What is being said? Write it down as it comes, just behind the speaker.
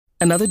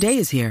Another day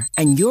is here,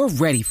 and you're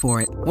ready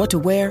for it. What to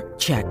wear?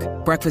 Check.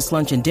 Breakfast,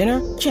 lunch, and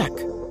dinner? Check.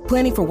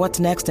 Planning for what's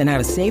next and how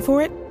to save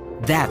for it?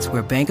 That's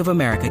where Bank of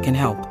America can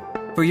help.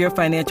 For your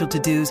financial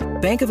to-dos,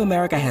 Bank of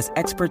America has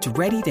experts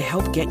ready to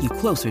help get you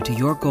closer to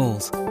your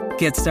goals.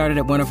 Get started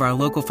at one of our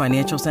local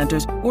financial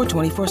centers or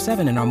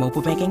 24/7 in our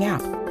mobile banking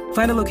app.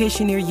 Find a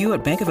location near you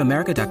at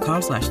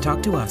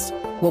bankofamerica.com/talktous.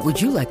 What would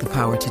you like the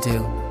power to do?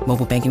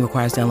 Mobile banking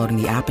requires downloading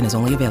the app and is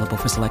only available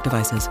for select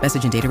devices.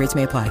 Message and data rates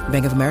may apply.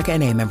 Bank of America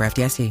N.A., member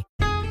FDIC.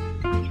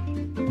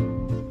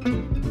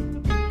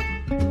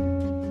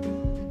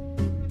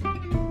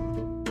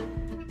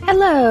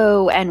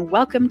 Hello, and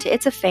welcome to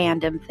It's a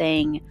Fandom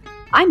Thing.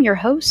 I'm your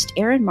host,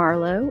 Erin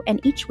Marlowe,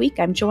 and each week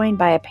I'm joined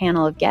by a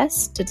panel of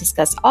guests to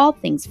discuss all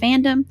things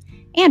fandom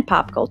and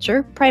pop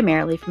culture,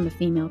 primarily from a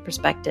female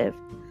perspective.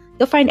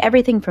 You'll find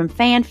everything from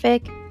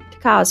fanfic to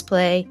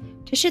cosplay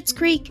to Schitt's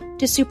Creek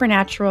to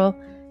Supernatural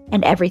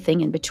and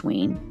everything in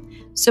between.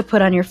 So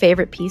put on your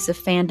favorite piece of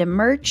fandom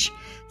merch,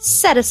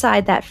 set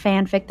aside that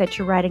fanfic that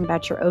you're writing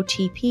about your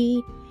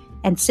OTP,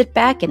 and sit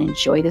back and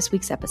enjoy this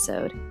week's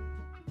episode.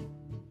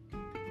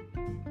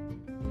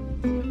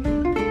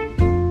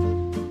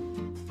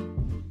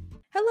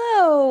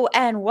 Hello,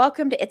 and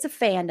welcome to It's a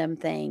Fandom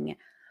Thing.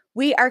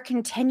 We are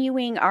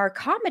continuing our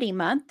comedy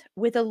month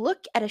with a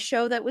look at a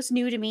show that was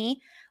new to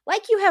me.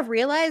 Like you have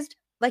realized,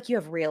 dear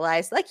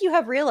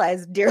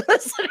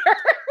listener,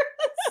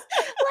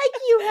 like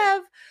you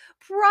have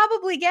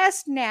probably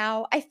guessed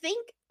now, I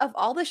think of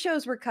all the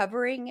shows we're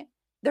covering,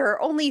 there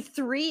are only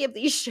 3 of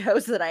these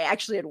shows that I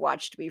actually had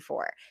watched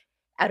before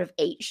out of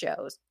 8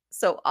 shows.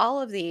 So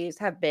all of these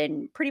have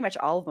been, pretty much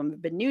all of them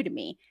have been new to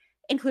me,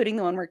 including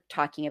the one we're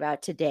talking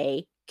about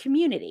today,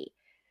 Community,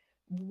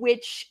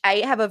 which I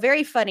have a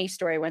very funny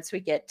story once we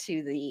get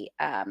to the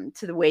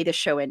way the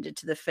show ended,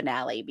 to the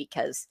finale,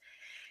 because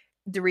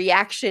the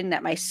reaction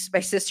that my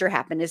sister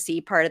happened to see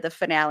part of the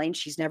finale, and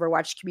she's never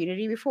watched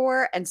Community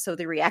before, and so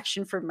the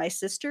reaction from my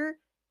sister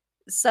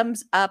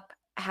sums up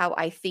how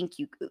I think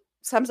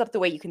sums up the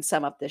way you can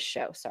sum up this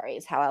show. Sorry,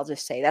 is how I'll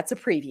just say. That's a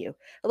preview,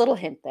 a little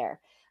hint there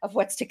of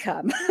what's to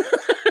come.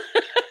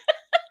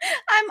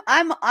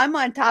 I'm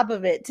on top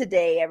of it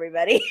today,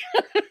 everybody.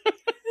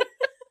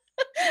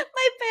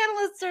 My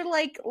panelists are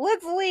like,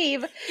 let's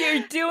leave.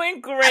 You're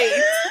doing great.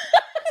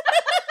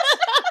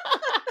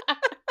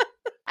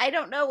 I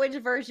don't know which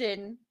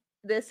version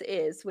this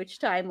is, which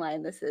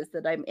timeline this is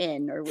that I'm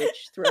in, or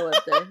which throw of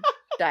the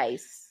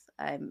dice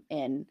I'm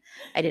in.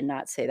 I did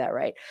not say that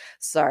right.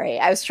 Sorry.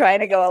 I was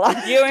trying to go along.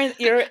 You're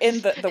in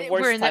the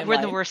worst timeline. We're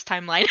in the worst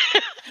timeline.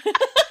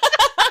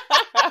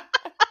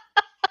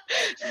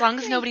 As long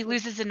as nobody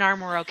loses an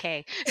arm, we're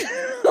okay.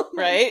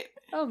 Right?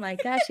 Oh my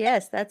gosh,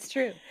 yes, that's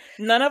true.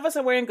 None of us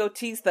are wearing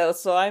goatees, though,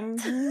 so I'm...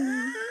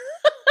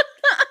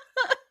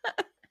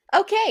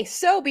 Okay,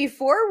 so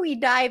before we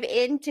dive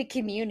into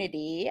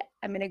Community,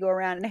 I'm going to go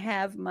around and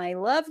have my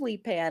lovely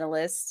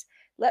panelists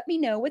let me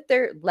know.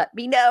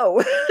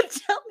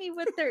 Tell me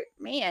what their...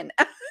 Man.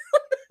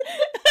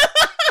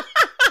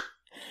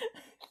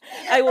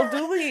 I will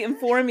duly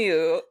inform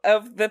you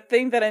of the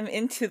thing that I'm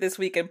into this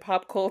week in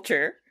pop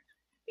culture.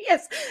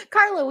 Yes.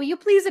 Carla, will you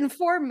please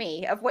inform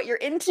me of what you're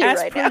into right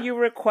now? As per your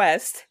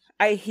request,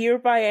 I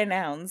hereby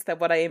announce that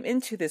what I am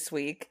into this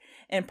week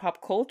in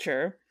pop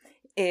culture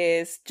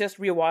is just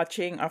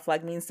rewatching Our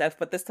Flag Means Death,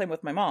 but this time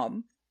with my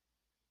mom,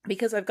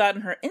 because I've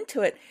gotten her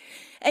into it,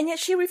 and yet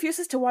she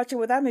refuses to watch it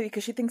without me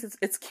because she thinks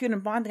it's cute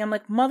and bonding. I'm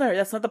like, Mother,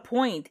 that's not the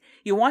point.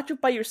 You watch it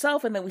by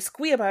yourself, and then we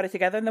squee about it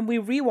together, and then we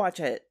rewatch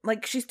it.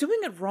 Like, she's doing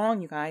it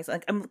wrong, you guys.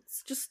 Like,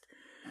 it's just...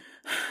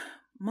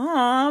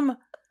 Mom...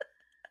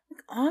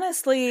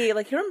 Honestly,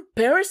 like, you're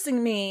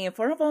embarrassing me in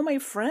front of all my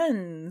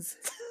friends.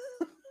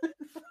 In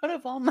front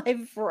of all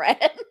my friends?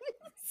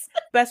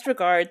 Best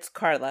regards,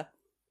 Carla.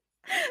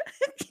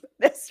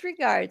 Best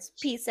regards.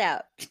 Peace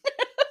out.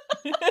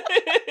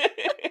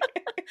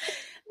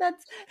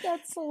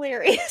 That's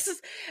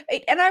hilarious.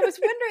 And I was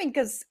wondering,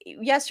 because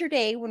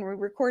yesterday when we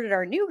recorded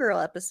our New Girl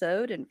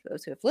episode, and for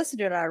those who have listened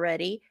to it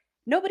already,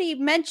 nobody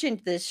mentioned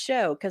this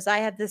show, because I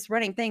have this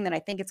running thing that I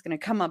think it's going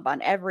to come up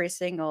on every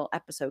single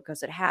episode,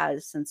 because it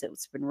has since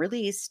it's been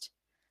released.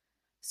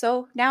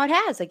 So now it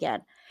has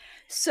again.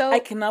 So I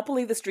cannot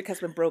believe the streak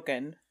has been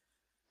broken.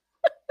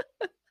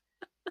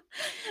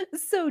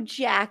 So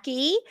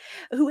Jackie,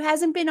 who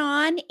hasn't been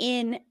on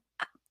in,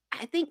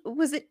 I think,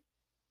 was it?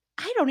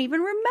 I don't even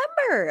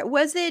remember.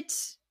 Was it?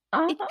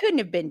 It couldn't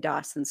have been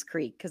Dawson's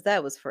Creek, because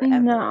that was forever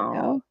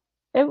ago.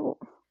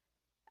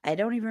 I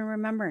don't even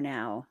remember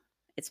now.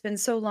 It's been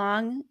so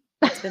long.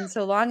 It's been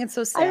so long and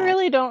so sad. I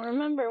really don't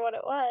remember what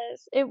it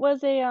was. It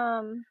was a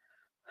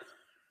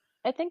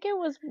I think it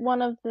was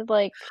one of the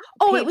Patreon.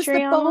 It was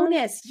the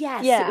bonus.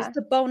 Yes, yeah. It was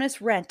the bonus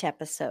Rent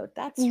episode.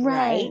 That's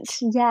right.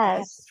 Yes,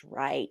 that's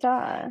right.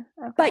 Duh.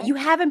 Okay. But you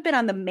haven't been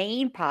on the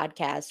main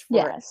podcast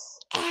for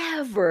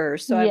ever,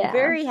 so I'm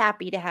very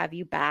happy to have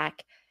you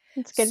back.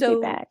 It's good to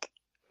be back.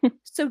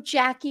 So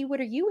Jackie,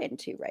 what are you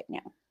into right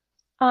now?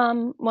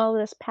 Well,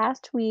 this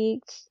past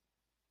week,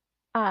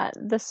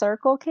 The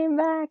Circle came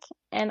back,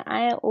 and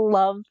I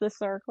love The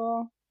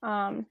Circle.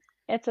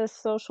 It's a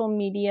social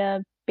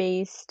media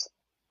based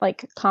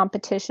like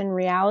competition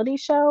reality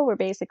show where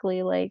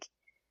basically like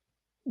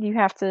you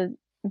have to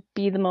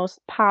be the most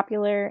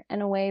popular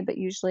in a way, but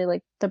usually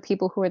like the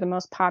people who are the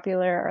most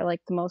popular are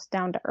like the most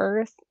down to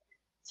earth.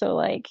 So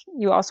like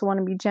you also want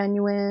to be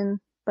genuine,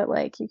 but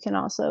like you can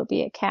also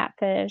be a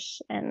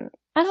catfish. And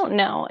I don't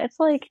know. It's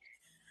like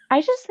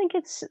I just think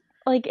it's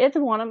like it's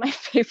one of my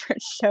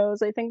favorite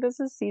shows. I think this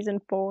is season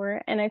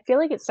 4, and I feel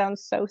like it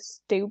sounds so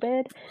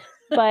stupid,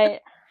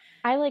 but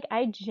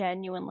I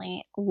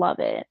genuinely love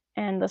it.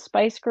 And the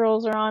Spice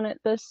Girls are on it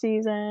this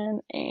season,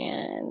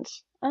 and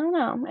I don't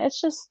know.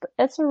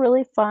 It's a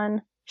really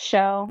fun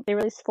show. They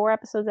release 4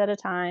 episodes at a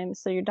time,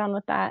 so you're done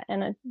with that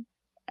in a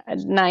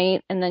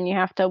night, and then you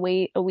have to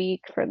wait a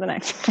week for the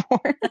next 4.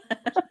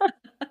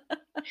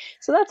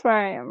 So that's where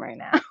I am right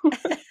now.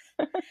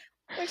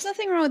 There's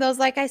nothing wrong with those.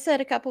 Like I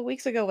said a couple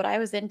weeks ago, what I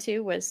was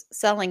into was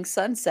Selling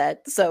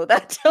Sunset. So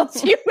that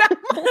tells you where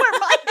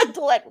my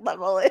intellect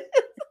level is.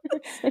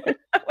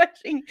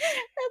 Watching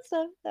that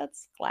stuff.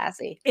 That's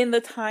classy. In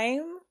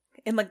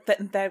like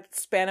that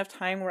span of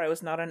time where I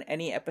was not on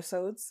any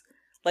episodes,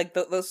 like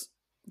those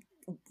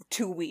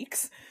 2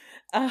 weeks,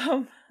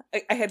 I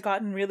had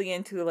gotten really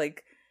into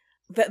like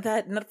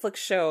that Netflix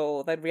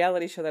show, that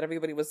reality show that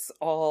everybody was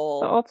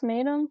all... The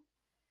Ultimatum?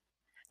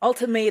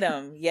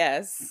 Ultimatum,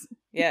 yes.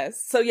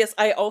 Yes. So yes,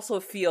 I also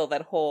feel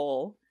that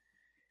whole,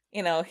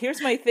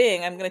 here's my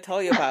thing, I'm going to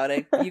tell you about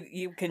it.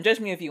 You can judge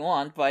me if you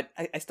want, but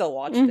I still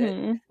watched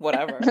it.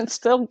 Whatever. It's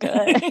still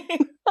good.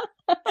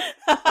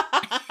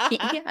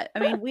 Yeah, I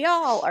mean, we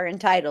all are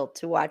entitled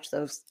to watch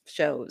those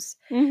shows.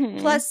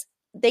 Plus,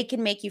 they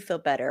can make you feel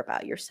better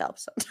about yourself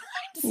sometimes.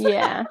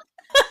 Yeah.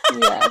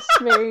 Yes,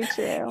 very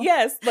true.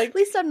 Yes, like at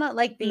least I'm not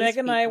like these Meg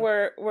and I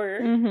people.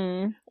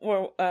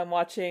 were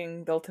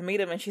watching The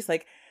Ultimatum, and she's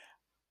like,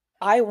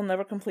 I will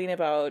never complain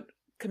about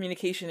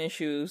communication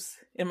issues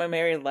in my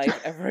married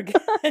life ever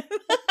again.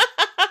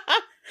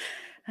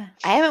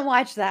 I haven't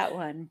watched that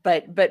one,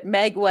 but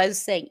Meg was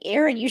saying,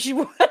 Aaron, you should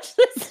watch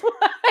this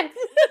one.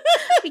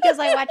 Because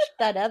I watched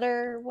that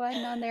other one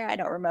on there. I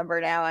don't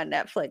remember now on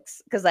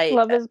Netflix. Because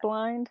Love is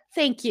Blind.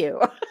 Thank you.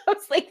 I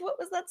was like, what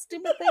was that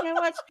stupid thing I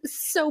watched?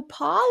 So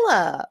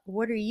Paula,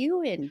 what are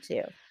you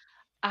into?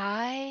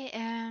 I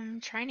am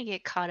trying to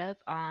get caught up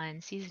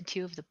on season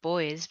 2 of The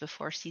Boys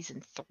before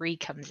season 3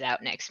 comes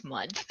out next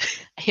month.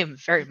 I am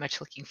very much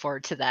looking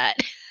forward to that.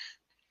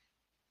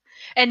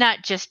 And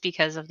not just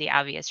because of the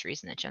obvious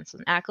reason that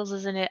Jensen Ackles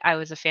is in it. I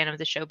was a fan of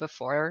the show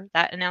before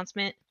that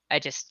announcement. I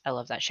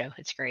love that show.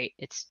 It's great.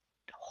 It's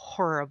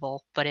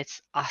horrible, but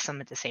it's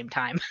awesome at the same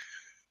time.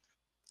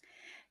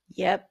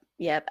 Yep.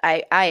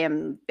 I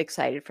am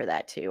excited for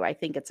that too. I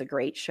think it's a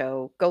great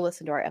show. Go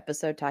listen to our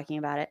episode talking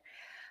about it.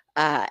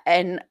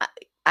 And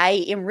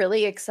I am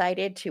really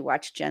excited to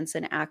watch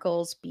Jensen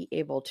Ackles be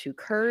able to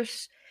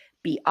curse,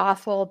 be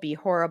awful, be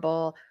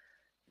horrible,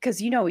 because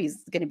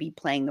he's going to be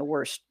playing the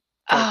worst.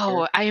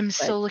 Oh, I am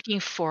so looking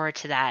forward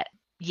to that.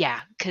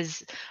 Yeah,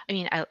 because I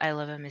mean, I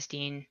love him as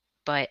Dean,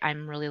 but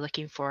I'm really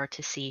looking forward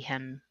to see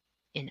him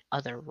in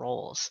other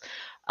roles.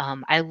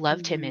 I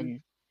loved him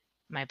in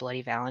My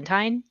Bloody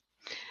Valentine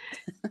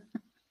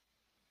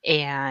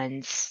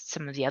and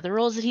some of the other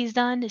roles that he's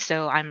done.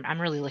 So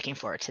I'm really looking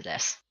forward to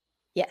this.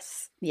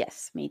 Yes,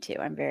 me too.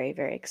 I'm very,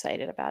 very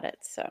excited about it.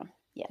 So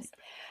yes.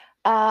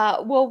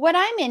 Well, what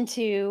I'm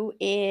into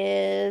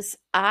is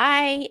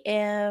I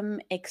am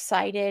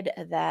excited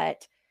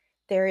that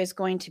there is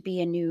going to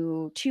be a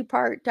new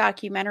 2-part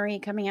documentary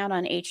coming out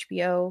on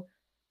HBO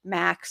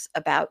Max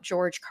about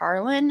George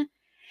Carlin.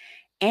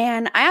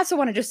 And I also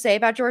want to just say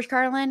about George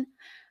Carlin,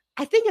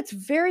 I think it's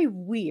very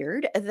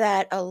weird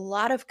that a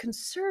lot of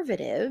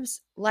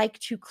conservatives like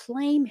to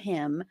claim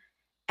him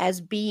as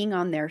being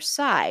on their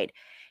side.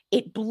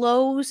 It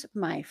blows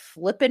my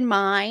flippin'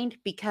 mind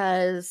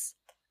because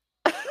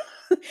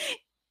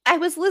I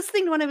was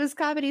listening to one of his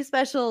comedy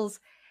specials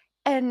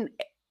and,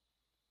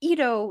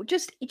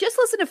 just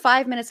listen to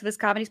 5 minutes of his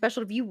comedy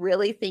special. If you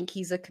really think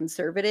he's a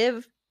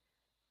conservative,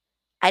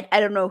 I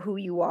don't know who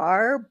you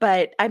are,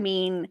 but I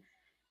mean,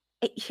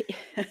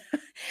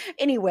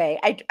 anyway,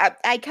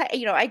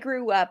 I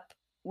grew up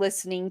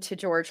listening to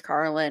George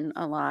Carlin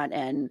a lot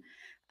and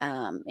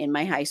in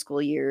my high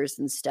school years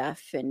and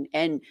stuff. And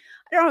I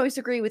don't always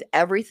agree with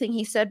everything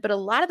he said, but a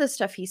lot of the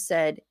stuff he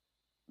said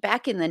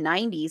back in the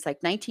 90s,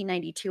 like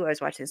 1992, I was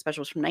watching the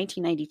specials from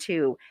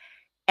 1992.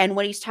 And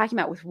what he's talking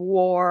about with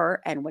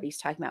war and what he's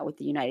talking about with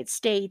the United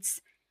States,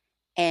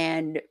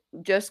 and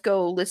just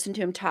go listen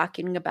to him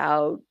talking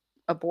about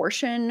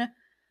abortion,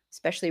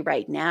 especially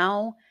right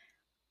now.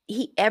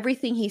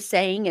 Everything he's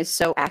saying is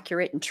so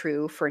accurate and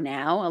true for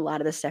now. A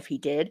lot of the stuff he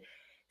did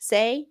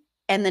say.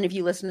 And then if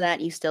you listen to that,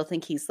 you still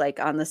think he's like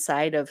on the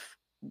side of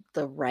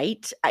the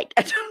right. I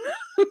don't know.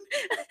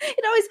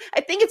 I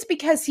think it's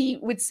because he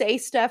would say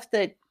stuff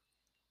that,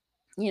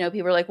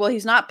 people are like, well,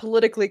 he's not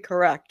politically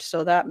correct.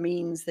 So that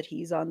means that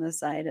he's on the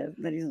side of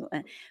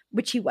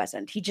which he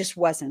wasn't. He just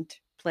wasn't,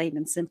 plain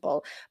and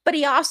simple. But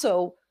he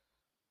also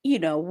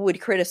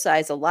would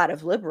criticize a lot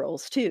of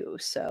liberals too.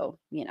 So,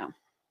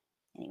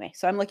 anyway,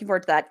 so I'm looking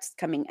forward to that. It's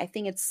coming. I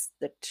think it's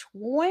the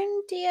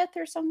 20th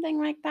or something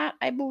like that,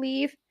 I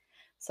believe.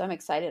 So I'm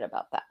excited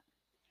about that.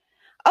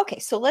 Okay,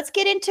 so let's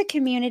get into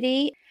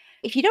Community.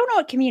 If you don't know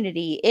what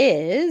Community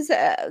is,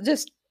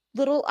 just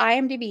little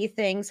IMDb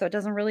thing, so it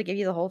doesn't really give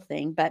you the whole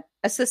thing, but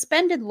a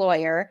suspended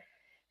lawyer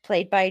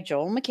played by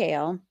Joel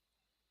McHale,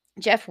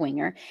 Jeff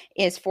Winger,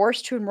 is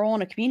forced to enroll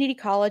in a community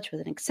college with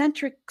an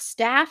eccentric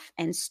staff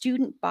and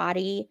student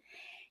body,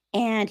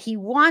 and he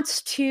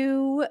wants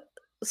to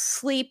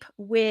sleep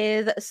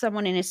with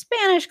someone in his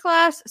Spanish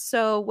class.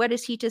 So what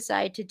does he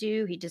decide to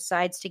do? He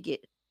decides to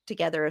get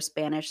together a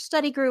Spanish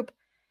study group,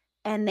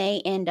 and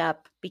they end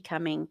up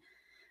becoming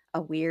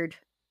a weird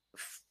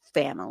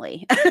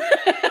family.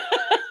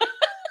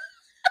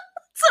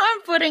 So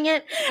I'm putting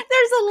it.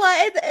 There's a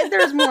lot.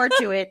 There's more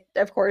to it,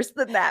 of course,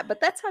 than that.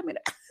 But that's how I'm gonna.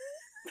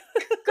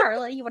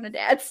 Carla, you wanted to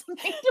add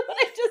something to what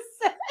I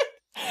just said?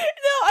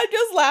 No, I'm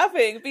just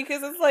laughing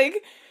because it's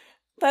like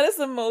that is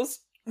the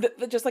most,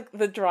 just like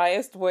the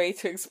driest way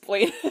to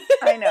explain it.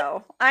 I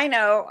know.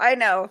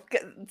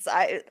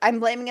 I'm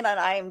blaming it on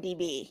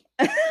IMDb.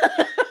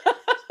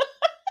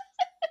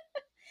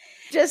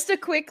 Just a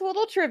quick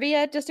little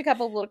trivia, just a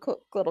couple of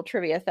little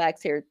trivia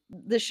facts here.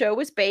 The show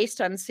was based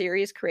on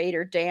series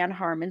creator Dan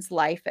Harmon's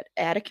life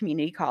at a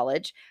community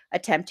college,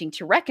 attempting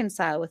to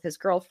reconcile with his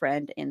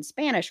girlfriend in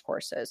Spanish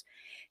courses.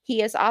 He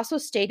has also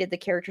stated the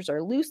characters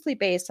are loosely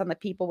based on the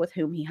people with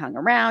whom he hung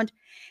around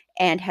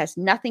and has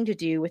nothing to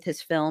do with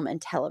his film and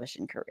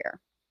television career.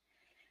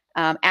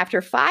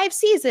 After 5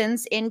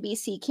 seasons,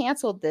 NBC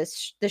canceled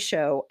the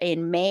show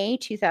in May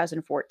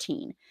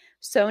 2014.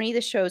 Sony, the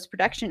show's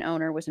production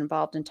owner, was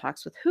involved in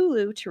talks with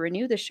Hulu to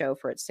renew the show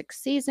for its 6th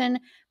season,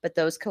 but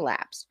those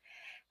collapsed.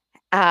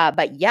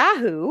 But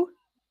Yahoo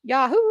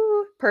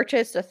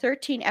purchased a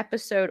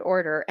 13-episode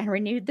order and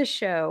renewed the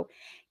show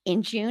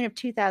in June of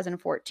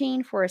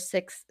 2014 for a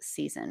 6th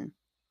season.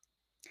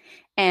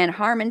 And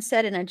Harmon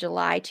said in a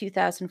July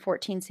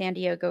 2014 San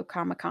Diego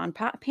Comic-Con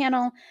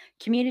panel,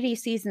 Community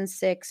Season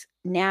 6,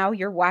 now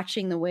you're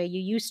watching the way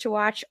you used to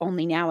watch,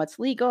 only now it's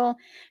legal,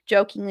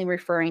 jokingly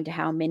referring to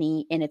how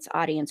many in its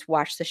audience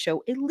watch the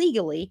show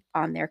illegally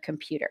on their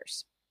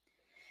computers.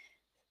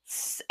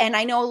 And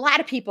I know a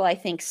lot of people, I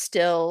think,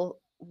 still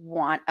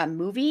want a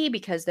movie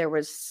because there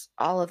was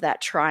all of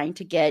that trying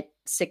to get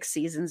 6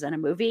 seasons in a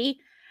movie.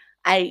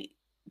 I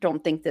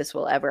don't think this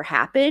will ever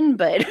happen,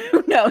 but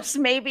who knows?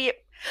 Maybe it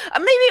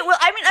will.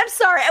 I mean, I'm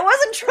sorry. I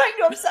wasn't trying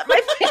to upset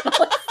my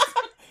panelists.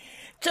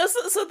 Just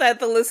so that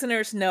the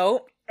listeners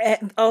know,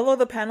 although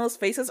the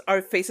panelists'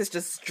 our faces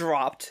just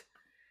dropped.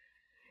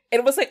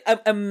 It was like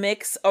a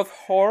mix of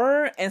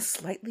horror and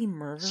slightly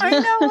murder. I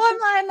know.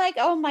 I'm like,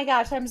 oh my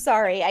gosh, I'm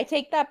sorry. I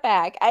take that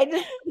back. I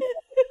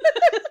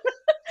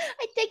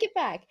take it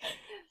back.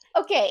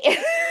 Okay.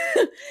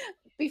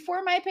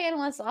 Before my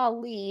panelists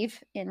all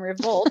leave in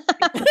revolt,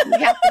 we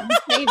have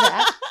to say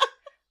that.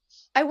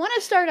 I want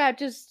to start out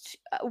just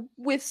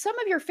with some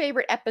of your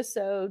favorite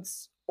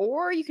episodes,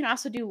 or you can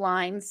also do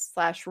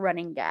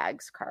lines/running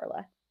gags,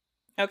 Carla.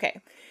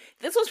 Okay.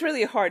 This was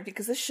really hard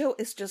because this show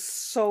is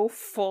just so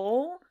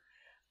full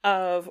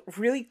of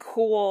really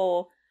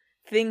cool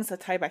things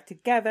that tie back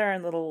together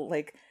and little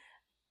like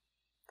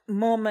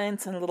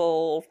moments and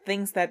little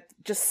things that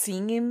just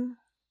seem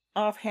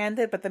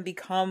offhanded but then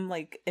become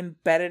like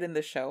embedded in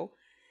the show.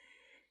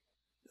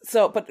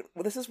 So, but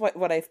this is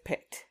what I've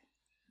picked.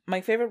 My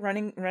favorite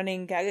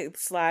running gag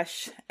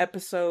 /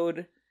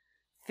 episode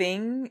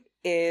thing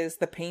is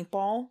the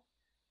paintball.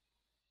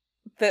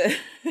 The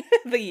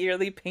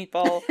yearly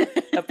paintball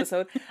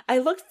episode. I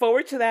looked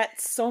forward to that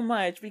so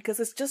much because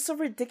it's just so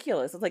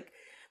ridiculous. It's like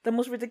the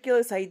most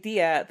ridiculous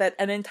idea that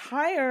an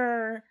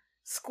entire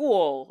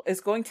school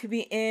is going to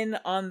be in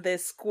on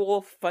this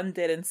school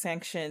funded and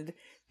sanctioned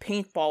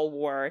paintball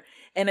war.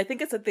 And I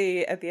think it's at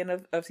the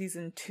end of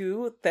season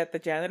 2 that the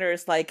janitor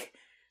is like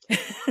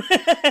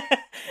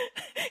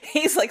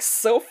he's like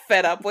so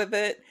fed up with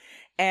it.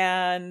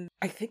 And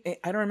I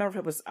don't remember if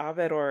it was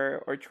Abed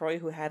or Troy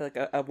who had like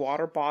a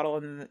water bottle,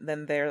 and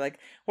then they're like,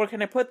 where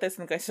can I put this?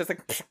 And the guy's just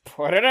like,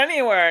 put it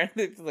anywhere.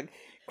 He like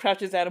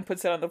crouches down and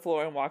puts it on the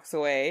floor and walks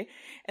away.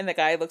 And the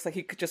guy looks like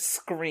he could just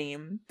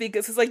scream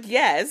because it's like,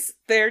 yes,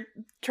 they're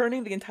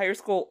turning the entire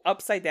school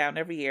upside down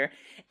every year.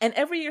 And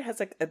every year has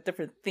like a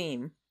different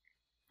theme.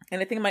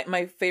 And I think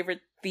my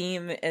favorite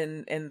theme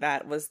in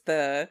that was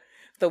the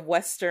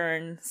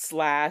Western /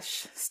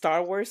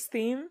 Star Wars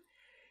theme.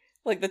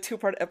 Like the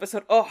 2-part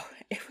episode. Oh,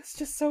 it was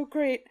just so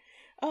great.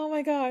 Oh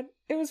my god.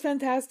 It was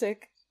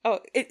fantastic. Oh,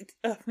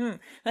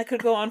 I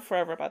could go on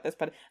forever about this,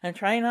 but I'm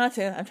trying not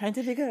to. I'm trying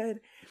to be good.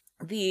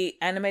 The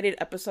animated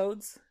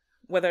episodes,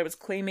 whether it was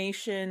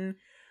claymation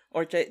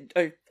or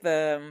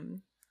the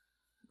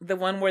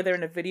one where they're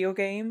in a video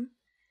game.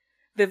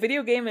 The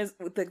video game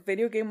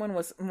one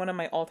was one of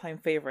my all-time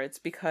favorites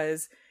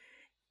because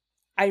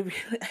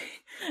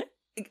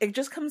it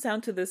just comes down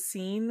to this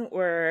scene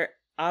where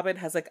Abed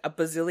has like a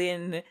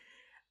bazillion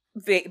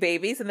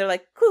babies, and they're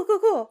like,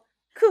 cool.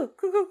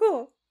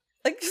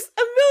 Like, just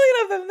a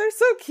million of them. They're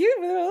so cute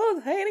with their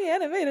little tiny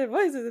animated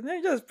voices, and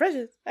they're just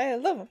precious. I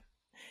love them.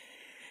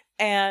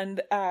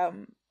 And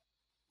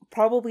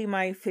probably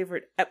my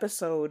favorite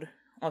episode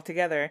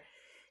altogether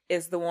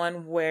is the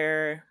one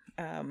where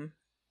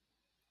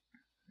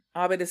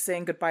Abed is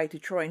saying goodbye to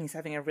Troy, and he's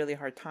having a really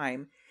hard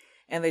time.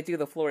 And they do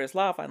the floor is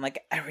lava, and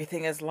like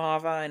everything is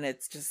lava, and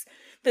it's just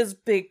this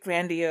big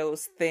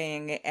grandiose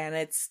thing, and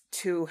it's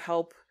to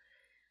help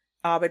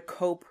Abed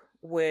cope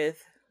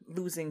with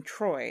losing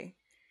Troy.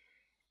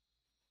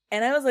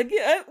 And I was like,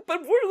 yeah,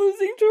 but we're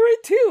losing Troy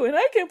too, and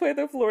I can't play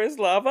the floor is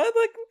lava.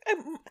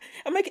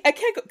 I'm like, I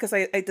can't go, because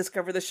I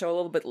discovered the show a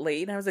little bit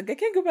late, and I was like, I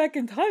can't go back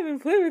in time and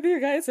play with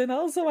you guys, and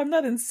also I'm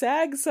not in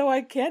SAG, so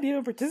I can't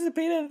even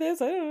participate in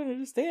this. I don't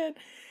understand.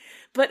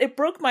 But it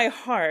broke my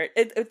heart.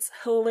 It's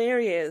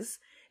hilarious,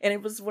 and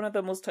it was one of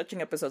the most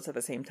touching episodes at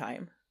the same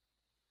time.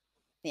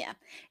 Yeah.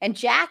 And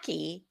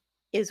Jackie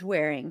is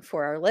wearing,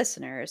 for our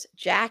listeners,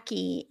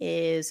 Jackie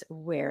is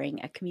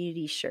wearing a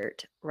community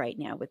shirt right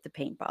now with the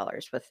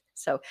paintballers.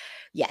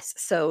 Yes.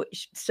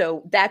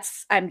 So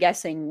that's, I'm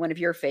guessing, one of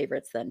your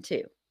favorites then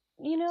too.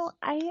 You know,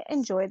 I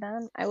enjoy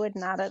them. I would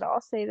not at all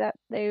say that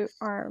they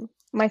are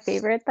my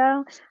favorite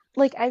though.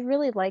 Like, I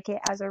really like it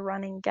as a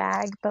running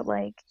gag, but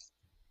like,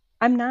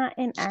 I'm not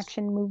an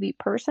action movie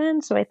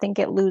person, so I think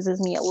it loses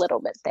me a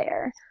little bit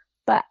there.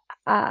 But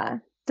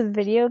the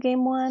video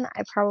game one,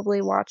 I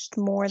probably watched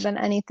more than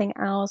anything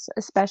else,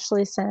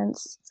 especially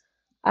since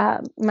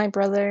my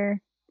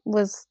brother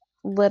was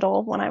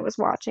little when I was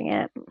watching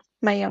it,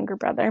 my younger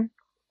brother,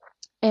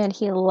 and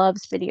he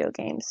loves video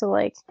games. So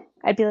like,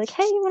 I'd be like,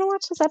 hey, you want to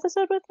watch this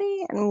episode with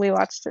me? And we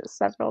watched it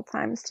several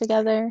times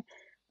together.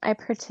 I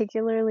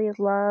particularly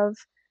love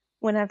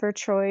whenever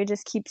Troy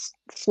just keeps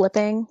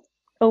flipping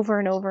over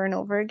and over and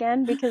over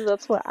again, because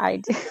that's what I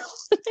do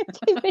when I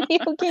play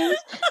video games.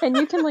 And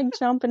you can like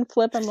jump and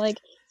flip. I'm like,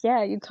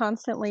 yeah, you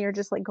constantly are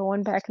just like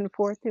going back and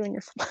forth doing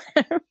your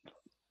flip.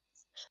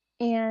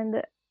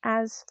 And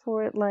as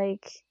for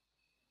like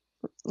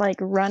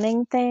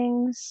running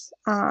things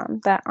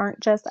that aren't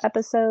just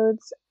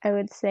episodes, I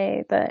would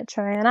say the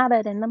Troy and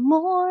Abed in the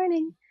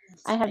morning.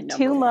 I have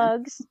 2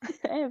 mugs.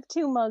 I have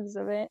 2 mugs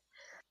of it.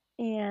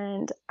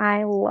 And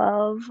I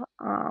love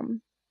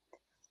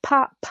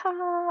Pop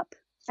Pop.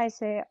 I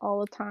say it all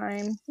the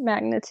time.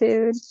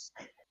 Magnitude.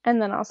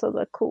 And then also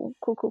the cool.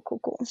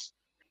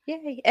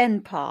 Yay.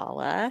 And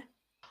Paula.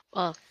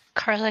 Well,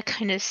 Carla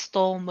kind of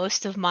stole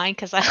most of mine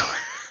because I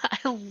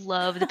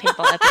love the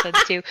paintball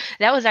episodes too.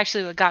 That was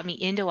actually what got me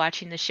into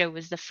watching the show,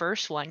 was the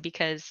first one,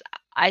 because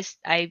I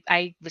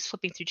was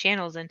flipping through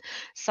channels and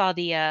saw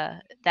the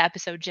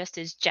episode just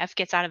as Jeff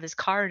gets out of his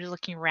car and is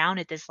looking around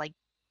at this like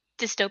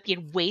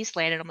dystopian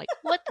wasteland, and I'm like,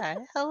 what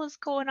the hell is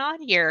going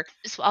on here?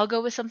 So I'll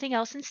go with something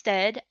else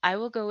instead. I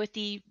will go with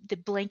the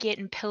blanket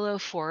and pillow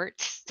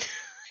forts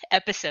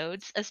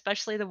episodes,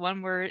 especially the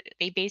one where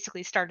they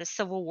basically start a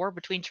civil war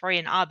between Troy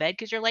and Abed,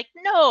 because you're like,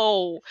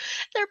 no,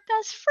 they're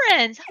best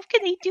friends. How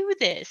can they do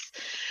this?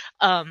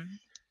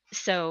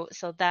 So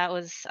that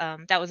was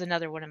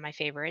another one of my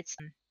favorites.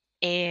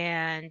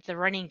 And the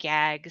running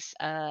gags,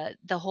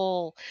 the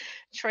whole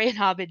Troy and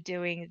Abed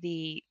doing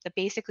the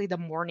basically the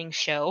morning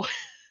show.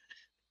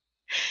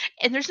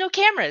 And there's no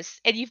cameras,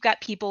 and you've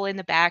got people in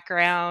the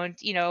background,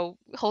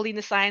 holding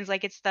the signs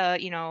like it's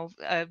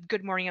the,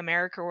 Good Morning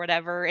America or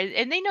whatever.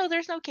 And they know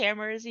there's no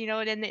cameras,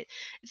 and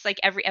it's like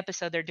every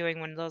episode they're doing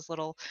one of those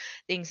little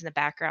things in the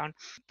background.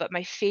 But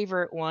my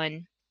favorite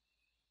one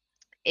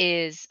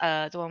is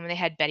the one when they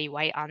had Betty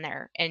White on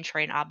there and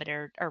Troy and Abed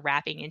are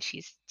rapping and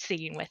she's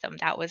singing with them.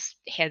 That was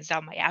hands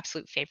down my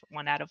absolute favorite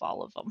one out of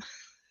all of them.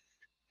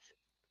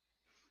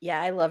 Yeah,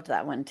 I loved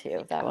that one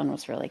too. That one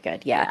was really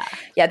good. Yeah.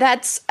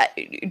 That's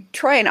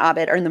Troy and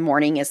Abed are in the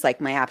morning is like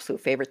my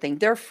absolute favorite thing.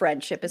 Their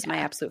friendship is my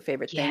absolute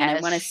favorite thing. And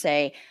I want to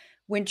say,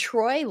 when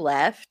Troy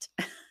left,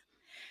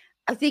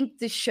 I think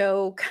the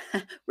show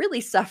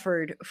really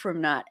suffered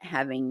from not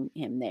having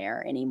him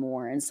there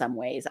anymore in some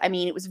ways. I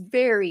mean, it was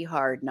very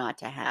hard not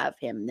to have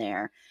him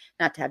there,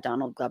 not to have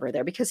Donald Glover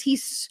there, because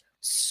he's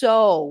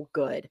so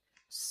good,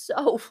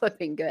 so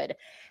flipping good,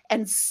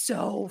 and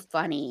so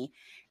funny.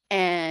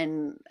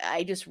 And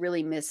I just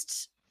really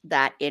missed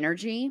that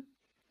energy.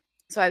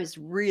 So I was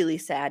really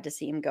sad to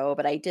see him go.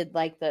 But I did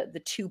like the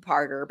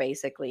 2-parter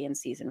basically in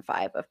season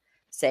 5 of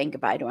saying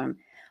goodbye to him,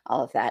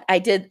 all of that.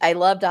 I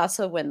loved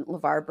also when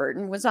LeVar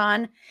Burton was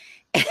on.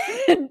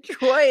 And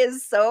Troy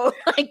is so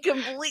like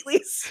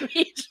completely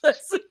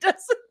speechless. He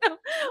doesn't know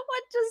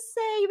what to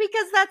say,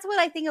 because that's what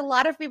I think a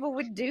lot of people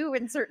would do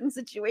in certain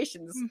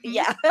situations. Mm-hmm.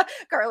 Yeah.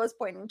 Carla's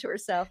pointing to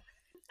herself.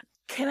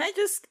 Can I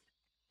just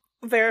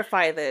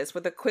verify this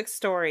with a quick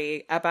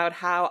story about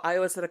how I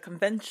was at a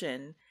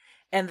convention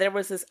and there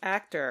was this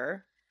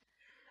actor,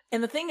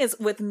 and the thing is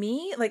with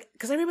me, like,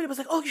 because everybody was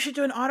like, oh, you should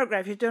do an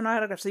autograph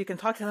so you can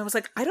talk to them. I was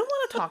like, I don't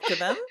want to talk to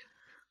them.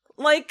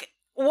 Like,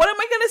 what am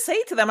I going to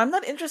say to them? I'm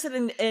not interested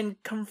in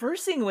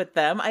conversing with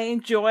them. I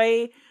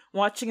enjoy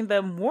watching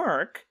them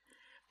work,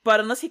 But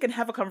unless he can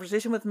have a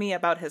conversation with me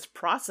about his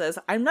process,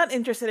 I'm not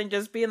interested in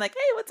just being like,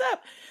 hey, what's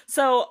up?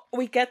 So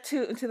we get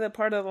into the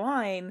part of the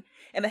line,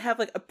 and I have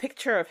like a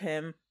picture of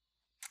him,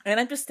 and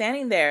I'm just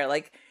standing there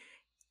like,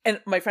 and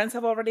my friends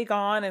have already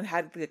gone and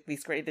had like,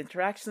 these great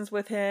interactions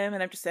with him,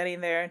 and I'm just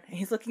standing there, and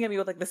he's looking at me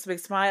with like this big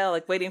smile,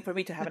 like waiting for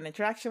me to have an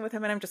interaction with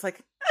him, and I'm just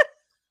like,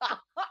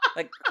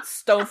 like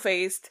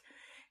stone-faced,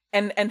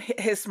 and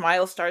his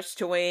smile starts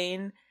to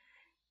wane,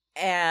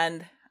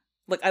 and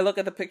like I look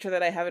at the picture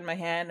that I have in my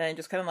hand, and I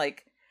just kind of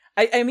like,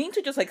 I mean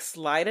to just like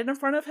slide it in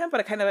front of him,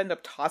 but I kind of end up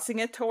tossing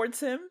it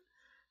towards him,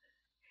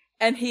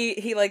 and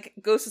he like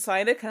goes to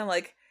sign it, kind of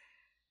like,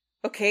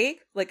 okay,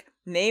 like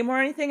name or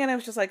anything, and I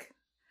was just like,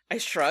 I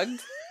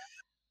shrugged.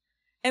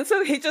 And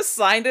so he just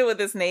signed it with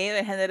his name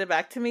and handed it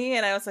back to me.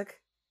 And I was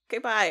like, okay,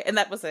 bye. And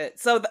that was it.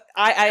 So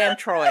I am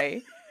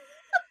Troy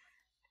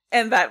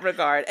in that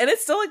regard. And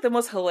it's still like the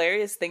most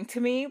hilarious thing to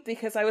me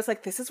because I was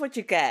like, this is what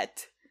you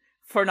get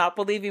for not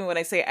believing when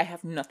I say I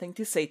have nothing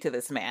to say to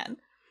this man.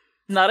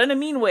 Not in a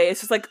mean way.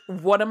 It's just like,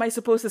 what am I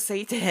supposed to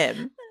say to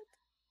him?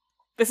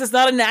 This is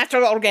not a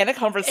natural, organic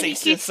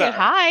conversation, You sir. say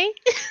hi.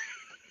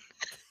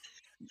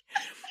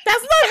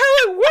 That's not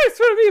how it works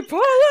for me,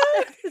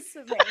 Paula! It's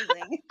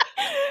amazing.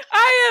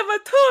 I am a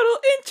total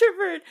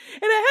introvert,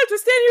 and I have to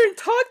stand here and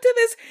talk to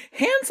this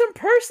handsome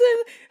person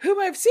whom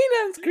I've seen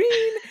on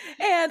screen,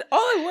 and all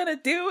I want to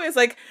do is,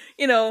 like,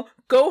 you know,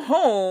 go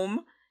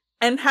home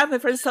and have my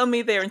friends tell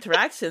me their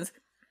interactions.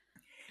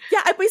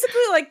 Yeah, I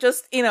basically, like,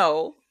 just, you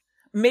know,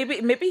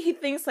 maybe he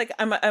thinks, like,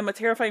 I'm a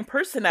terrifying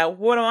person now.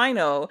 What do I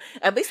know?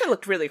 At least I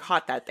looked really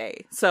hot that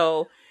day.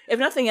 So, if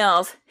nothing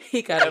else,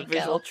 he got a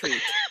visual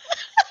treat.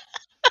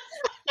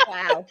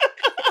 Wow.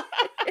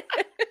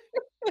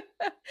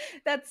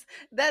 that's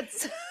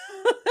that's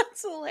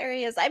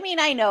hilarious. I mean,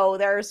 I know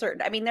there are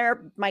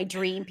they're my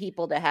dream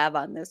people to have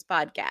on this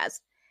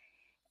podcast.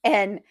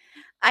 And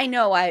I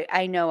know I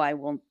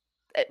won't,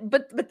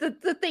 but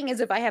the thing is,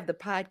 if I have the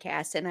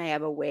podcast and I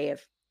have a way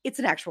of, it's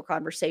an actual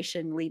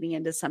conversation leading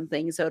into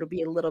something, so it'll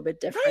be a little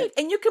bit different. Right,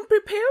 and you can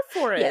prepare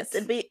for it. Yes,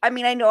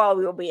 I know I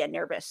will be a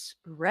nervous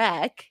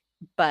wreck,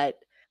 but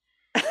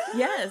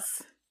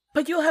yes.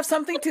 But you'll have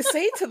something to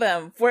say to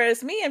them.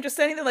 Whereas me, I'm just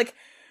standing there like,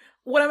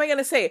 what am I going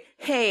to say?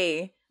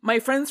 Hey, my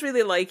friends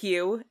really like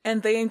you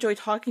and they enjoy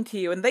talking to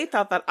you and they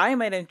thought that I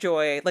might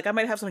enjoy, like I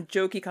might have some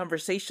jokey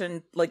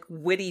conversation, like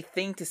witty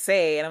thing to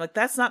say. And I'm like,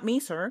 that's not me,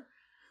 sir.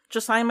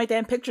 Just sign my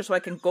damn picture so I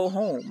can go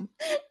home.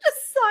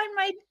 Just sign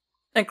my...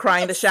 And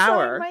cry in the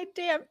shower. Sign my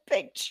damn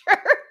picture.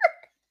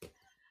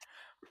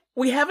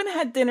 We haven't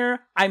had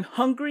dinner. I'm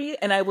hungry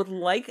and I would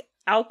like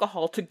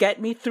alcohol to get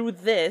me through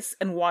this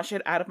and wash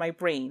it out of my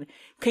brain.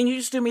 Can you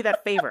just do me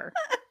that favor?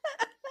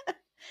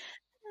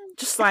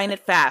 Just sign it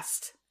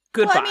fast.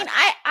 Goodbye. Well, I mean,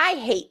 I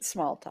hate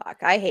small talk.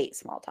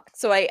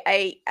 So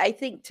I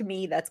think to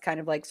me that's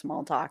kind of like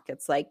small talk.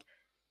 It's like,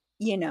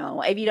 you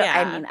know, if you don't,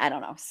 I mean, I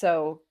don't know.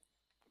 So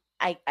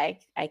I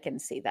can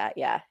see that.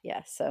 Yeah.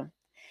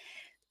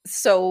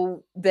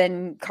 So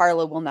then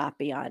Carla will not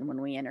be on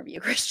when we interview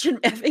Christian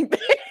effing Bale.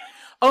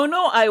 Oh,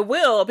 no, I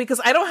will, because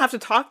I don't have to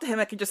talk to him.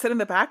 I can just sit in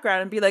the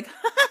background and be like,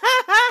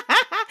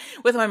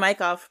 with my mic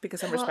off,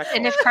 because I'm respectful.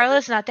 And if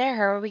Carla's not there,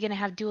 how are we going to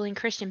have dueling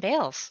Christian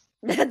Bales?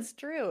 That's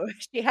true.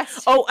 She has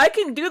to. Oh, I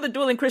can do the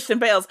dueling Christian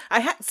Bales.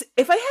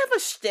 If I have a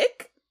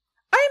shtick,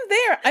 I'm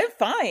there. I'm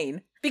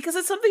fine. Because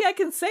it's something I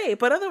can say,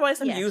 but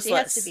otherwise I'm useless. She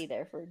has to be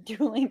there for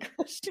dueling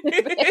Christian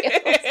Bales.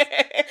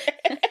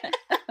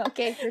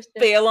 Okay,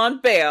 Christian. Bale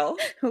on Bale.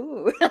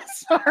 Ooh,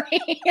 sorry.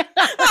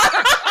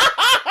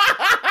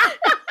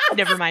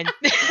 Never mind.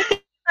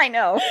 I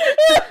know.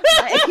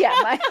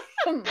 I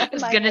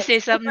was going to say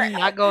something,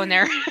 not going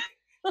there.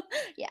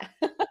 Yeah.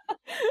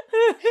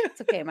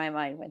 It's okay. My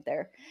mind went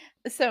there.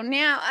 So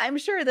now I'm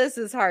sure this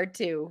is hard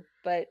too,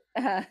 but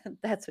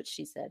that's what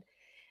she said.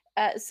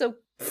 So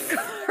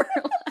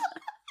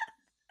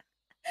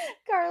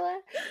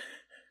Carla,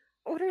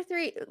 who are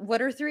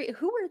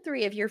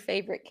three of your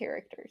favorite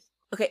characters?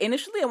 Okay,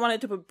 initially I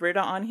wanted to put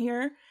Britta on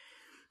here,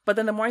 but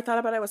then the more I thought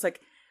about it, I was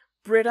like,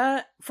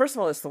 Britta, first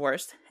of all, is the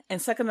worst.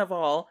 And second of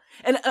all,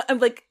 and I'm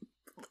like,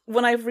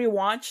 when I've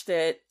rewatched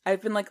it,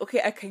 I've been like, okay,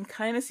 I can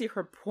kind of see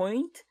her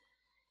point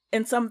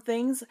in some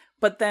things,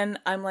 but then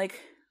I'm like,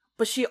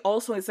 but she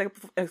also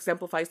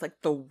exemplifies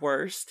like the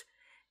worst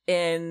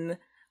in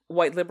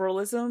white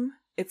liberalism.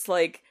 It's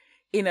like,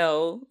 you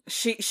know,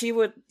 she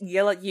would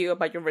yell at you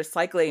about your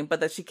recycling, but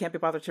that she can't be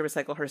bothered to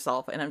recycle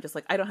herself. And I'm just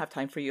like, I don't have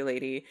time for you,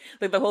 lady.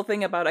 Like the whole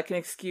thing about I can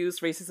excuse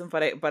racism,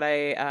 but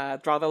I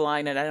draw the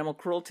line at animal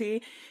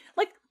cruelty.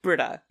 Like,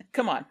 Britta,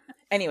 come on.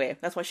 Anyway,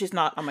 that's why she's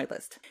not on my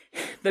list.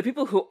 The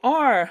people who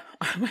are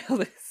on my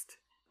list,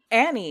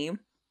 Annie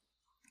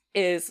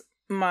is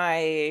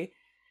she's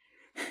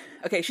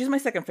my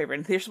second favorite.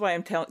 And here's why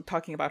I'm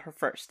talking about her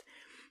first.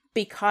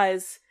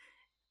 Because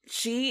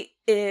she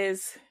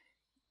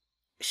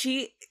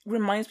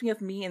reminds me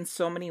of me in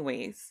so many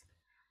ways.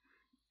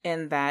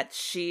 In that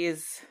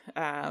she's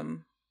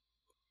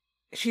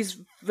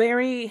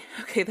very,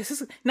 okay,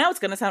 now it's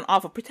going to sound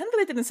awful. Pretend that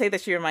I didn't say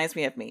that she reminds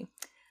me of me.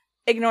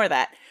 ignore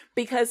that,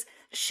 because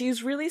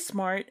she's really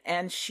smart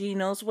and she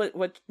knows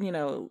what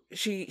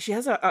she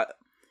has a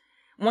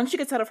once she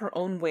gets out of her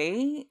own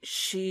way,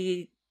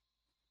 she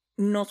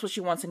knows what she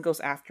wants and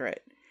goes after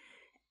it.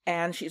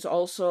 And she's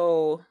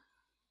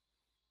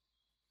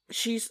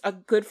a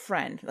good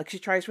friend. Like, she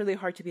tries really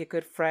hard to be a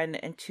good friend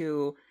and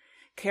to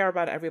care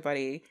about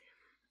everybody.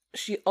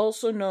 She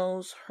also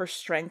knows her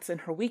strengths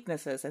and her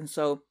weaknesses, and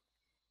so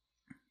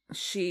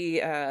she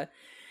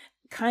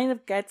kind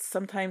of gets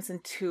sometimes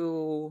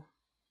into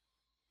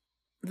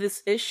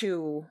this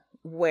issue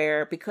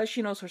where, because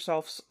she knows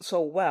herself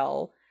so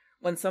well,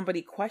 when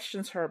somebody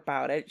questions her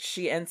about it,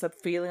 she ends up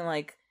feeling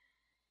like,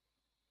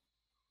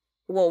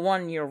 well,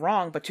 one, you're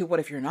wrong, but two, what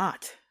if you're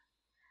not?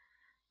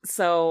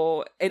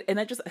 So, and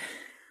I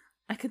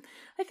can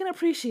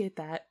appreciate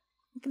that.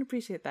 I can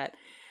appreciate that.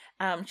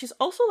 She's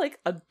also, like,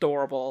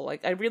 adorable.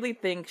 Like, I really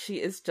think she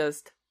is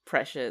just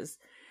precious.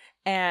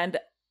 And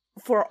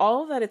for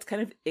all that, it's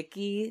kind of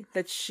icky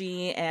that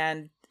she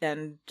and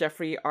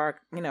Jeffrey are,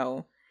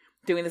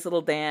 doing this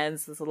little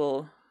dance, this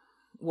little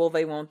will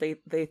they, won't they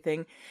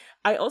thing.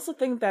 I also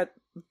think that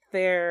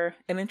they're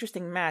an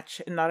interesting match,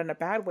 and not in a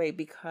bad way,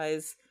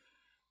 because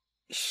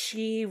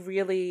she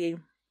really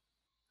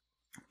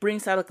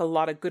brings out, like, a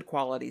lot of good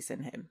qualities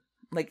in him.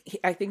 Like,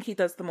 I think he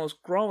does the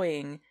most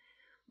growing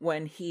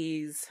when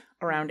he's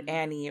around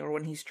Annie, or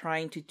when he's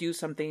trying to do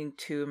something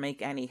to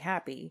make Annie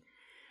happy,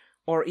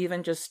 or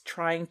even just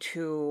trying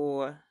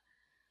to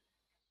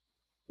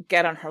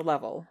get on her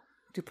level,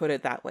 to put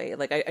it that way.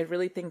 Like, I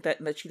really think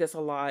that she does a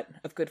lot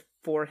of good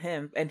for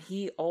him, and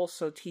he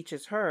also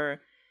teaches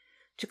her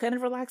to kind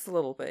of relax a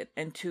little bit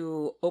and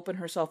to open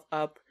herself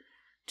up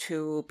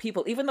to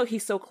people, even though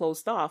he's so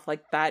closed off.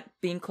 Like, that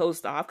being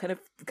closed off kind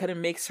of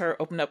makes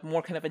her open up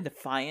more, kind of in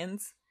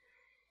defiance.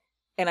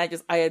 And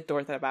I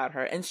adore that about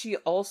her. And she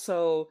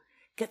also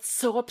gets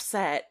so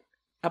upset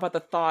about the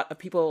thought of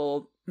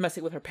people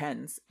messing with her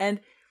pens. And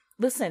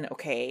listen,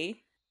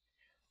 okay,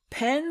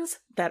 pens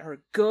that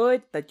are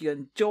good, that you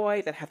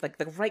enjoy, that have, like,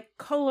 the right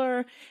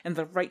color and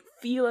the right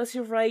feel as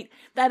you write,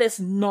 that is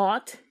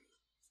not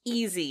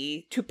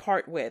easy to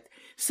part with.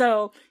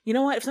 So, you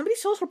know what? If somebody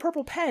steals her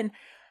purple pen,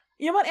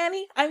 you know what,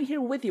 Annie? I'm here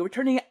with you. We're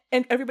turning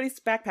everybody's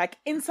backpack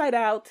inside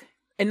out,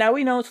 and now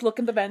we know to look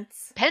in the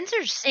vents. Pens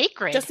are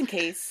sacred. Just in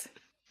case.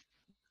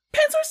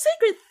 Pens are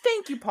sacred!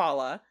 Thank you,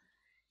 Paula.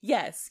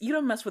 Yes, you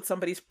don't mess with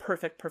somebody's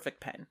perfect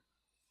pen.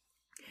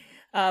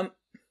 I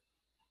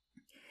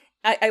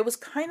was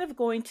kind of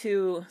going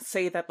to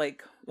say that,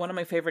 like, one of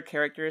my favorite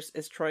characters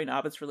is Troy and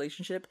Abed's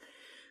relationship,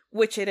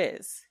 which it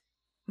is.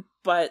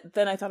 But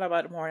then I thought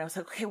about it more, and I was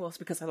like, okay, well, it's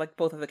because I like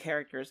both of the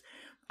characters.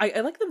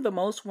 I like them the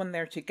most when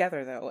they're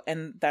together, though,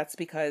 and that's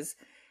because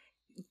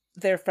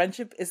their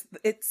friendship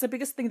it's the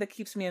biggest thing that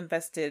keeps me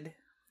invested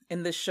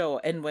in this show.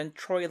 And when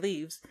Troy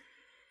leaves,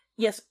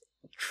 yes,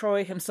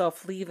 Troy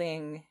himself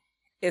leaving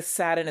is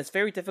sad, and it's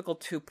very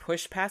difficult to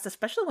push past,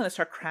 especially when they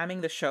start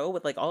cramming the show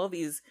with, like, all of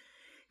these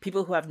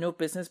people who have no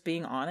business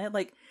being on it.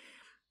 Like,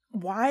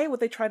 why would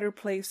they try to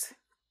replace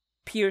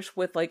Pierce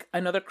with, like,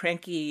 another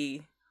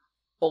cranky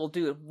old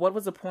dude? What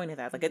was the point of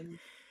that? Like,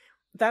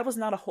 that was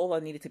not a hole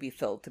that needed to be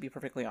filled, to be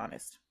perfectly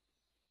honest.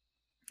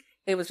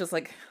 It was just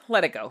like,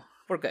 let it go.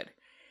 We're good.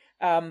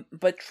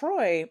 But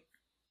Troy,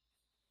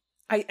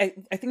 I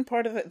think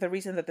part of the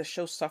reason that the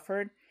show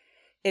suffered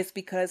is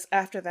because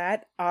after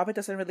that, Abed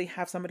doesn't really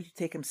have somebody to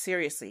take him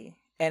seriously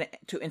and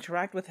to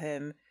interact with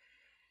him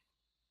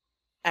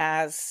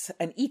as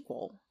an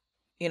equal.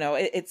 You know,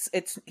 it's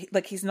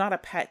like, he's not a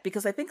pet,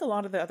 because I think a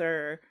lot of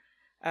the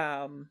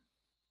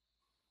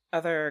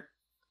other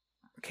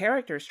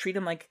characters treat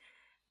him like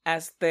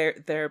as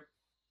their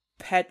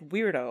pet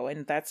weirdo,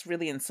 and that's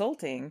really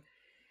insulting.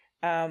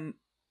 It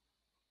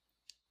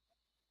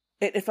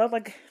felt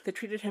like they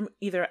treated him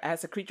either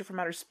as a creature from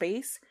outer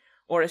space,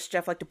 or, as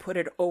Jeff liked to put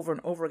it over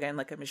and over again,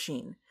 like a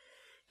machine.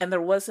 And there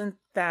wasn't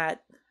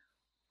that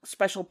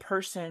special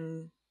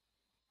person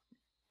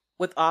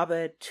with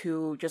Abed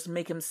to just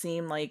make him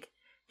seem like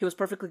he was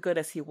perfectly good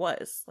as he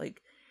was.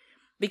 Like,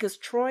 because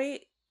Troy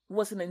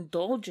wasn't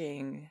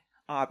indulging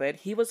Abed,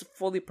 he was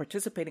fully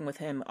participating with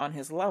him on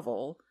his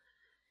level.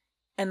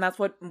 And that's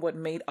what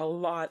made a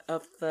lot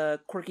of the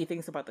quirky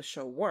things about the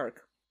show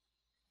work.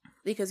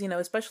 Because,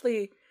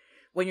 especially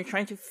when you're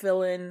trying to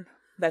fill in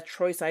that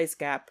Troy size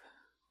gap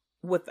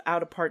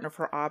without a partner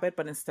for Abed,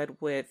 but instead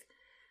with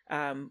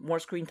more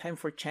screen time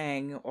for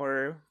Chang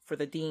or for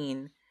the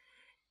Dean,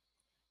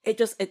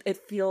 it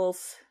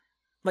feels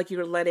like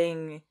you're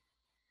letting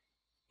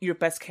your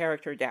best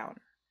character down.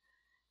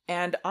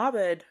 And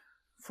Abed,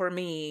 for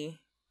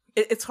me,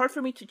 it's hard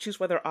for me to choose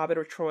whether Abed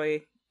or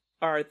Troy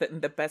are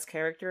the best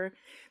character,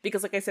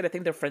 because, like I said, I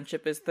think their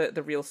friendship is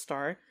the real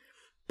star.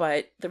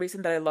 But the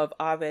reason that I love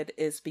Abed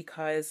is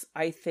because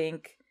I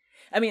think,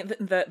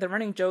 the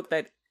running joke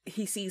that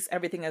he sees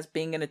everything as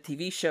being in a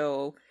TV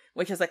show,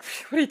 which is like,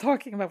 what are you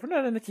talking about? We're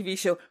not in a TV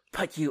show,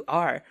 but you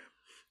are.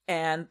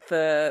 And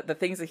the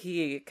things that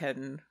he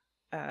can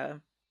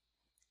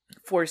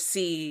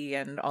foresee,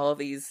 and all of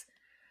these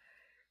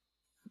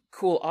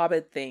cool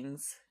Abed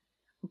things,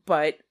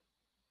 but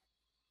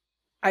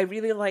I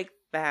really like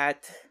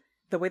that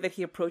the way that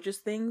he approaches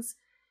things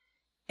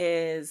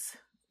is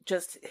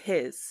just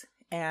his,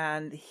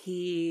 and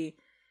he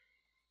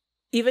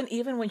even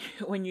when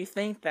when you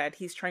think that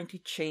he's trying to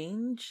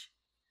change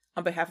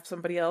on behalf of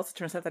somebody else, it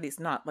turns out that he's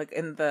not. Like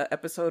in the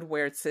episode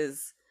where it's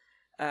his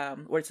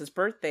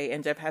birthday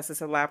and Jeff has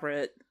this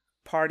elaborate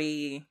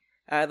party,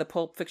 the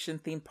Pulp Fiction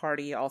themed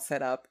party all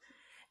set up,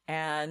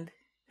 and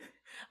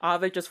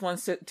Ovid just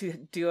wants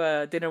to do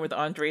a dinner with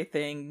Andre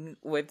thing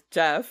with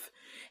Jeff,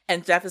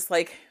 and Jeff is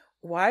like,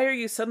 why are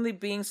you suddenly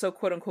being so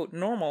quote unquote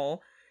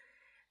normal?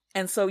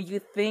 And so you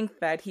think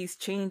that he's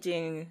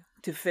changing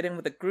to fit in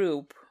with the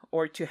group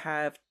or to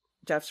have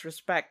Jeff's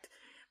respect,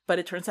 but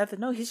it turns out that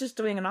no, he's just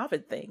doing an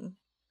Ovid thing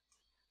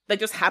that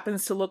just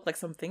happens to look like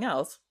something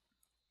else.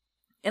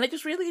 And I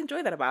just really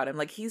enjoy that about him.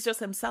 Like, he's just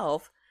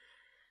himself.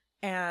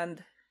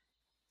 And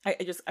I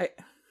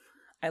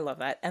love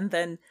that. And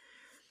then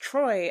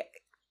Troy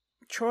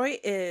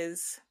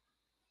is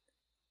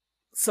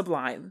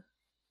sublime.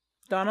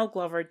 Donald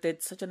Glover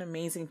did such an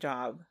amazing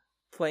job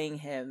playing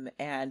him,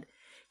 and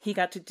he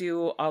got to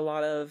do a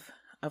lot of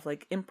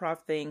like improv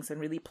things and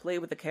really play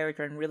with the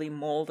character and really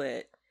mold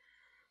it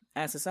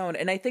as his own.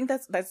 And I think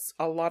that's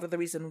a lot of the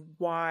reason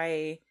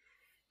why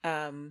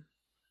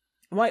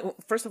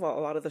first of all,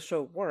 a lot of the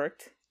show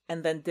worked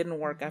and then didn't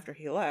work after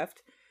he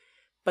left,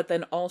 but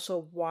then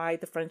also why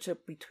the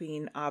friendship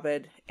between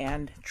Abed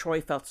and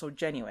Troy felt so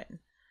genuine,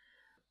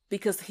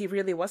 because he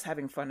really was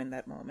having fun in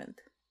that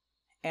moment.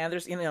 And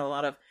there's, a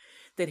lot of,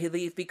 did he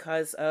leave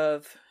because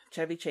of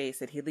Chevy Chase?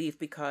 Did he leave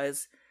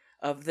because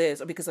of this,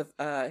 or because of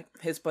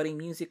his budding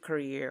music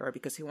career, or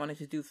because he wanted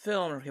to do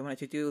film, or he wanted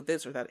to do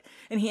this or that?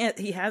 And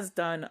he has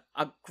done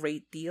a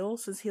great deal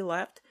since he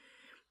left,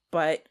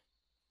 but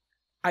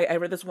I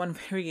read this one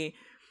very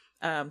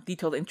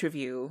detailed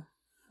interview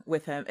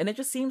with him, and it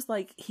just seems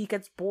like he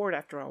gets bored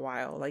after a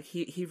while. Like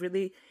he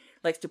really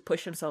likes to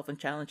push himself and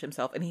challenge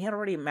himself, and he had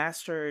already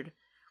mastered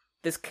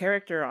this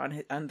character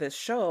on this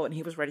show, and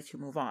he was ready to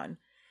move on.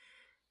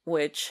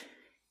 Which,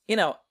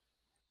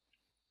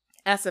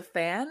 as a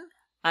fan,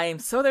 I am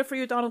so there for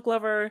you, Donald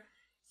Glover.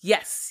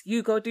 Yes,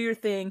 you go do your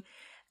thing.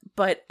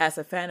 But as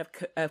a fan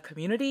of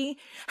Community,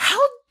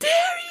 how dare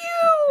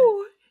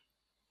you?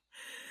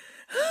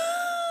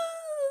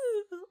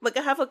 Like,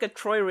 I have like a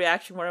Troy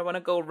reaction where I want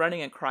to go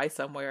running and cry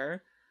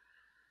somewhere.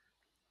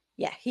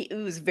 Yeah, it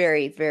was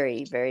very,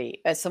 very,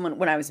 very, as someone,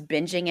 when I was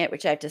binging it,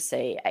 which I have to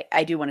say,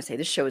 I do want to say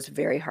this show is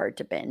very hard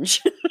to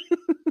binge.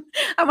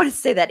 I want to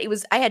say that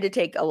I had to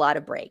take a lot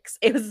of breaks.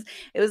 It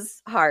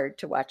was hard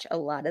to watch a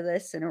lot of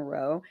this in a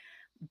row,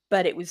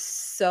 but it was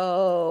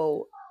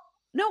so,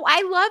 no,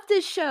 I love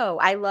this show.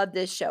 I love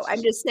this show.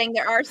 I'm just saying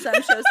there are some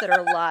shows that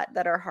are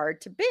that are hard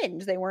to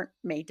binge. They weren't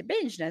made to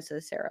binge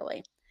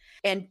necessarily.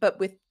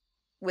 But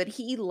when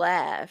he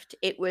left,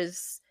 it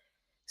was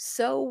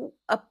so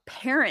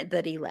apparent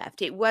that he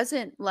left. It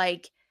wasn't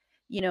like,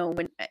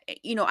 when,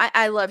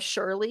 I love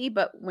Shirley,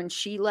 but when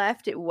she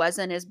left, it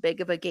wasn't as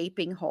big of a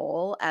gaping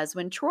hole as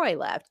when Troy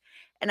left.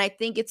 And I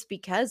think it's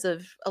because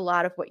of a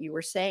lot of what you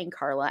were saying,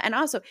 Carla. And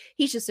also,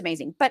 he's just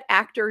amazing. But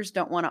actors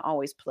don't want to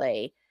always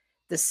play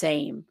the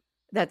same.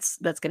 That's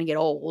going to get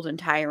old and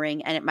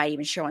tiring. And it might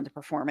even show in the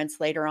performance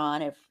later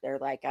on if they're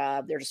like,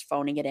 they're just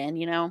phoning it in,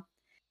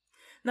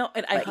 No,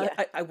 and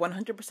I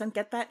 100%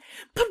 get that.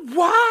 But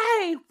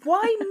why?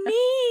 Why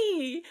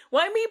me?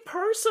 Why me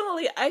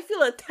personally? I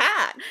feel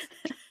attacked.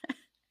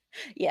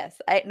 Yes,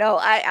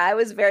 I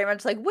was very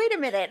much like, wait a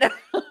minute.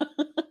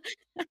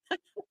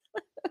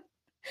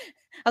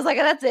 I was like,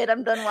 that's it.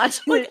 I'm done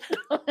watching it.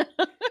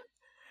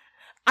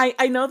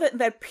 I know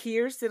that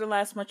Pierce didn't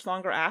last much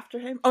longer after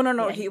him. Oh,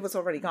 no, yeah, he was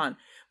already gone.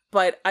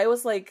 But I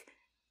was like,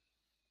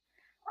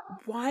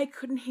 why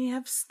couldn't he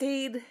have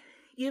stayed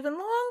even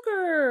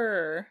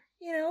longer?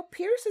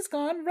 Pierce is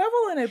gone.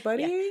 Revel in it,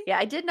 buddy. Yeah,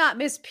 I did not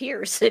miss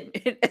Pierce at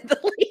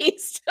the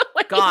least.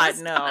 God,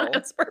 no.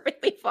 It's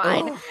perfectly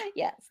fine. Oh.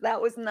 Yes,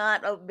 that was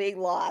not a big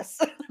loss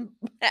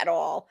at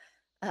all.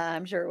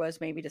 I'm sure it was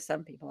maybe to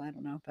some people. I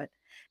don't know. But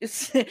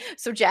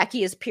so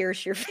Jackie, is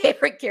Pierce your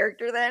favorite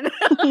character then?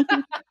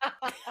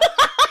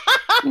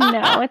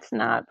 No, it's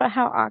not. But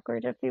how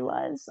awkward if he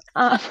was.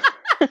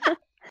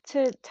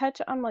 To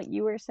touch on what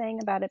you were saying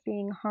about it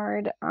being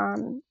hard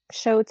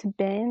show to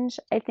binge,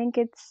 I think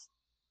it's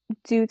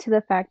due to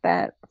the fact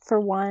that, for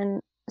one,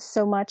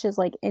 so much is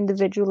like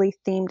individually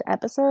themed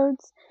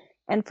episodes,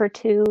 and for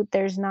two,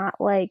 there's not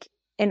like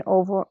an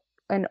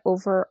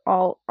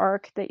overall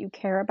arc that you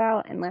care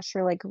about unless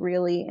you're like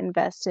really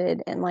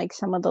invested in like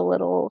some of the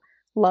little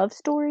love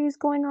stories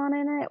going on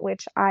in it,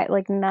 which I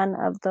like. None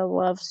of the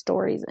love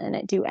stories in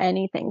it do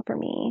anything for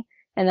me,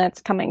 and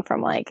that's coming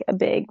from like a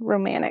big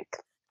romantic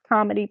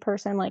comedy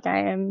person. Like, I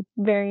am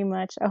very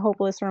much a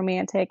hopeless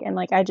romantic, and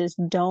like I just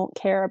don't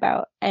care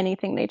about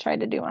anything they try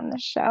to do on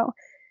this show.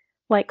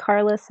 Like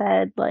Carla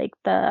said, like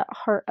the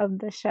heart of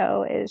the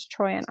show is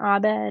Troy and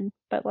Abed,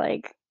 but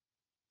like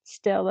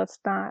still, that's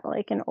not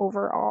like an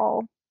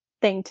overall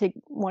thing to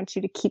want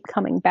you to keep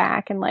coming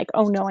back and like,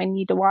 oh no, I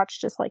need to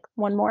watch just like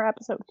one more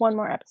episode.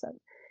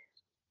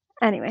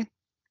 Anyway,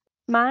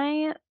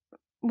 I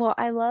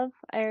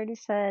already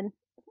said,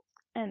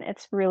 and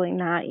it's really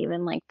not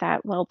even like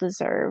that well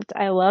deserved.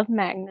 I love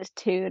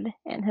Magnitude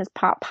and his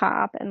pop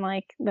pop, and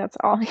like that's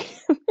all he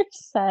ever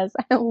says.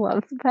 I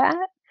love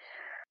that.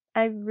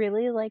 I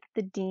really like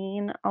the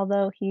Dean,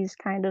 although he's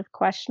kind of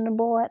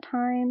questionable at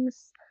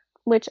times,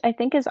 which I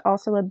think is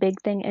also a big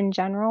thing in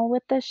general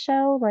with this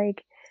show.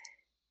 Like,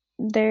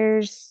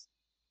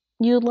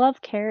 you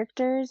love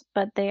characters,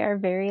 but they are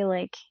very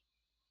like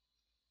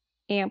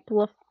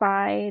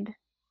amplified,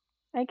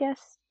 I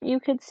guess you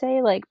could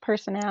say, like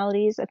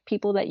personalities of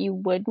people that you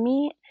would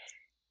meet.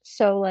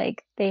 So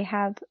like they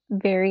have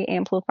very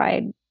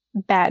amplified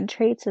bad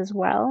traits as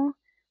well.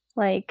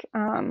 Like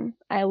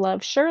I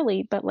love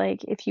Shirley, but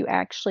like if you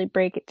actually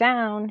break it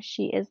down,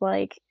 she is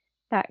like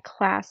that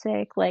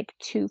classic like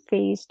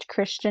two-faced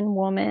Christian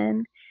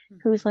woman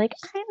who's like,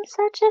 I'm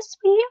such a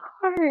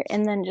sweetheart,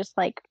 and then just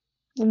like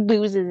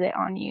loses it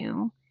on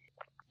you.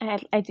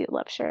 I do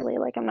love Shirley.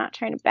 Like, I'm not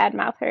trying to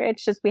badmouth her.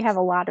 It's just we have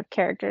a lot of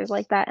characters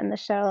like that in the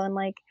show. And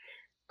like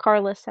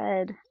Carla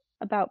said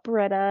about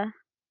Britta,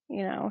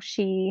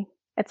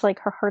 it's like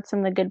her heart's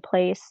in the good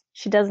place.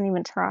 She doesn't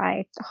even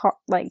try,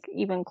 like,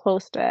 even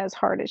close to as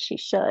hard as she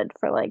should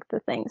for like the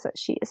things that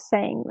she is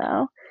saying,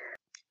 though.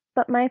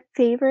 But my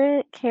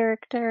favorite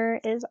character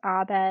is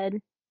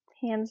Abed,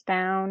 hands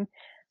down.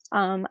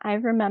 I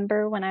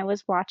remember when I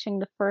was watching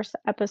the first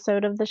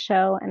episode of the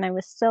show and I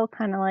was still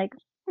kind of like,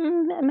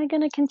 am I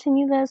going to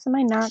continue this? Am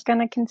I not going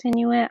to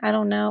continue it? I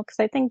don't know. Because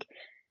I think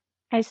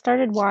I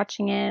started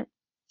watching it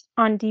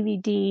on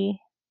DVD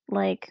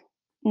like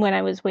when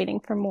I was waiting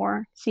for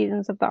more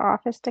seasons of The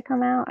Office to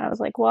come out. I was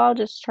like, well, I'll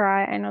just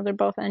try. I know they're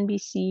both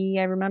NBC.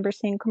 I remember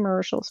seeing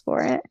commercials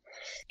for it.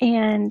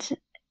 And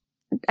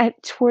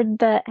toward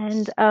the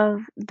end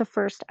of the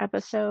first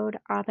episode,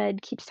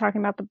 Abed keeps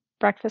talking about the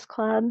Breakfast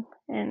Club,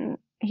 and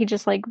he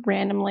just like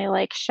randomly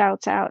like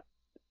shouts out.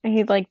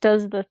 He like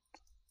does the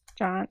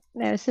John.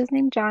 Is his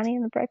name Johnny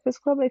in the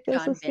Breakfast Club? I feel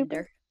John so stupid.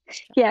 Bender.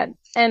 Yeah,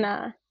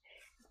 and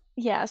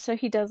yeah, so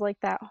he does like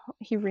that.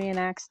 He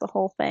reenacts the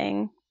whole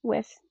thing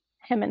with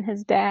him and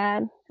his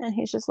dad, and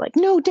he's just like,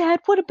 "No, Dad,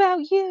 what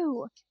about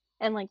you?"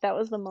 And like that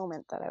was the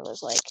moment that I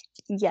was like,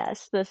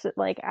 "Yes, this is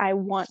like I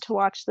want to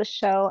watch the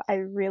show." I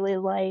really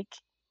like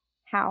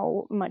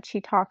how much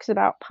he talks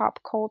about pop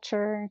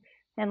culture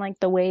and like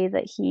the way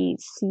that he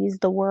sees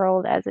the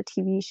world as a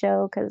TV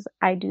show, because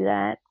I do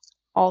that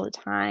all the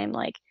time.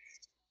 Like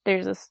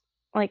there's this,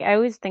 like I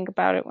always think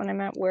about it when I'm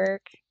at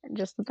work,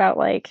 just about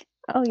like,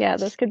 oh yeah,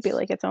 this could be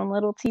like its own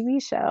little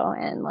TV show.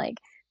 And like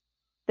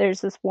there's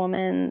this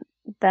woman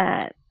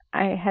that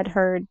I had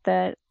heard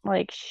that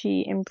like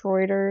she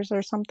embroiders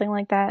or something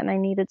like that, and I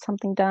needed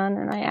something done,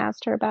 and I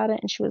asked her about it,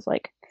 and she was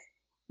like,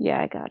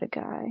 yeah, I got a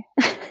guy.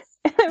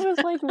 And I was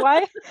like, why?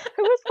 I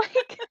was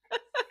like,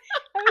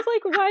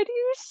 why do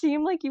you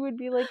seem like you would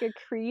be like a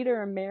Creed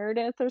or a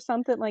Meredith or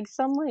something, like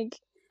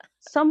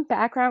some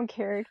background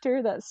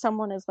character that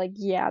someone is like,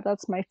 yeah,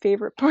 that's my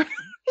favorite part of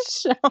the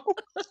show.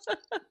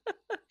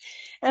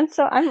 And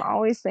so I'm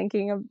always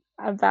thinking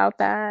about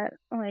that,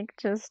 like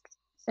just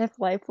if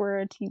life were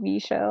a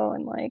TV show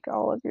and like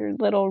all of your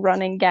little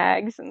running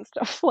gags and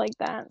stuff like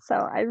that. So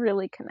I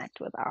really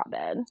connect with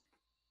Abed.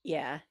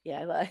 Yeah,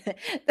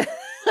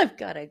 I've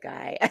got a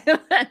guy.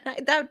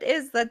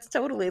 That's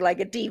totally like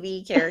a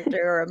TV character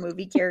or a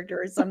movie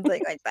character or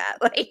something like that.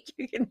 Like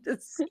you can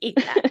just see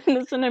that. And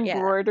it's an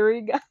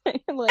embroidery guy,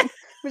 like,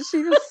 but she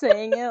was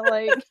saying it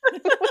like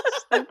it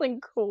was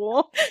something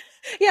cool.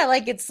 Yeah,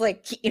 like it's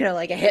like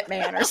like a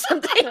hitman or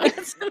something.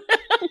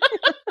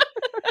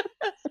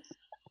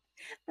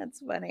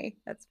 That's funny.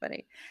 That's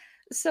funny.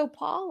 So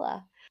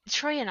Paula,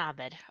 Troy and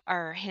Abed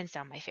are hands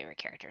down my favorite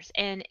characters,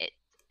 and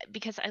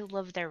because I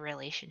love their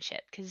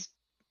relationship. Because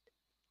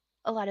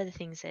a lot of the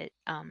things that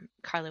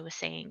Carla was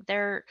saying,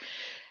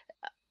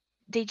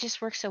 they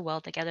just work so well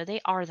together.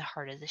 They are the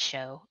heart of the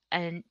show,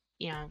 and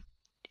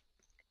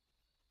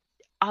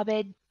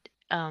Abed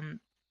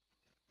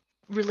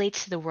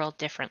relates to the world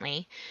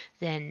differently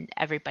than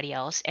everybody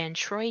else, and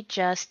Troy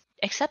just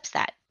accepts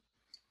that,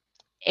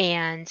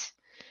 and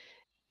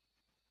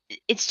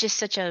it's just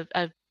such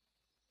a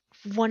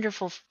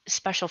wonderful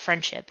special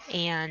friendship,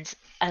 and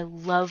I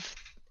loved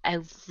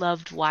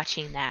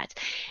watching that.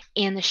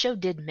 And the show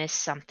did miss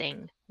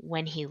something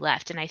when he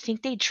left, and I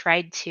think they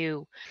tried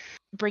to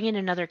bring in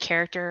another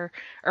character,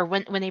 or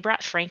when they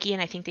brought Frankie in,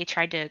 I think they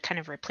tried to kind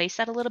of replace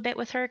that a little bit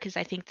with her, because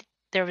I think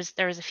there was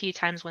a few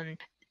times when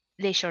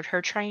they showed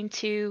her trying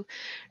to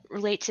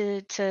relate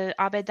to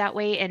Abed that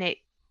way, and it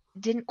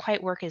didn't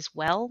quite work as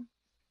well.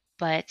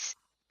 But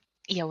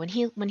when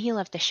he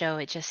left the show,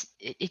 it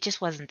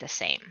just wasn't the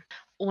same.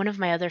 One of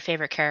my other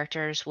favorite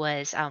characters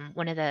was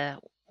one of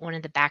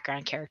the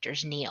background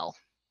characters, Neil.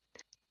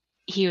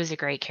 He was a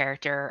great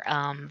character,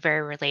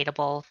 very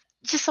relatable,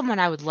 just someone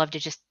I would love to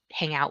just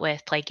hang out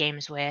with, play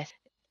games with.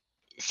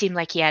 Seemed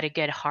like he had a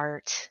good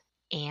heart,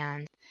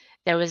 and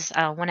There was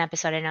one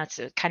episode, I know it's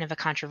kind of a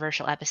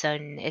controversial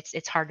episode, and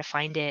it's hard to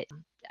find it.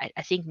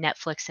 I think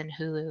Netflix and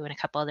Hulu and a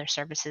couple other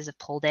services have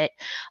pulled it.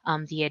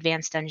 The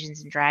Advanced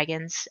Dungeons and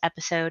Dragons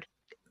episode.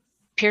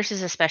 Pierce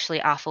is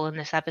especially awful in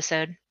this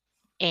episode,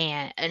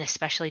 and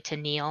especially to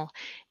Neil,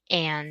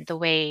 and the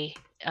way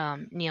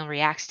Neil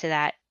reacts to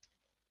that.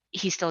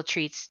 He still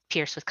treats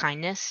Pierce with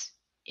kindness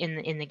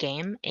in the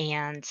game,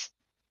 and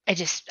I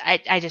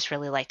just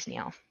really liked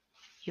Neil.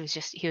 He was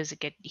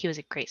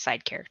a great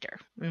side character,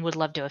 and would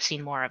love to have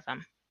seen more of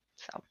him.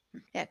 So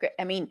Yeah, great.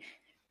 I mean,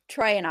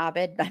 Troy and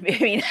Abed. I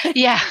mean,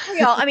 yeah,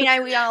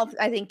 we all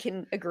I think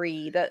can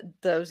agree that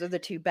those are the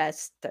two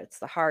best. That's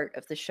the heart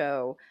of the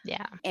show.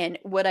 yeah, And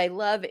what I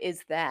love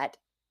is that,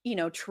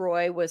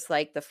 Troy was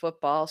like the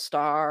football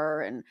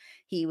star and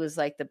he was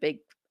like the big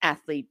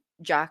athlete,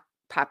 jock,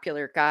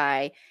 popular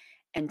guy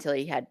until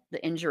he had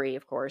the injury,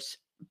 of course.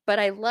 But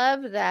I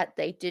love that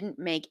they didn't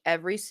make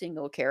every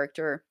single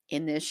character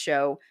in this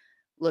show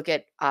look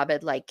at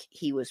Abed like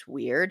he was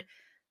weird.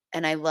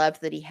 And I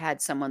loved that he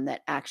had someone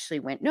that actually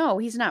went, no,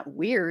 he's not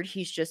weird.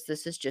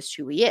 This is just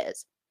who he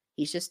is.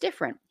 He's just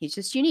different. He's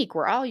just unique.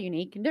 We're all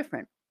unique and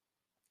different.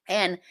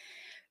 And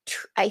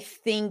I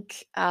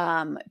think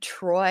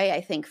Troy,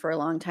 I think for a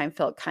long time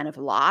felt kind of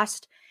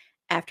lost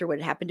after what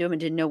had happened to him and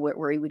didn't know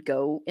where he would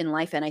go in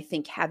life. And I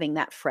think having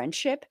that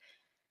friendship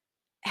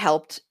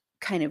helped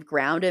kind of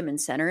ground him and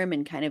center him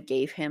and kind of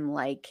gave him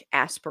like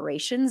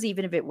aspirations,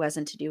 even if it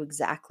wasn't to do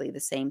exactly the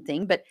same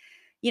thing. But,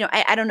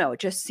 I don't know. It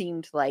just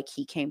seemed like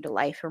he came to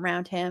life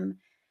around him.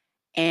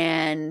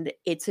 And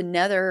it's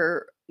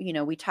another,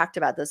 we talked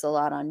about this a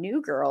lot on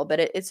New Girl,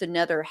 but it's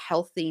another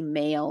healthy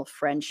male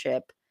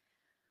friendship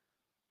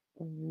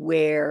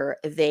where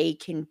they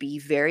can be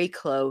very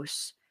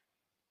close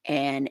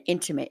and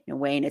intimate in a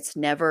way. And it's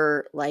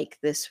never like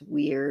this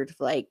weird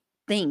like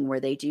thing where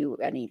they do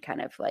any kind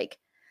of like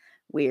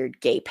weird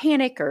gay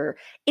panic or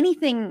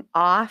anything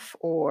off,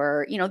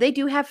 or, they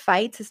do have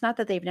fights. It's not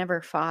that they've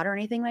never fought or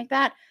anything like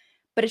that,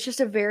 but it's just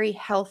a very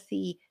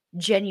healthy,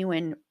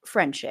 genuine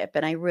friendship.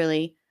 And I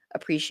really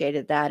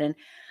appreciated that. And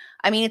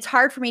I mean, it's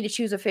hard for me to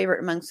choose a favorite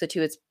amongst the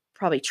two. It's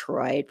probably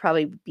Troy. It'd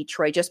probably be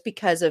Troy just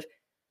because of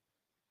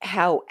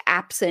how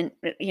absent,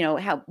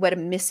 what a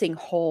missing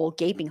hole,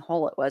 gaping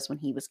hole it was when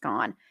he was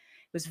gone.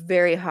 It was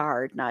very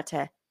hard not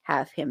to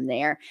have him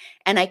there.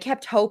 And I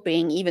kept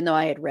hoping, even though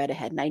I had read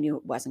ahead and I knew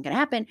it wasn't going to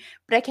happen,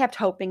 but I kept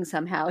hoping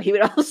somehow he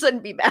would all of a sudden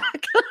be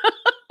back.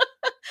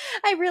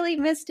 I really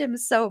missed him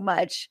so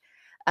much.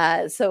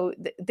 So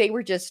they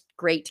were just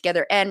great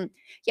together. And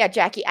yeah,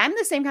 Jackie, I'm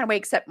the same kind of way,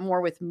 except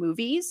more with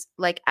movies.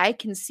 Like I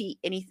can see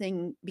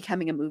anything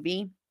becoming a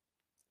movie,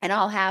 and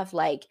I'll have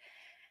like,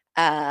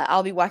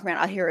 I'll be walking around,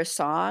 I'll hear a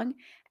song,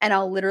 and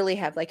I'll literally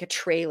have like a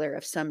trailer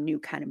of some new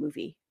kind of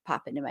movie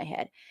pop into my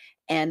head.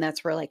 And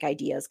that's where like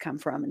ideas come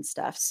from and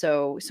stuff.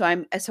 So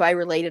I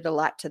related a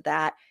lot to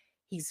that.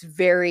 He's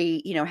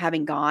very,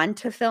 having gone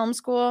to film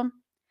school,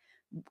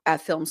 a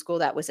film school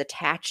that was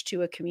attached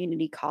to a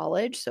community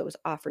college. So it was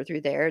offered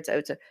through there. It's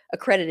a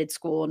accredited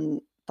school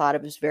and thought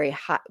of as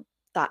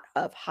thought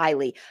of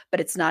highly, but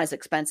it's not as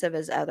expensive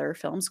as other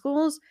film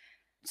schools.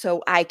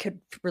 So I could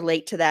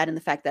relate to that in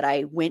the fact that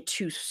I went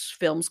to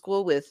film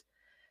school with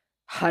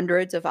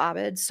hundreds of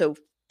Abeds. So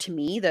to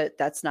me,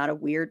 that's not a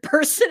weird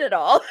person at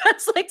all.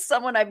 That's like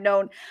someone I've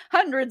known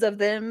hundreds of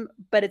them,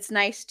 but it's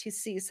nice to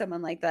see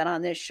someone like that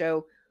on this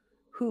show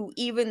who,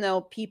 even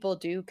though people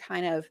do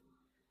kind of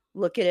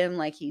look at him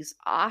like he's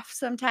off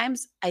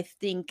sometimes, I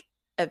think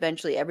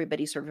eventually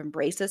everybody sort of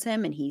embraces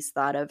him and he's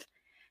thought of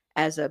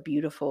as a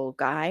beautiful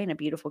guy and a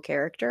beautiful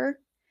character.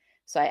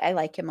 So I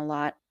like him a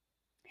lot.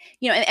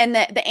 And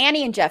the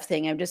Annie and Jeff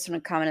thing, I'm just going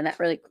to comment on that,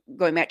 really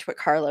going back to what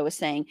Carla was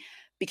saying,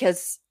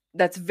 because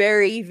that's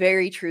very,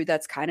 very true.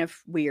 That's kind of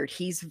weird.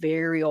 He's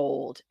very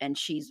old and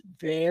she's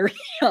very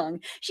young.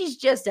 She's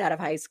just out of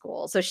high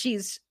school. So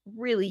she's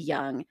really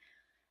young.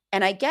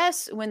 And I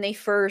guess when they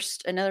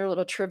first, another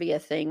little trivia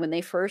thing, when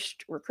they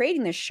first were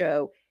creating this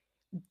show,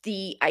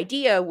 the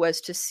idea was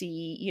to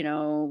see,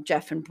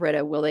 Jeff and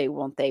Britta, will they,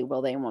 won't they,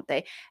 will they, won't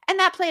they? And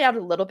that played out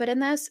a little bit in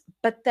this.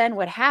 But then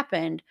what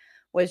happened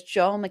was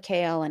Joel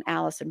McHale and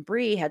Allison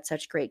Brie had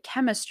such great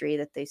chemistry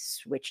that they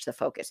switched the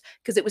focus,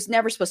 because it was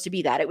never supposed to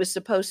be that. It was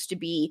supposed to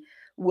be,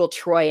 will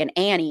Troy and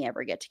Annie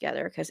ever get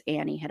together? Because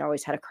Annie had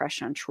always had a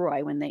crush on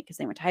Troy because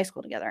they went to high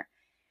school together.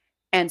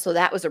 And so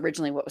that was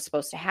originally what was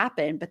supposed to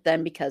happen. But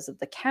then because of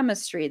the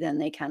chemistry, then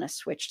they kind of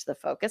switched the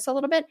focus a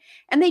little bit.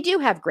 And they do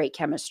have great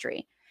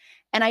chemistry.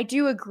 And I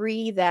do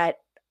agree that,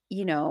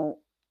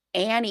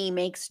 Annie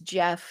makes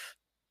Jeff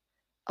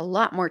a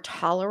lot more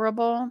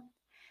tolerable.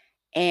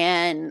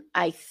 And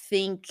I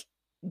think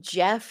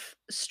Jeff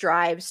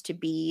strives to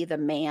be the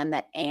man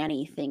that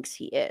Annie thinks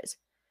he is,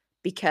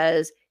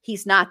 because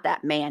he's not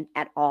that man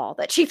at all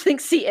that she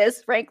thinks he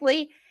is,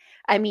 frankly.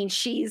 I mean,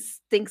 she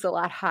thinks a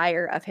lot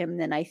higher of him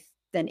than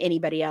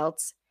anybody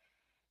else.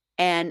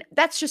 And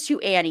that's just who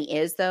Annie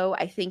is, though.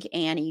 I think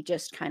Annie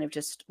just kind of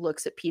just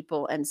looks at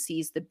people and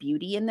sees the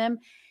beauty in them,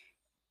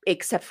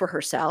 except for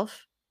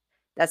herself.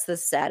 That's the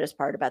saddest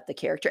part about the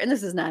character. And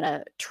this is not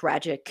a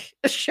tragic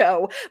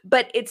show,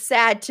 but it's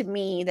sad to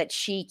me that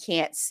she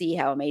can't see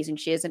how amazing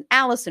she is. And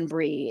Alison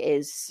Brie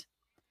is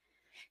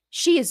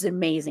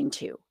amazing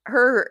too.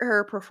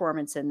 Her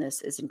performance in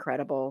this is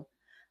incredible.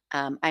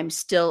 I'm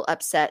still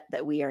upset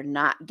that we are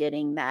not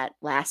getting that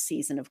last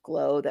season of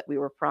Glow that we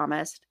were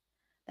promised.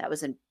 That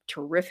was a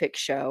terrific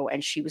show,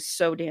 and she was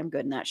so damn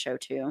good in that show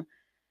too.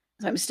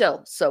 So I'm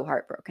still so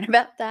heartbroken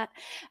about that.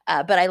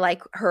 But I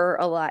like her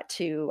a lot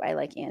too. I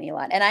like Annie a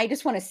lot. And I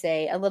just want to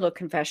say a little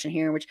confession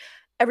here, which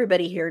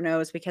everybody here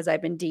knows because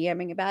I've been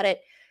DMing about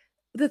it.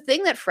 The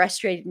thing that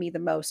frustrated me the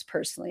most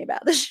personally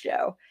about this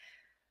show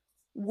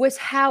was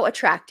how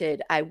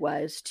attracted I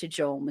was to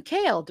Joel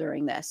McHale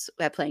during this,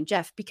 playing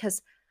Jeff,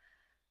 because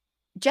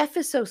Jeff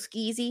is so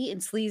skeezy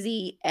and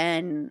sleazy,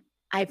 and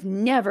I've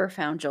never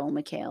found Joel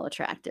McHale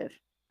attractive.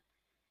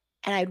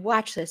 And I'd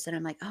watch this and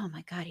I'm like, oh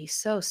my God, he's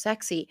so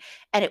sexy.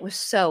 And it was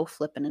so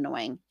flippin'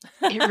 annoying.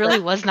 It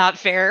really was not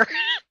fair.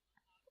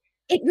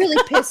 It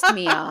really pissed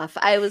me off.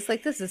 I was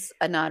like, this is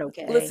not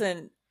okay.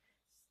 Listen,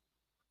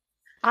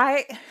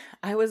 I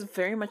was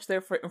very much there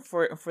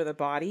for the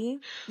body.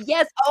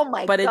 Yes. Oh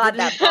my but God,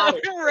 that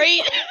body.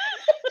 Right.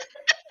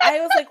 I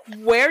was like,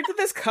 where did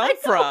this come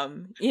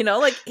from? You know,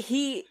 like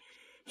he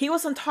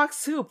was on Talk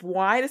Soup.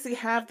 Why does he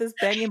have this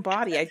banging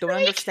body? I don't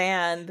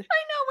understand. I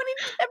know.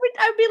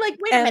 I'd be like,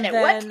 wait a minute,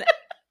 what?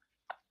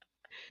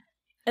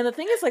 And the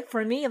thing is, like,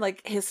 for me,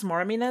 like, his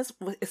smarminess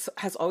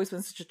has always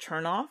been such a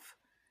turnoff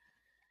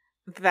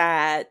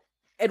that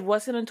it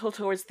wasn't until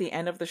towards the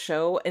end of the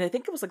show, and I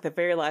think it was like the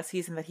very last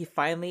season, that he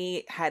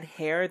finally had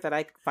hair that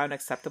I found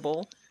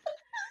acceptable.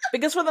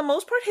 Because for the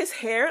most part, his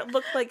hair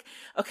looked like,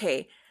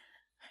 okay,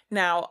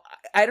 now,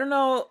 I don't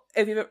know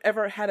if you've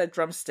ever had a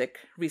drumstick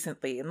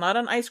recently, not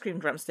an ice cream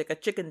drumstick, a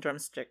chicken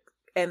drumstick.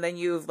 And then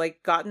you've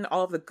like gotten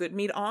all of the good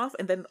meat off,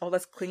 and then all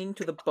that's clinging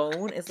to the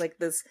bone is like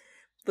this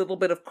little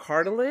bit of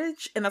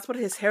cartilage, and that's what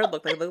his hair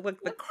looked like. It looked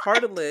like the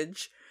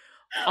cartilage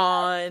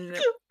on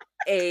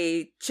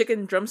a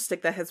chicken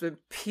drumstick that has been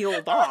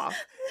peeled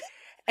off.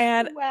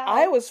 And wow.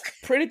 I was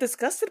pretty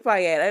disgusted by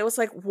it. I was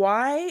like,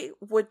 why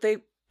would they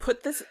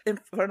put this in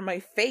front of my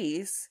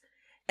face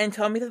and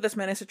tell me that this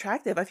man is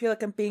attractive? I feel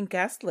like I'm being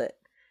gaslit,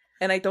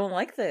 and I don't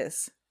like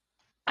this.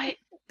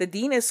 The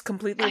dean is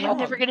completely wrong. I'm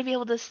never going to be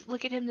able to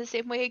look at him the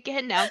same way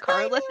again now,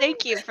 Carla.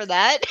 Thank you for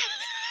that.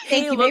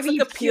 He looks like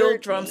a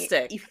peeled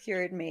drumstick. You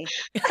cured me.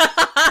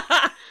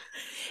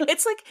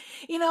 It's like,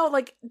 you know,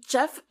 like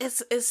Jeff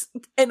is,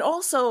 and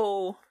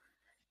also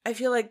I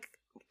feel like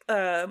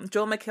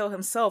Joel McHale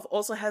himself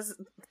also has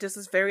just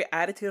this very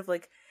attitude of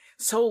like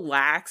so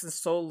lax and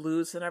so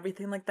loose and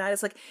everything like that.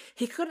 It's like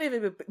he couldn't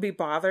even be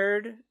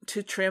bothered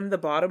to trim the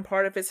bottom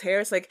part of his hair.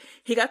 It's like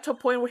he got to a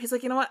point where he's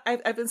like, you know what,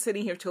 I've been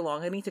sitting here too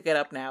long, I need to get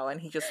up now. And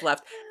he just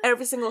left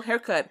every single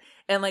haircut,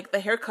 and like the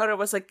hair cutter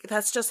was like,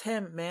 that's just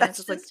him, man. That's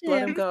just like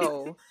let him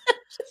go.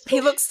 He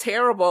looks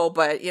terrible,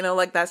 but you know,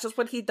 like that's just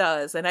what he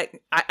does. And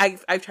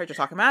I've tried to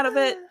talk him out of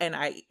it,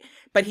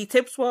 but he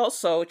tips well,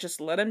 so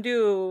just let him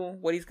do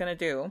what he's gonna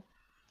do.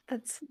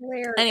 That's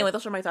hilarious. Anyway,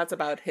 those are my thoughts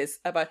about his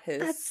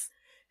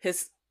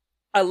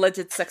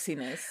alleged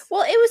sexiness.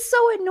 Well, it was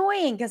so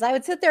annoying because I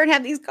would sit there and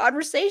have these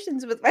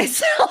conversations with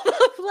myself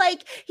of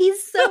like,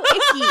 he's so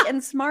icky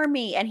and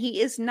smarmy and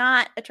he is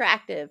not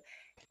attractive.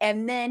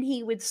 And then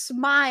he would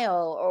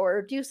smile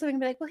or do something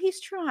and be like, well, he's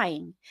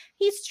trying.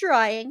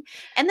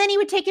 And then he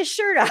would take his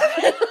shirt off.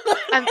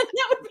 I'm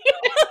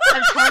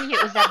telling you,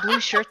 it was that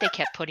blue shirt they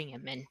kept putting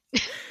him in.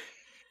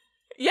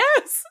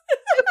 Yes.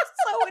 It was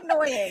so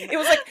annoying. It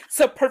was like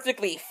so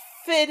perfectly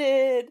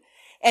fitted.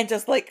 And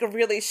just like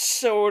really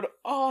showed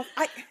off.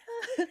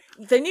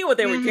 They knew what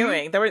they were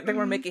doing. They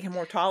were making him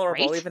more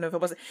tolerable, right? Even if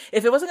it wasn't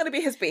going to be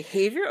his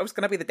behavior, it was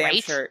going to be the damn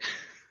shirt.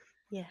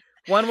 Yeah,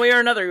 one way or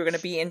another, you're going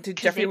to be into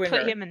Jeffrey Winger. They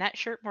put him in that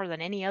shirt more than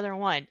any other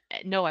one.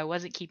 No, I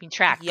wasn't keeping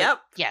track. Yep.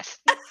 Yes.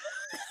 It's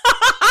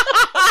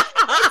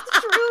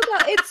true.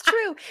 Though. It's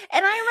true.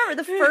 And I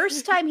remember the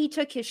first time he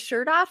took his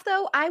shirt off,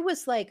 though, I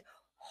was like,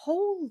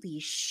 "Holy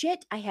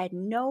shit!" I had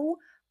no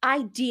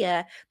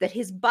idea that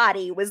his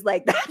body was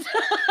like that.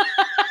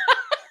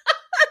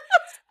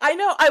 I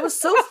know. I was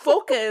so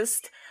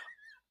focused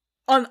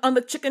on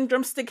the chicken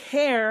drumstick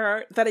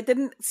hair that I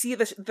didn't see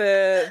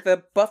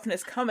the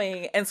buffness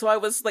coming, and so I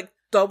was like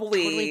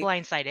totally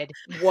blindsided.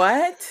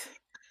 What?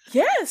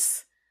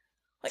 Yes.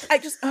 Like I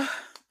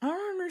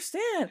don't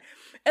understand.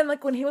 And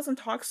like when he was on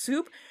Talk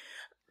Soup,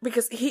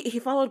 because he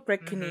followed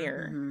Greg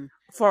Kinnear.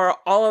 For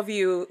all of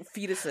you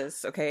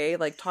fetuses, okay?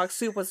 Like Talk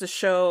Soup was a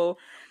show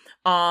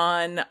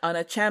on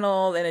a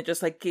channel, and it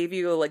just like gave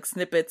you like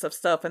snippets of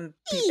stuff, and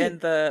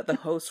the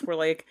hosts were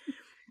like,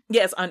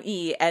 yes, on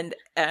E, and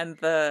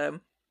the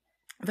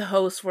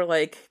hosts were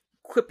like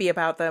quippy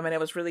about them, and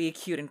it was really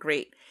cute and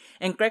great.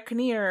 And Greg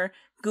Kinnear,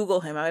 Google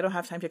him, I don't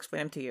have time to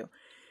explain him to you,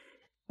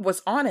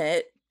 was on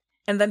it,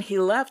 and then he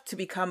left to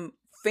become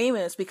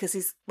famous because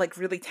he's like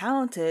really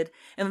talented,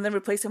 and then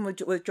replaced him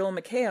with Joel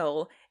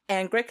McHale.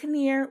 And Greg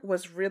Kinnear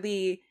was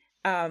really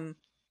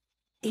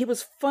he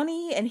was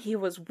funny and he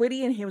was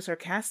witty and he was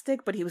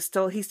sarcastic, but he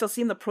still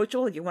seemed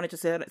approachable. Like you wanted to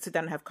sit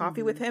down and have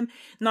coffee with him.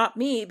 Not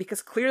me,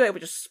 because clearly I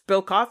would just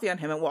spill coffee on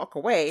him and walk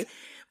away.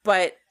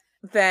 But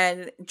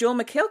then Joel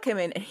McHale came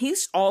in and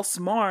he's all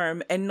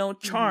smarm and no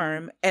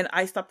charm, and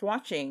I stopped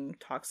watching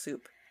Talk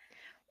Soup.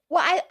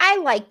 Well, I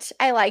liked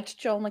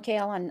Joel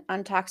McHale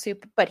on Talk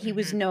Soup, but he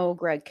was no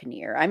Greg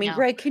Kinnear. I mean, No.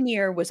 Greg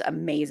Kinnear was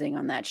amazing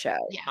on that show.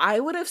 Yeah. I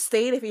would have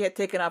stayed if he had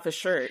taken off his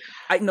shirt.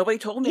 Nobody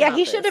told me. Yeah, about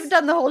he should this. have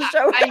done the whole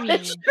show. I with mean,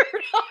 his shirt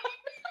on.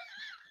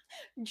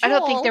 I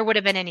don't think Joel- there would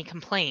have been any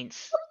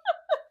complaints.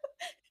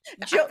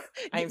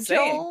 I'm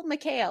saying. Joel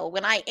McHale,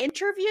 when I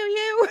interview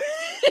you,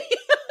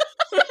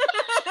 the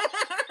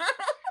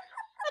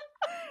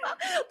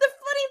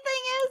funny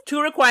thing is,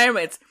 2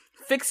 requirements: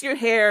 fix your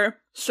hair,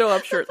 show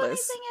up the funny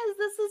shirtless. thing is,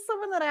 this is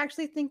someone that I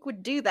actually think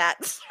would do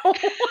that. So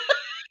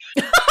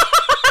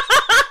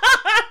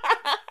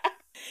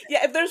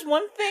Yeah, if there's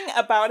one thing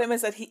about him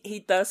is that he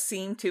does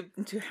seem to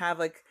have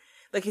like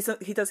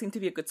he does seem to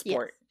be a good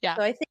sport. Yeah.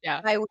 So I think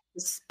Yeah. I would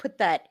just put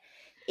that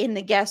in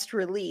the guest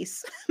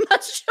release. I'm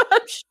sure.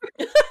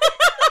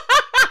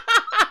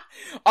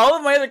 All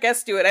of my other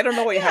guests do it. I don't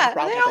know what you have a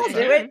problem they all with.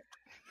 do it.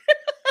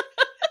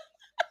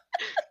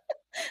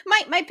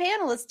 My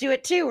panelists do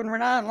it too when we're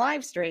not on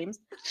live streams.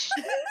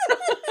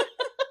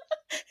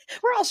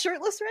 We're all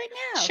shirtless right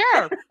now.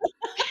 Sure.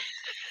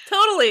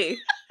 Totally.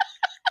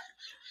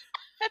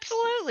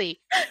 Absolutely.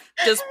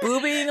 Just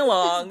boobing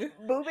along.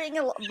 Boobing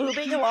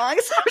along.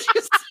 So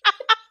just...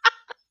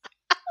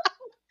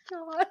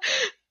 God.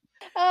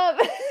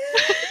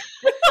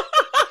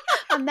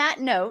 On that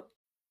note,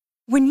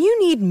 When you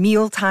need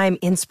mealtime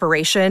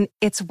inspiration,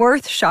 it's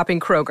worth shopping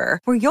Kroger,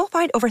 where you'll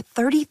find over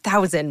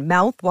 30,000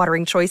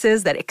 mouth-watering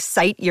choices that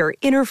excite your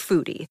inner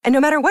foodie. And no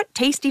matter what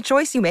tasty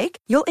choice you make,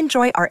 you'll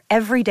enjoy our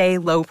everyday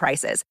low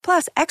prices,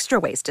 plus extra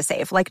ways to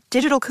save, like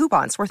digital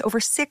coupons worth over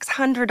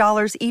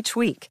 $600 each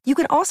week. You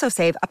can also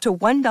save up to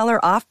 $1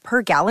 off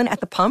per gallon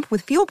at the pump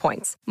with fuel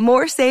points.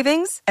 More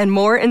savings and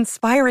more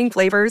inspiring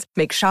flavors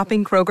make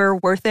shopping Kroger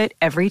worth it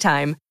every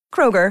time.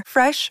 Kroger,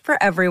 fresh for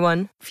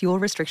everyone. Fuel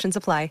restrictions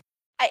apply.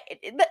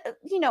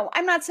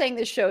 I'm not saying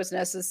this show is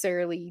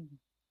necessarily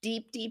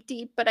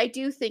deep, but I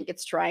do think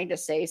it's trying to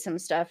say some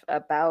stuff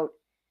about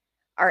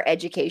our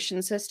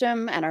education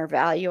system and our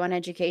value on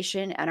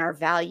education and our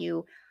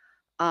value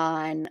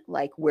on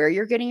like where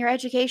you're getting your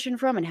education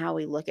from and how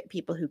we look at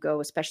people who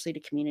go especially to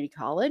community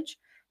college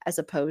as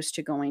opposed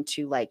to going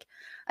to like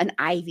an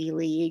Ivy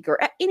League or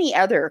any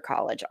other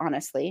college,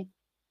 honestly.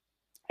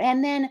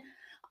 And then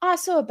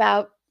also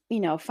about,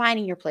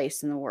 finding your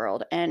place in the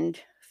world and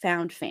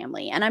found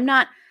family. And I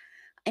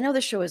know the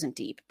show isn't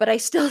deep, but I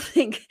still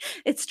think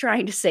it's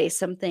trying to say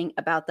something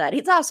about that.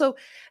 It's also,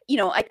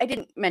 I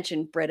didn't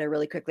mention Britta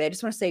really quickly. I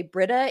just want to say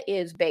Britta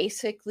is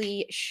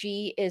basically,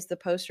 she is the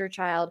poster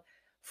child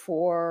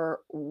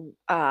for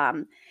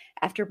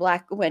after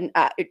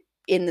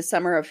in the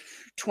summer of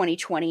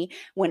 2020,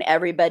 when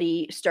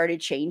everybody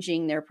started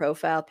changing their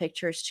profile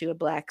pictures to a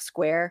black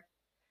square.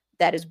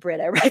 That is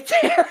Britta right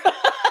there.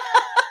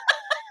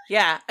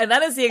 Yeah, and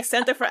that is the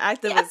extent of her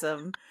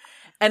activism. Yeah.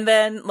 And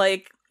then,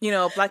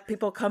 Black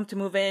people come to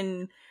move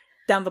in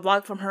down the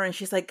block from her, and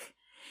she's like,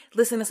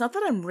 listen, it's not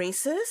that I'm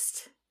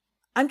racist.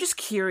 I'm just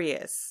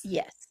curious.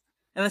 Yes.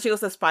 And then she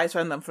goes to spies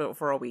on them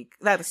for a week.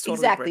 That is totally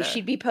exactly. Britta.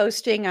 She'd be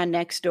posting on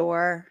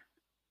Nextdoor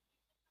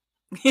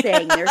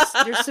saying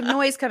there's some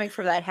noise coming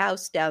from that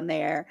house down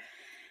there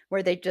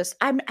where they just,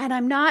 I'm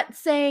not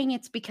saying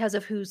it's because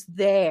of who's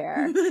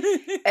there.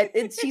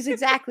 She's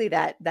exactly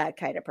that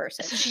kind of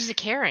person. So she's a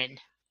Karen.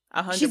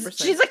 100%.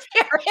 She's a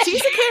Karen.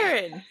 She's a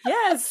Karen.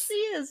 Yes. She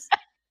is.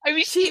 I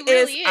mean, she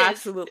really is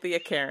absolutely a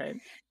Karen.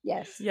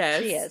 Yes.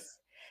 Yes. She is.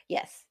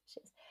 Yes.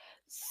 She is.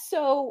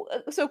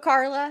 So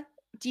Carla,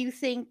 do you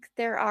think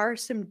there are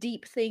some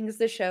deep things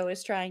the show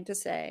is trying to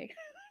say?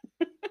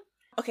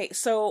 Okay,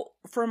 so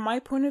from my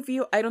point of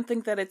view, I don't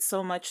think that it's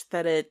so much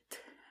that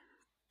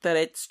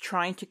it's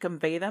trying to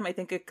convey them. I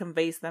think it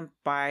conveys them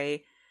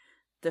by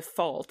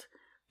default,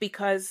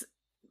 because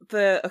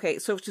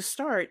so to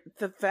start,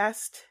 the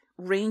vast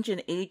range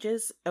in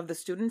ages of the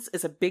students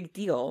is a big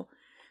deal,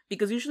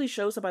 because usually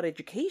shows about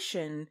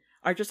education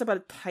are just about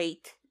a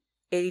tight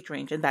age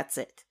range and that's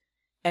it.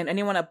 And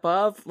anyone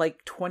above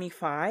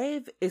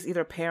 25 is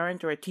either a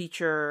parent or a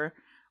teacher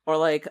or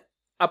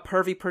a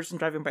pervy person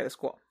driving by the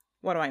school.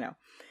 What do I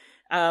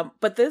know?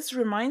 But this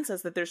reminds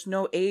us that there's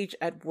no age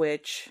at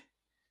which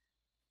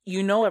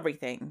you know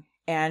everything,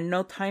 and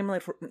no time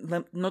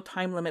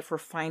limit for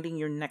finding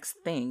your next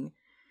thing.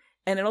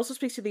 And it also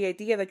speaks to the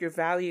idea that your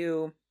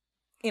value,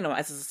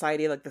 as a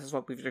society, this is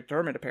what we've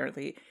determined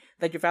apparently,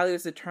 that your value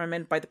is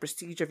determined by the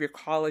prestige of your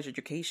college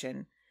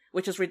education,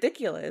 which is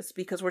ridiculous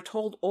because we're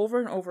told over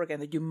and over again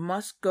that you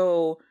must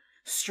go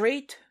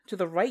straight to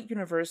the right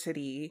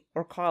university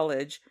or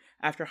college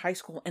after high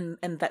school, and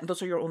that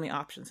those are your only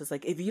options. It's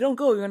like, if you don't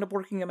go, you end up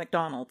working at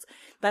McDonald's.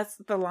 That's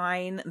the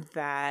line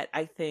that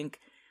I think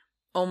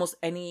almost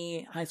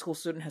any high school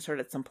student has heard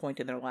at some point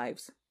in their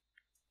lives.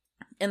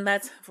 And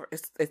that's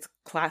it's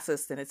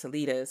classist and it's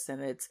elitist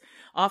and it's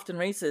often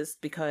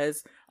racist,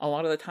 because a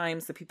lot of the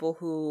times the people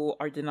who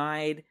are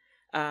denied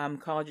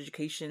college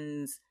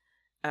educations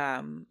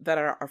that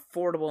are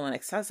affordable and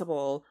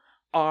accessible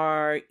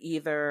are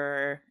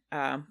either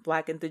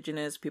Black,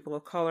 Indigenous, people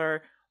of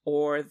color,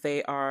 or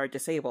they are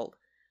disabled.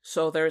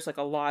 So there's like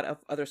a lot of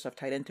other stuff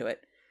tied into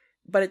it.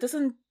 But it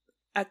doesn't,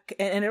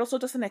 and it also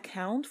doesn't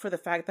account for the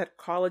fact that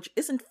college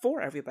isn't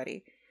for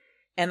everybody.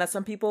 And that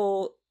some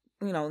people,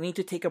 need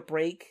to take a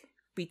break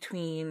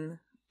between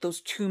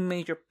those two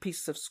major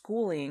pieces of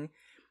schooling,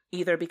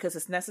 either because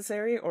it's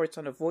necessary or it's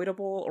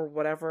unavoidable or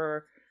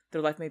whatever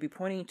their life may be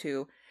pointing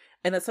to.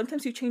 And that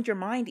sometimes you change your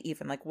mind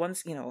even, like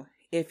once,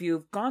 if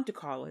you've gone to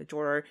college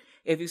or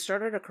if you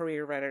started a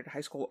career right at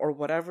high school or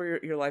whatever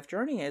your life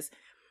journey is,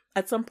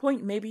 at some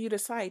point, maybe you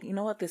decide, you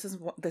know what, this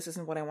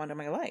isn't what I want in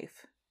my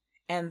life.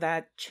 And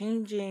that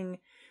changing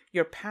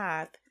your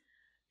path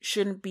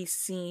shouldn't be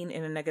seen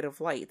in a negative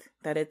light.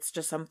 That it's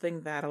just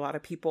something that a lot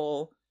of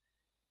people,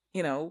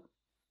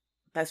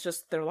 that's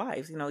just their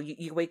lives.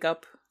 You wake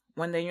up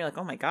one day and you're like,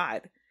 oh my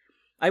God,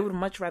 I would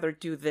much rather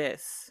do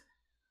this.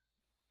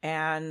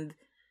 And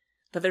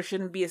that there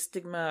shouldn't be a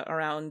stigma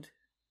around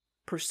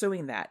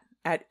pursuing that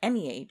at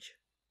any age.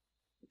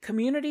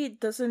 Community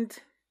doesn't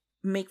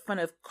make fun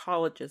of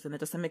colleges, and it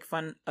doesn't make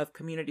fun of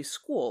community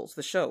schools,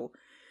 the show.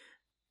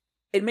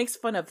 It makes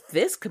fun of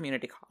this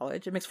community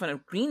college, it makes fun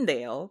of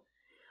Greendale,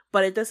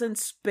 but it doesn't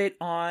spit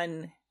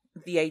on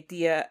the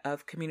idea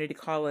of community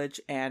college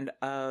and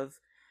of,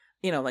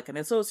 like an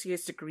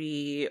associate's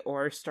degree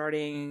or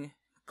starting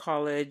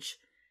college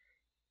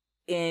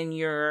in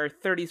your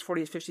 30s,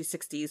 40s, 50s,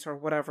 60s, or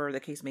whatever the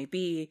case may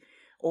be,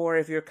 or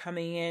if you're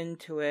coming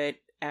into it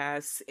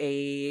as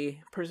a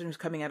person who's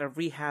coming out of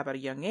rehab at a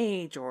young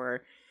age,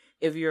 or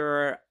if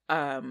you're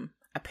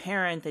a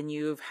parent and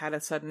you've had a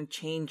sudden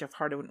change of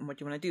heart in what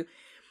you want to do.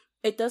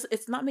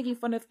 It's not making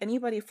fun of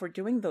anybody for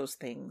doing those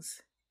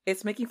things.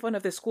 It's making fun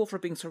of the school for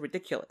being so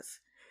ridiculous,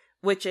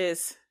 which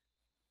is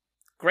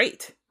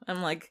great.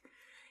 I'm like,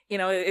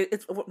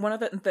 it's one of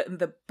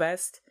the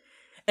best.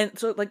 And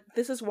so, like,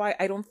 this is why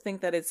I don't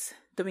think that it's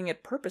doing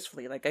it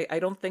purposefully. Like, I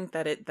don't think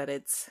that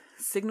it's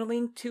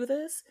signaling to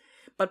this,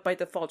 but by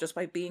default, just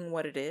by being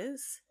what it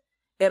is,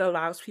 it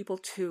allows people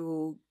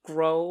to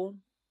grow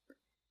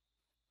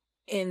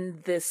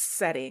in this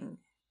setting,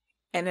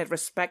 and it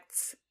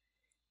respects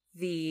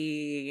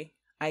the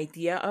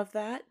idea of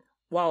that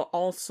while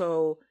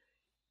also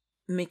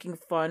making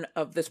fun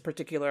of this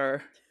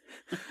particular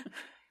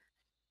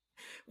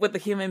with the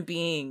human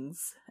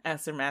beings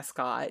as their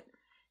mascot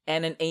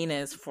and an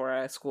anus for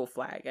a school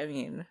flag. I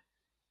mean,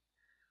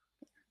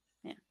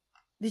 yeah.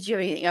 Did you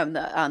have anything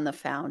on the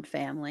found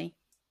family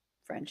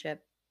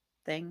friendship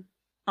thing?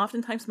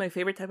 Oftentimes my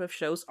favorite type of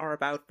shows are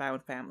about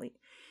found family.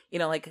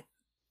 Like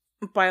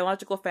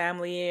biological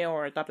family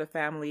or adoptive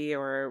family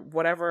or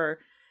whatever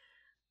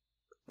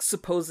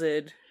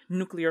supposed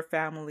nuclear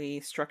family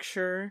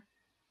structure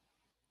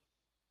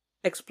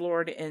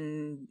explored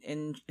in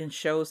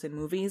shows and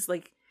movies.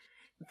 Like,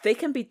 they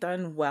can be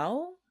done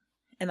well,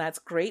 and that's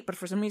great, but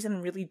for some reason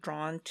I'm really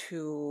drawn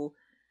to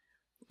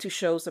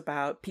shows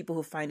about people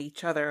who find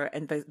each other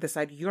and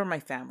decide, you're my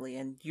family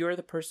and you're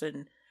the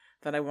person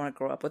that I want to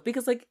grow up with.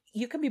 Because, like,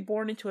 you can be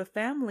born into a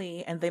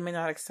family and they may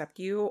not accept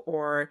you,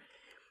 or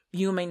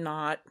you may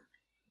not,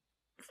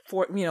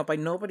 by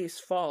nobody's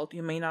fault,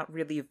 you may not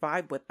really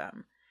vibe with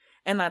them.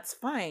 And that's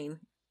fine.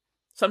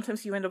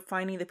 Sometimes you end up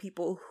finding the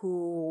people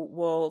who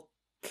will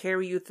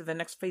carry you through the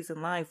next phase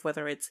in life,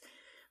 whether it's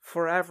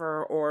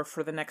forever or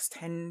for the next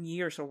 10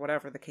 years or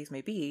whatever the case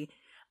may be,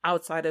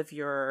 outside of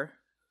your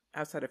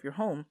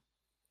home.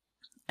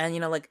 And,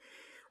 like,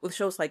 with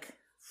shows like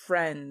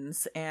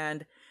Friends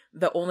and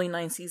the only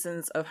 9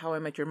 seasons of How I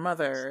Met Your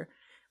Mother,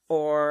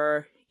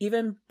 or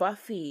even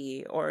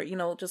Buffy, or,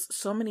 just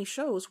so many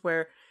shows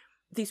where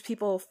these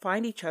people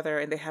find each other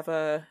and they have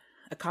a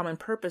common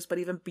purpose, but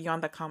even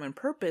beyond that common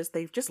purpose,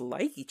 they just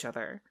like each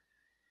other.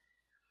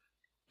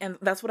 And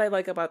that's what I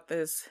like about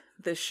this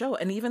show.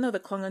 And even though they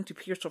clung on to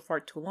Pierce for far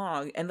too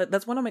long, and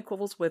that's one of my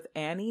quibbles with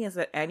Annie, is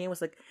that Annie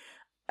was like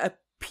a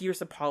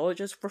Pierce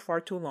apologist for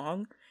far too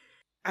long.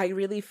 I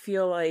really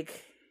feel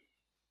like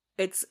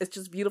it's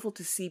just beautiful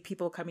to see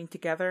people coming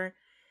together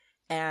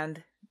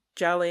and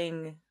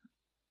gelling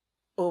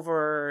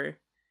over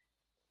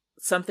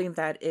something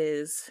that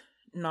is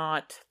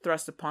not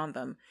thrust upon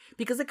them.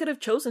 Because they could have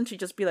chosen to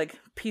just be like,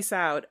 peace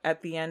out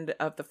at the end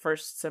of the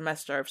first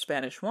semester of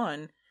Spanish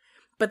 1,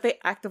 but they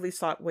actively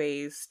sought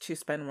ways to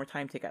spend more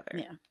time together.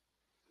 Yeah.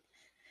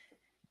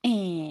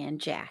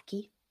 And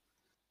Jackie?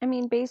 I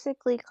mean,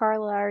 basically,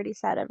 Carla already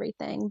said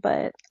everything,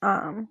 but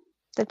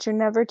that you're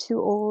never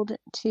too old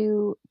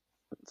to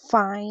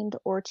find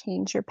or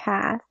change your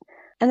path.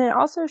 And it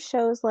also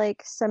shows,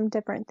 like, some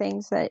different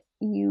things that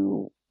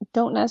you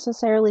don't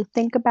necessarily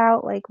think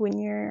about, like when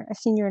you're a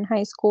senior in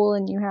high school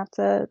and you have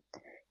to,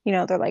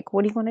 they're like,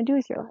 what do you want to do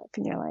with your life?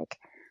 And you're like,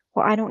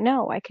 well, I don't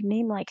know. I could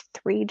name like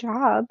 3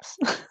 jobs.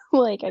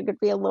 Like, I could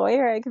be a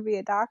lawyer, I could be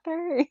a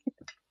doctor,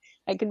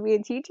 I could be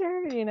a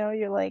teacher.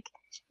 You're like,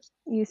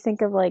 you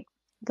think of like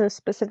the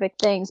specific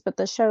things, but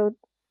the show,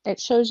 it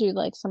shows you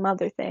like some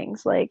other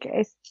things. Like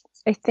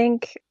I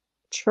think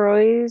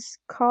Troy's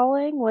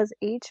calling was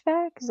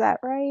HVAC. Is that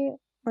right?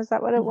 Was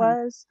that what it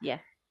was? Yeah.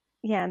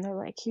 Yeah, and they're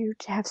like, you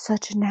have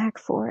such a knack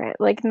for it.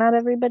 Like, not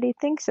everybody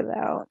thinks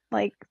about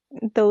like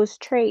those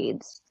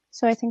trades.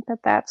 So I think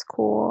that that's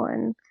cool.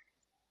 And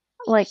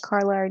like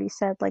Carla already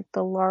said, like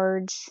the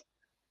large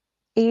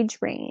age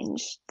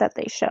range that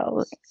they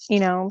show. You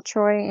know,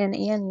 Troy and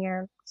Annie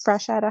are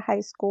fresh out of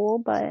high school,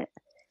 but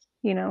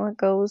you know, it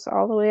goes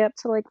all the way up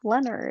to like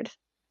Leonard,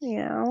 you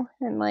know,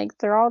 and like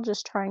they're all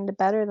just trying to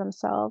better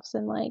themselves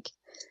and like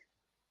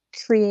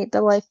create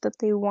the life that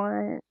they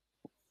want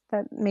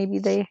that maybe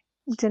they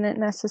didn't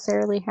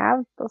necessarily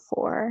have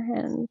before.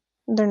 And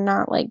they're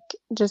not like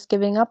just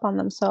giving up on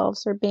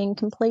themselves or being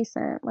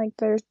complacent. Like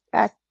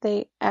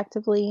they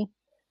actively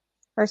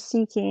are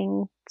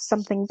seeking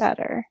something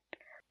better.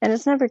 And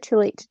it's never too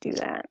late to do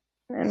that.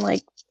 And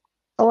like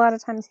a lot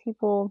of times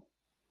people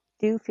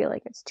do feel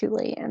like it's too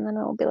late, and then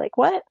it'll be like,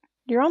 what?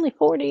 You're only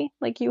 40.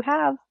 Like, you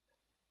have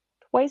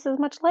twice as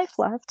much life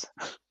left.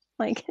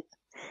 Like,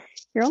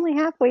 you're only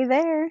halfway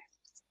there.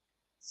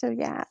 So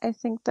yeah, I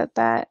think that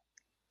that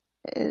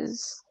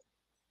is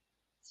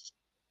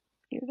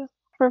beautiful.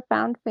 For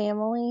found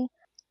family,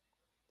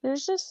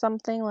 there's just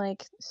something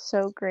like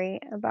so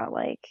great about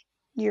like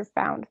your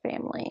found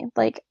family.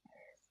 Like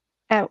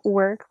at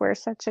work, we're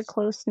such a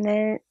close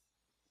knit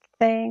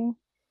thing.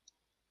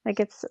 Like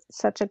it's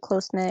such a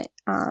close knit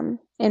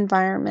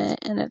environment,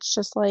 and it's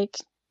just like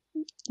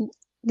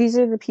these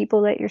are the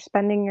people that you're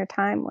spending your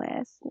time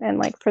with. And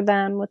like for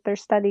them with their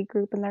study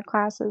group and their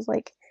classes,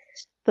 like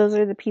those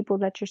are the people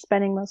that you're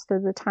spending most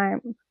of the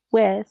time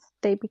with.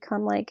 They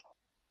become like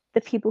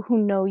the people who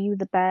know you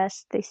the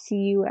best. They see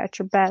you at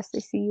your best, they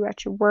see you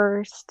at your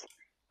worst,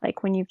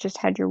 like when you've just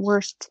had your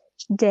worst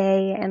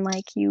day and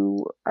like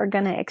you are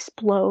gonna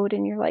explode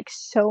and you're like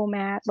so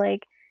mad.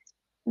 Like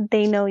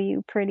they know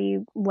you pretty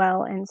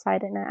well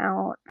inside and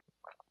out,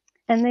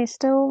 and they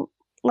still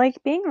like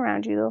being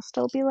around you. They'll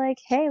still be like,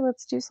 hey,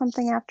 let's do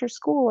something after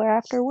school or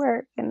after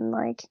work. And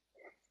like,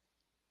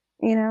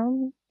 you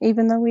know,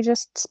 even though we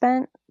just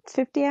spent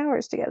 50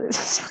 hours together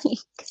this week.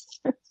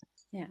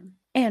 Yeah.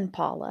 And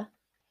Paula.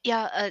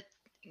 Yeah,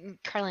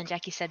 Carla and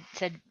Jackie said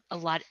a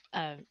lot,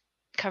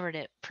 covered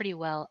it pretty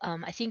well.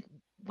 I think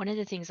one of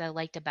the things I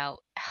liked about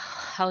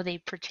how they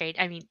portrayed,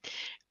 I mean,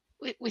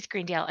 with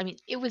Greendale, I mean,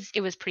 it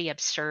was pretty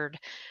absurd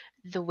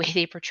the way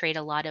they portrayed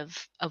a lot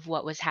of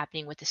what was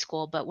happening with the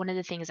school. But one of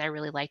the things I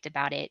really liked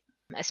about it,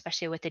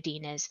 especially with the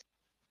dean, is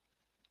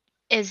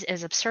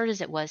as absurd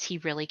as it was, he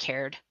really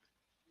cared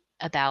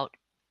about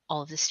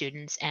all of the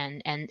students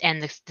and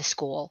the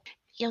school.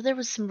 You know, there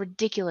was some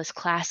ridiculous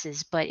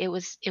classes, but it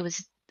was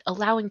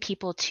allowing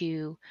people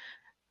to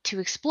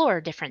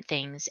explore different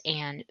things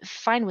and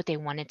find what they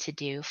wanted to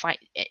do,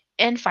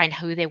 find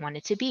who they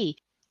wanted to be.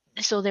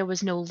 So there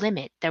was no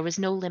limit. There was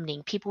no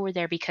limiting. People were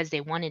there because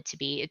they wanted to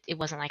be. It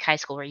wasn't like high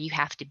school where you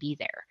have to be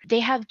there. They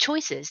have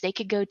choices. They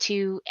could go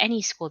to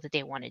any school that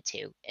they wanted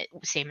to.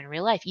 Same in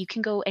real life. You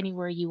can go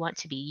anywhere you want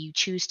to be. You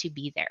choose to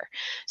be there.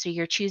 So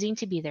you're choosing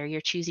to be there. You're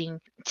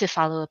choosing to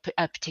follow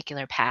a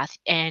particular path,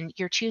 and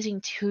you're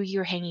choosing who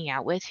you're hanging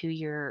out with, who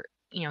you're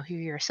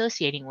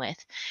associating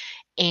with.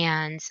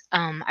 And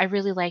I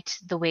really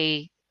liked the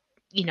way,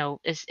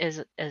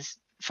 as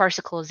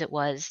farcical as it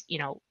was,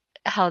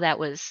 how that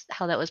was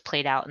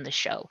played out in the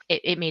show.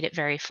 It made it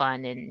very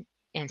fun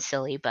and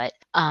silly. But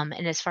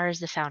and as far as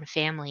the found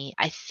family,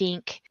 I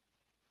think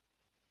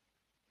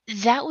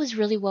that was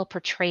really well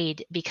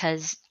portrayed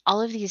because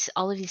all of these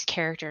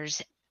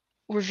characters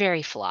were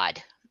very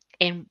flawed,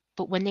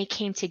 but when they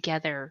came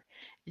together,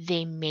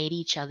 they made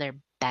each other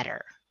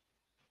better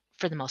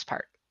for the most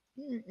part.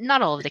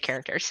 Not all of the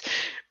characters.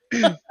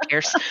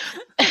 Cheers.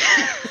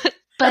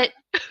 But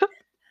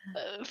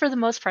for the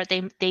most part,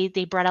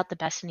 they brought out the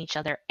best in each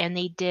other, and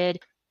they did,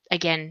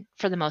 again,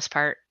 for the most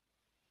part,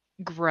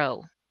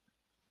 grow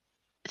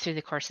through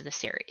the course of the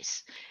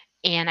series.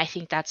 And I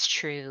think that's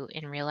true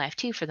in real life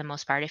too, for the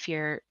most part. If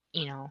you're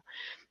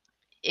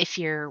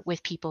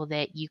with people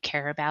that you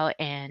care about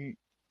and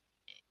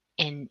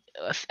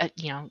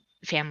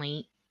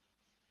family,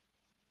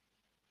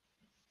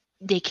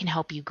 they can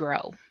help you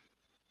grow.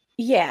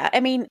 Yeah, I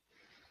mean,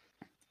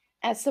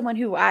 as someone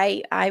who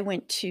I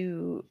went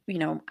to,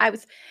 I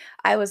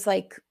was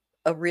like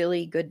a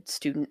really good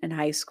student in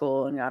high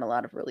school and got a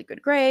lot of really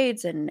good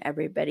grades, and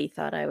everybody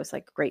thought I was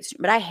like a great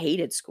student, but I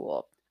hated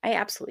school. I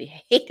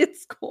absolutely hated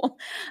school.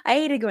 I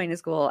hated going to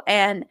school,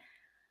 and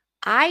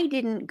I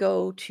didn't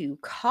go to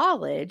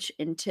college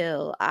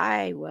until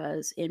I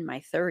was in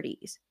my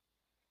 30s.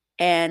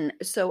 And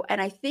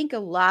I think a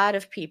lot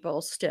of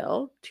people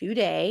still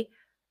today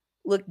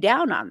look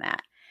down on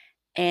that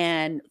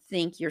and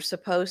think you're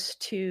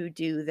supposed to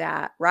do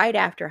that right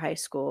after high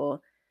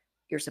school.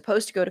 You're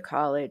supposed to go to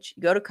college.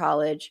 You go to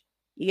college,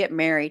 you get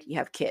married, you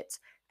have kids.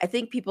 I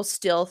think people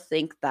still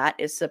think that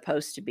is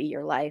supposed to be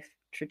your life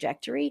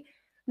trajectory.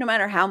 No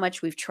matter how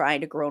much we've tried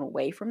to grow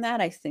away from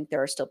that, I think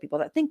there are still people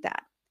that think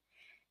that.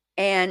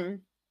 And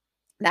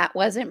That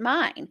wasn't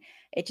mine.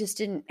 It just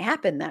didn't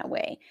happen that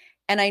way.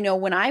 And I know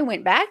when I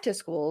went back to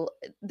school,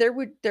 there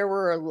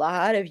were a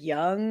lot of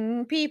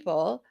young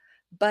people,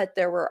 but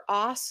there were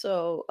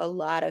also a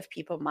lot of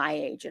people my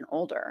age and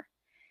older.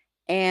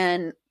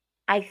 And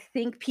I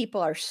think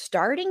people are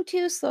starting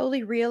to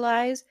slowly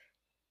realize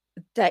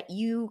that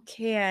you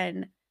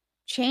can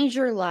change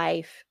your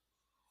life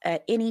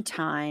at any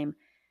time,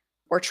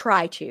 or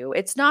try to.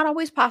 It's not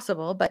always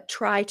possible, but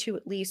try to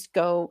at least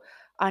go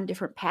on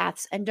different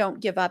paths and don't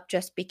give up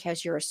just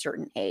because you're a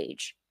certain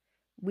age.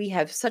 We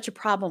have such a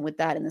problem with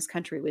that in this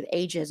country, with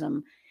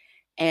ageism.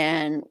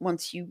 And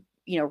once you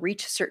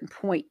reach a certain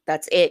point,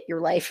 that's it. Your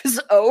life is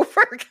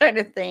over, kind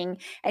of thing.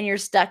 And you're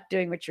stuck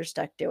doing what you're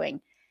stuck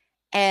doing.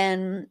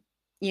 And,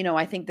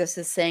 I think this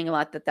is saying a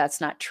lot that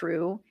that's not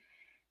true.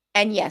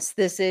 And yes,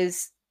 this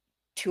is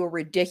to a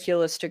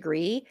ridiculous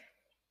degree,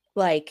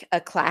 like a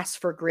class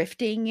for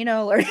grifting,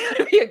 learn how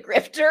to be a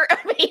grifter. I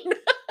mean,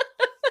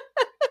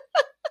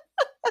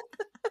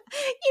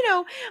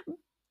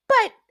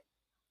 but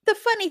the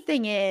funny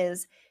thing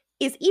is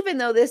even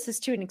though this is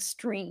to an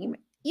extreme,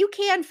 you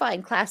can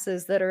find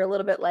classes that are a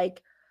little bit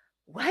like,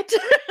 what?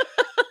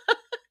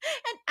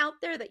 And out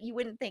there that you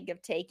wouldn't think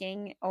of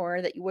taking,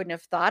 or that you wouldn't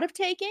have thought of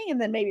taking. And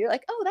then maybe you're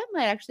like, oh, that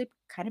might actually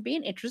kind of be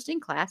an interesting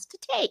class to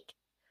take.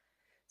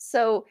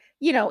 So,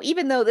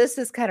 even though this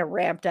is kind of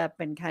ramped up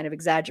and kind of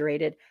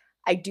exaggerated,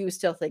 I do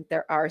still think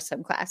there are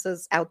some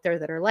classes out there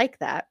that are like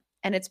that,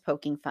 and it's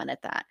poking fun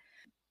at that.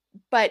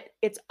 But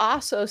it's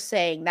also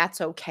saying that's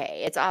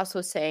okay. It's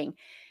also saying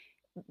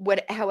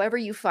however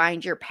you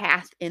find your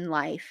path in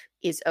life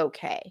is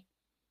okay.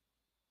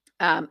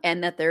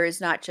 And that there is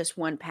not just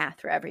one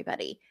path for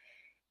everybody.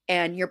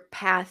 And your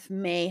path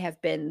may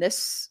have been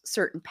this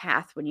certain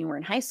path when you were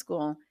in high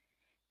school,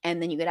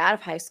 and then you get out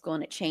of high school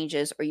and it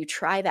changes, or you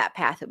try that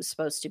path it was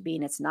supposed to be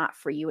and it's not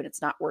for you and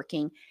it's not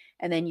working.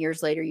 And then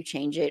years later you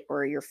change it,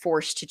 or you're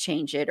forced to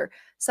change it, or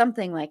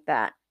something like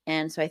that.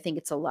 And so I think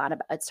it's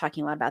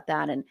talking a lot about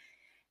that.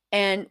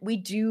 And we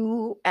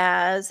do,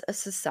 as a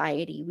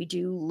society, we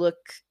do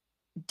look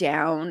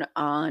down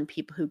on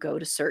people who go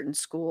to certain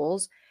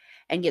schools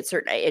and get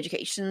certain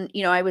education.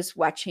 I was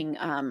watching,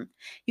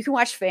 you can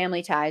watch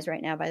Family Ties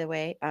right now, by the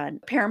way, on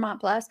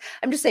Paramount Plus.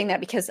 I'm just saying that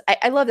because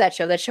I love that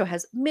show. That show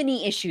has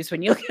many issues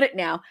when you look at it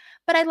now,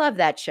 but I love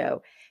that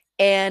show.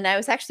 And I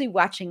was actually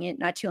watching it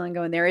not too long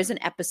ago, and there is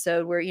an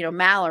episode where,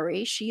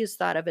 Mallory, she is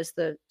thought of as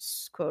the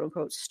quote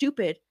unquote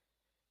stupid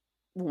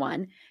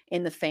one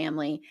in the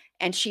family.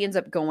 And she ends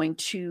up going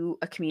to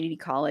a community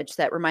college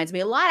that reminds me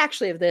a lot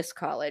actually of this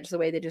college, the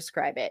way they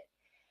describe it.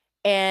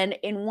 And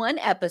in one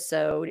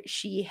episode,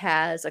 she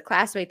has a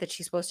classmate that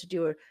she's supposed to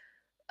do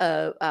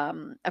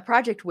a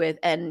project with,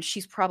 and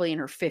she's probably in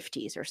her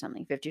 50s or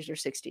something, 50s or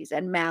 60s.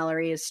 And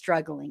Mallory is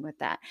struggling with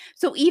that.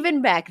 So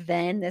even back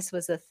then, this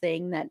was a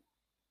thing that,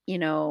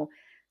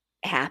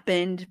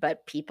 happened,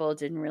 but people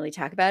didn't really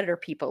talk about it, or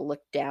people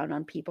looked down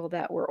on people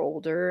that were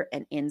older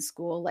and in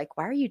school. Like,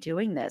 why are you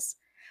doing this?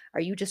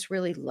 Are you just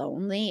really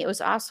lonely? It was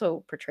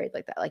also portrayed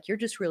like that. Like, you're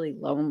just really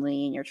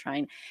lonely and you're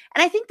trying.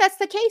 And I think that's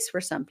the case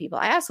for some people.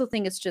 I also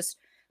think it's just,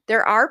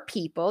 there are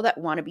people that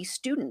want to be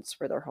students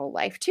for their whole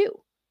life too.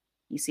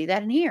 You see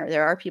that in here.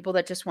 There are people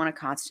that just want to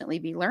constantly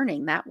be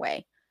learning that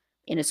way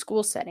in a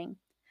school setting.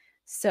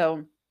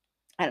 So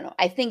I don't know.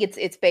 I think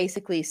it's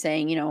basically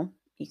saying,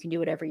 you can do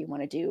whatever you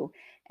want to do,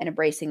 and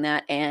embracing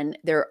that. And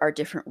there are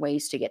different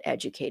ways to get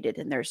educated,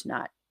 and there's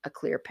not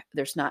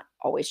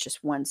always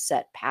just one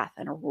set path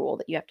and a rule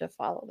that you have to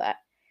follow that.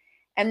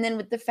 And then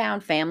with the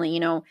found family,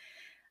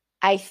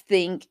 I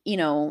think,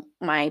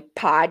 my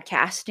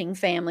podcasting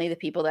family, the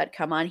people that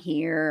come on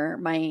here,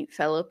 my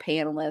fellow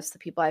panelists, the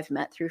people I've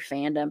met through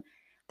fandom,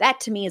 that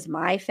to me is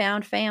my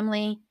found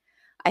family.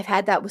 I've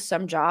had that with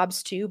some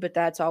jobs too, but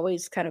that's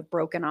always kind of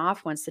broken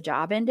off once the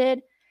job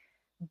ended.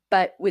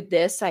 But with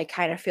this, I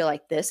kind of feel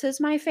like this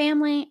is my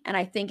family. And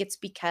I think it's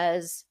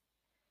because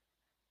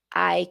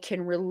I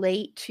can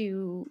relate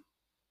to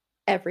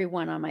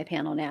everyone on my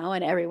panel now,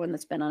 and everyone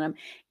that's been on them,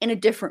 in a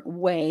different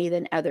way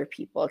than other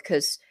people.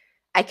 Because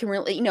I can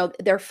really,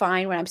 they're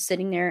fine when I'm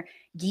sitting there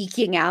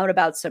geeking out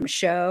about some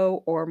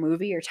show or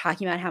movie, or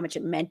talking about how much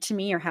it meant to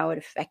me or how it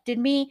affected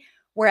me.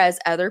 Whereas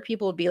other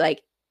people would be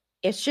like,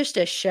 it's just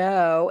a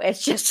show.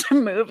 It's just a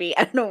movie.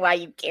 I don't know why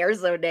you care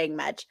so dang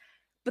much.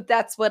 But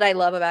that's what I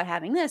love about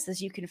having this, is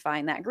you can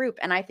find that group.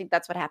 And I think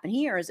that's what happened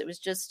here, is it was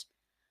just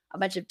a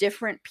bunch of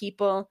different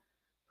people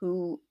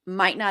who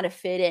might not have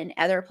fit in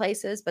other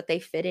places, but they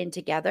fit in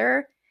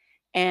together,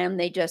 and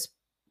they just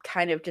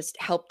kind of just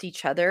helped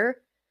each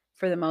other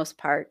for the most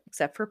part,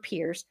 except for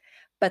Pierce.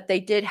 But they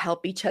did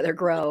help each other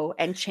grow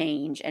and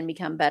change and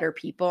become better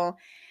people.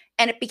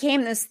 And it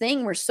became this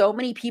thing where so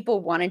many people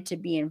wanted to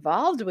be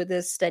involved with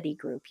this study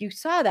group. You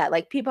saw that,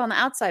 like, people on the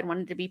outside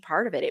wanted to be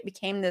part of it. It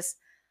became this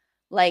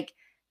like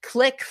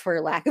clique,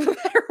 for lack of a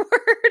better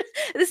word,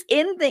 this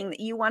in thing that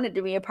you wanted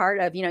to be a part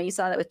of. You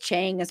saw that with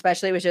Chang,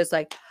 especially. It was just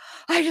like,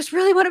 I just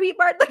really want to be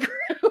part of the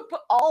group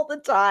all the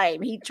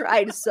time. He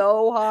tried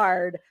so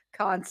hard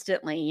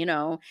constantly,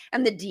 and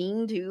the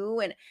dean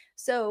too. And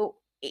so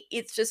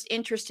it's just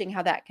interesting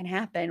how that can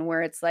happen,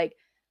 where it's like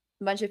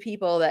a bunch of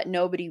people that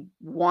nobody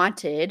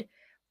wanted,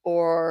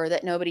 or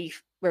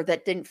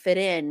that didn't fit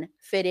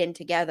in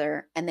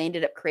together, and they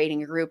ended up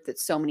creating a group that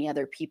so many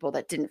other people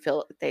that didn't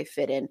feel they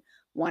fit in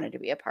wanted to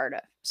be a part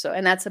of. So,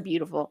 and that's a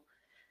beautiful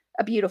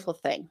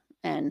thing.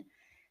 And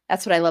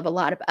that's what I love a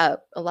lot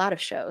about a lot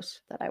of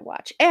shows that I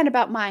watch, and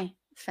about my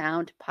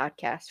found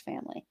podcast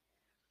family.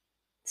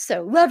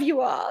 So love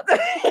you all.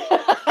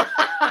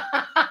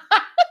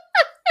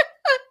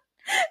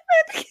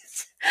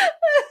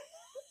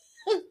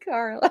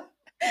 Carla.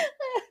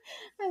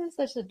 I'm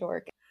such a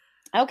dork.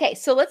 Okay,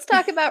 so let's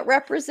talk about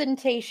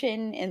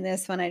representation in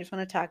this one. I just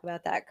want to talk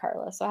about that,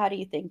 Carla. So how do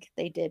you think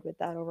they did with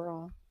that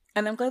overall?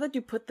 And I'm glad that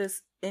you put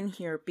this in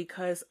here,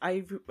 because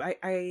I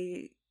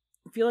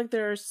feel like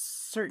there are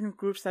certain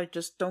groups that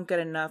just don't get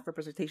enough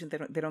representation.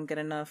 They don't get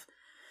enough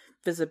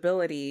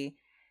visibility.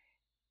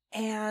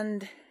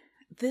 And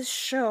this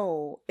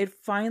show, it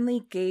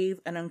finally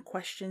gave an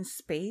unquestioned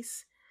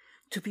space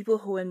to people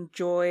who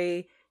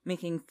enjoy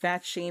making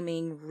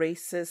fat-shaming,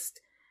 racist,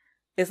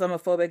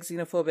 Islamophobic,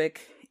 xenophobic,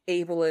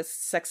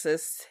 ableist,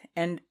 sexist,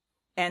 and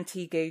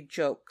anti-gay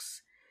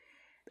jokes.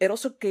 It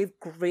also gave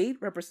great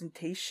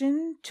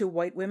representation to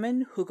white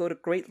women who go to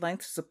great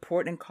lengths to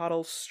support and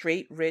coddle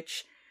straight,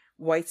 rich,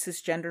 white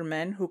cisgender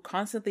men who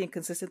constantly and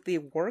consistently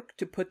work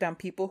to put down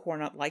people who are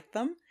not like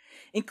them,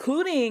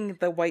 including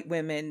the white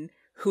women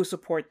who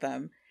support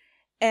them.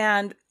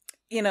 And,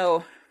 you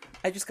know,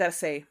 I just gotta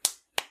say,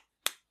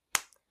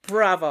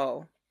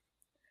 bravo.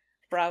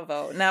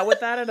 Bravo. Now, with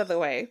that out of the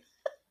way,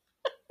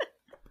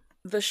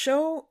 the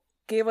show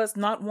gave us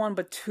not one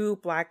but two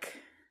Black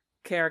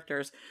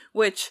characters,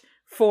 which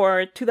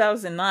for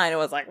 2009, it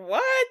was like,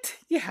 what?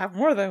 You have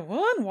more than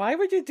one? Why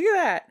would you do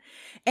that?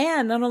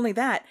 And not only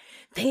that,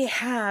 they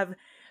have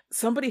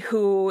somebody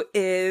who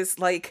is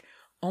like,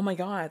 oh my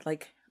God,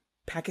 like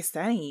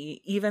Pakistani,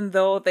 even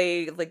though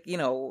they like, you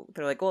know,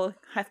 they're like, well,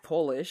 half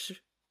Polish.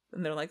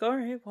 And they're like, all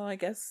right, well, I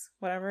guess,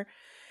 whatever.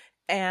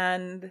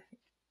 And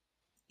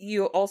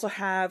you also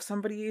have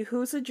somebody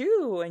who's a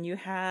Jew, and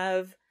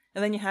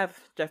then you have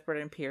Jeff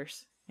Britton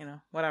Pierce, you know,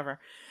 whatever.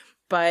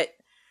 But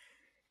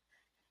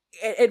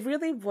it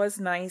really was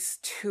nice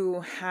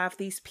to have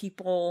these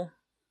people,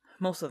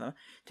 most of them,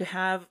 to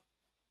have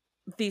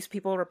these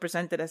people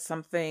represented as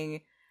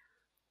something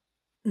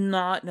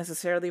not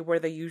necessarily where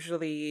they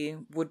usually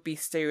would be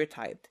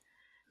stereotyped.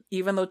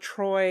 Even though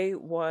Troy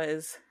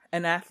was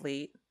an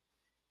athlete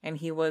and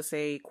he was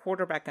a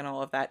quarterback and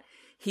all of that,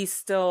 he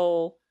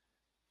still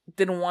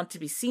didn't want to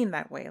be seen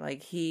that way.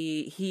 Like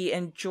he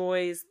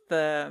enjoys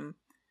the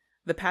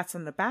pats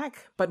on the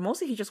back, but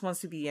mostly he just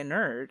wants to be a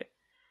nerd.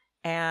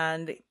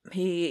 And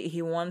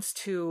he wants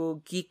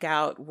to geek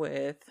out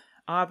with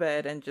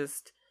Abed and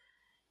just,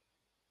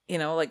 you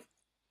know, like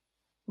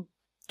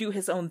do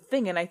his own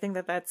thing. And I think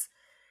that's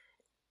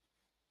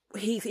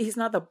he's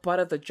not the butt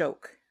of the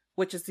joke,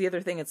 which is the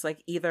other thing. It's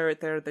like either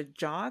they're the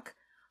jock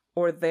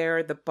or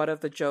they're the butt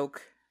of the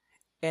joke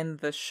in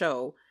the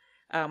show,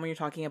 when you're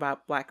talking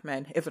about Black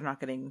men, if they're not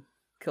getting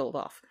killed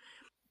off.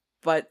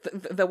 But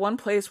the one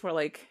place where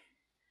like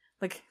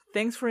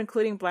thanks for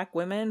including Black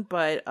women,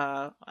 but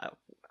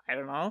I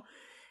don't know,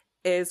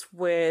 is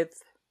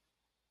with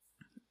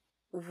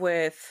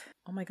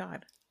oh my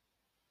God,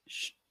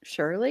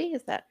 Shirley,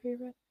 is that who you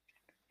read?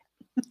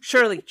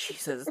 Shirley,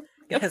 Jesus.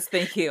 Yes,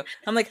 thank you.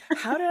 I'm like,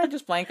 how did I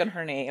just blank on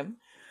her name?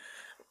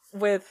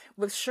 With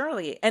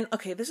Shirley. And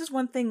okay, this is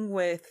one thing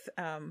with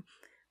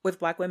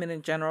Black women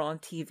in general on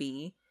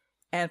TV,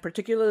 and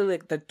particularly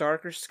like the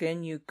darker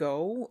skin you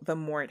go, the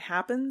more it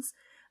happens,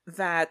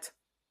 that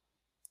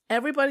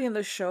everybody in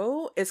the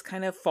show is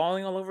kind of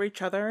falling all over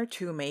each other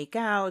to make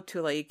out,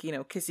 to like, you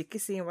know,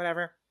 kissy and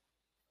whatever.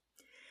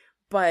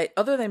 But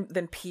other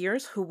than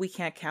Piers, who we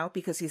can't count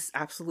because he's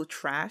absolute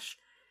trash,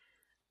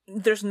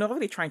 there's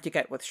nobody trying to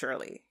get with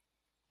Shirley.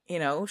 You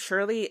know,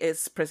 Shirley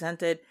is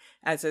presented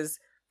as this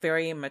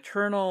very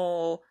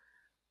maternal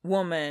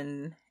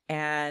woman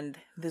and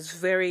this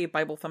very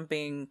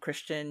Bible-thumping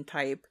Christian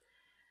type.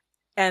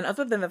 And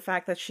other than the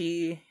fact that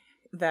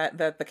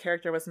that the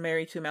character was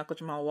married to Malcolm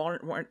Jamal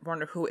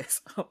Warner, who is,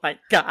 oh my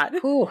God,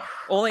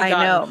 only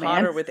gotten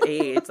hotter with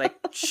age.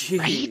 Like,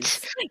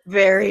 jeez. Right?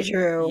 Very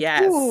true.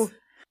 Yes. Ooh.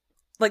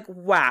 Like,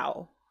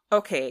 wow.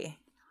 Okay.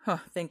 Huh,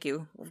 thank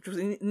you.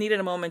 Needed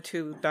a moment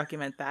to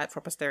document that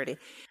for posterity.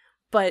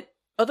 But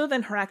other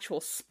than her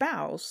actual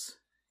spouse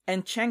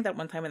and Chang that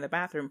one time in the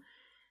bathroom,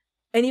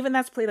 and even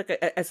that's played like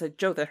as a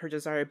joke, that her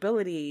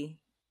desirability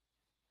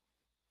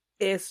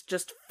is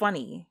just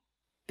funny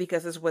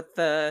because it's with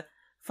the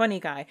funny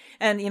guy.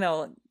 And, you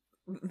know,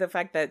 the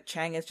fact that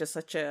Chang is just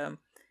such a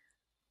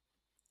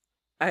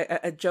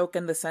joke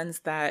in the sense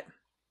that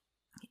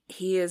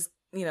he is,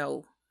 you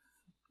know,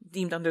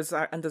 deemed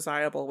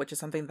undesirable, which is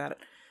something that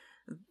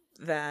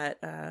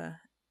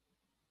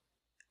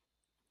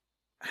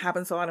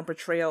happens a lot in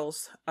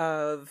portrayals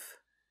of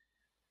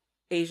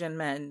Asian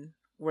men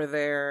where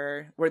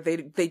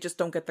they just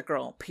don't get the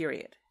girl,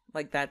 period.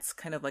 Like that's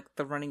kind of like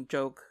the running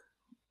joke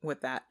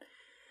with that.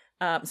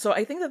 So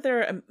I think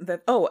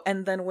that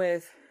and then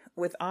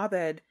with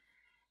Abed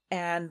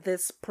and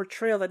this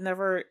portrayal that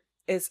never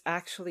is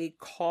actually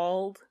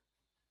called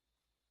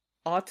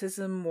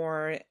autism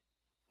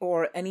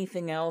or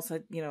anything else,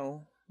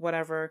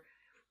 whatever,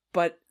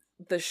 but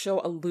the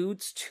show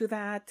alludes to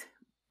that,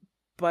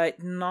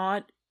 but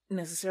not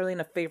necessarily in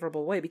a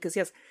favorable way, because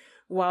yes,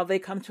 while they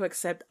come to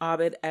accept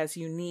Abed as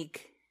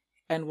unique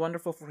and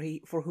wonderful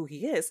for who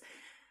he is,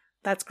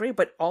 that's great,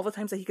 but all the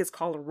times that he gets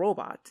called a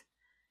robot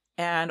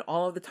and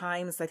all of the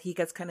times that he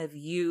gets kind of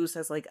used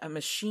as like a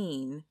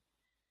machine,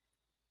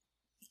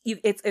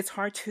 it's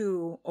hard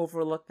to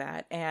overlook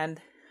that. And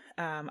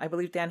I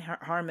believe Dan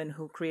Harmon,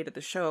 who created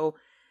the show,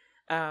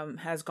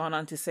 has gone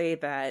on to say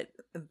that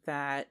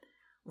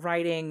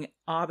writing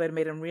Abed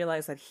made him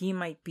realize that he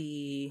might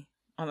be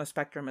on the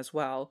spectrum as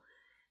well,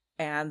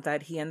 and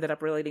that he ended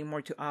up relating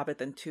more to Abed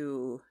than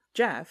to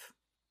Jeff.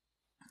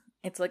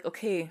 It's like,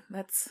 okay,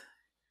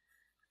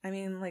 I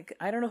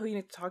don't know who you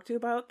need to talk to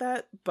about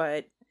that,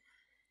 but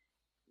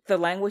the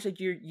language that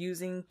you're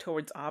using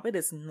towards Abed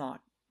is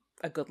not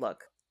a good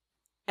look.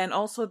 And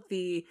also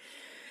I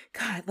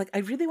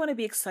really want to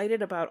be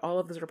excited about all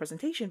of this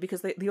representation,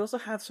 because they also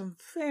have some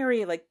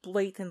very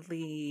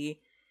blatantly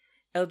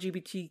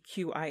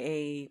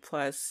LGBTQIA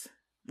plus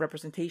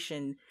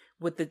representation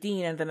with the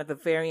dean, and then at the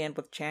very end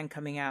with Chang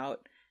coming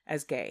out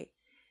as gay.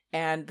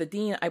 And the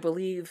dean, I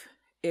believe,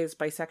 is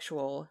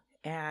bisexual,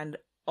 and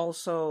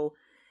also,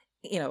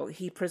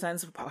 he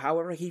presents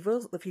however he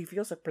feels, if he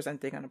feels like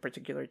presenting on a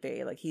particular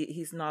day. Like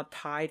he's not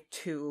tied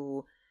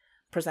to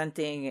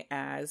presenting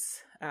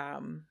as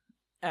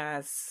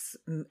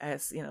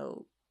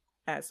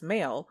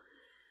male.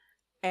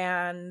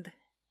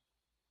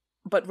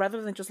 But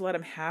rather than just let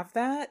him have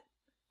that,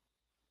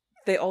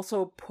 they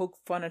also poke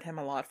fun at him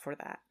a lot for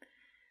that.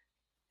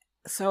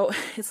 So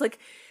it's like,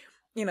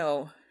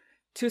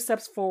 2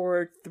 steps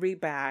forward, 3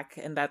 back,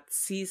 and that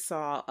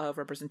seesaw of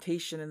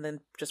representation, and then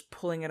just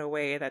pulling it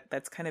away,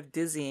 that's kind of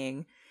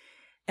dizzying.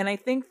 And I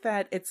think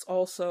that it's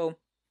also,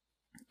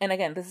 and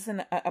again, this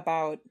isn't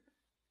about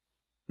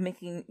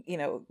making,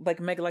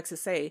 like Meg likes to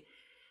say,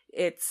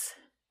 it's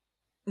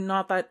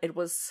not that it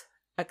was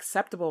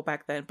acceptable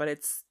back then, but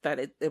it's that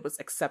it was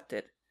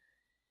accepted.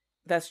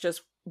 That's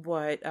just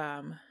what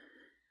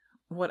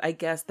I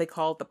guess they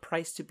call the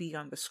price to be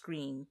on the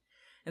screen.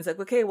 And it's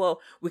like, okay,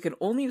 well, we can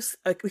only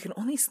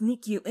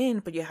sneak you in,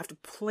 but you have to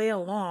play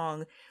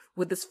along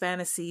with this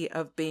fantasy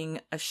of being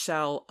a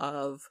shell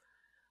of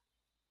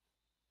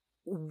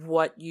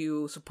what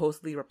you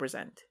supposedly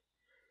represent.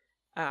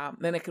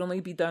 And it can only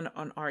be done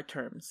on our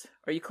terms.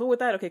 Are you cool with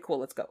that? Okay, cool,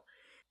 let's go.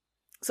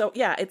 So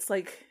yeah, it's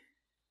like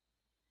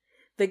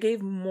they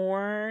gave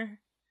more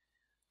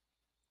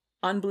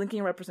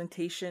unblinking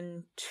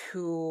representation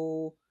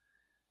to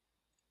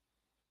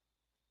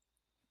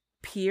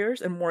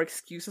Piers and more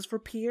excuses for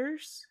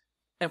Piers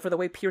and for the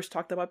way Piers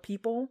talked about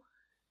people.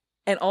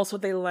 And also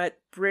they let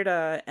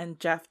Britta and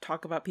Jeff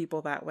talk about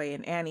people that way,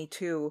 and Annie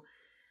too,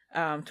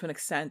 to an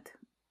extent.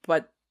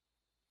 But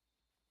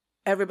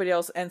everybody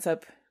else ends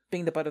up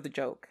being the butt of the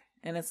joke.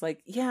 And it's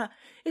like, yeah,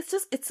 it's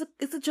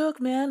a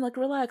joke, man. Like,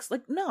 relax.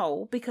 Like,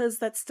 no, because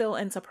that still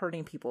ends up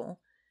hurting people.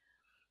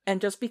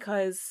 And just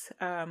because,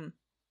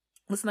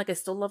 listen, I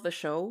still love the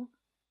show.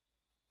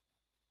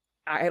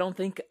 I don't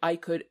think I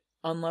could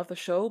unlove the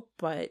show,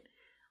 but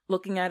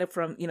looking at it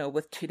from,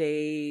 with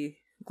today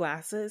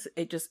glasses,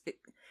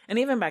 and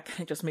even back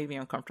then, it just made me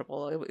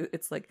uncomfortable.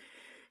 It's like,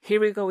 here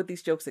we go with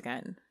these jokes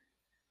again.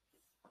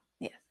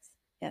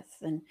 Yes.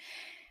 And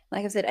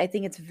like I said, I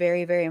think it's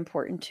very, very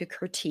important to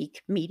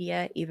critique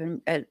media,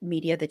 even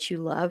media that you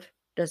love.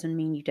 Doesn't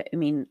mean you do.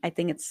 I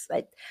think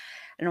I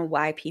don't know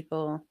why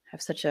people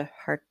have such a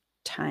hard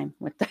time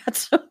with that.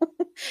 So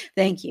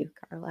thank you,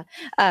 Carla.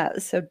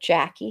 So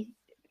Jackie.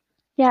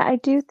 Yeah, I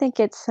do think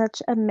it's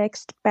such a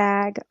mixed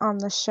bag on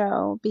the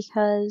show,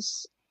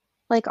 because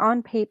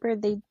on paper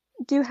they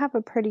do have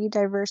a pretty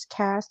diverse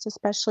cast,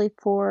 especially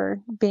for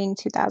being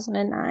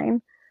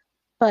 2009,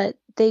 but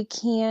they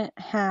can't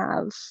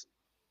have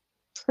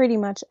pretty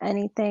much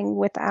anything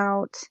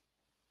without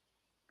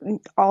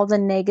all the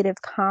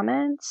negative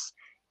comments.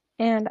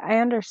 And I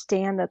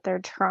understand that they're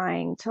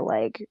trying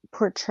to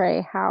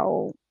portray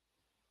how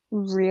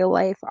real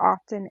life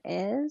often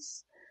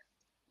is,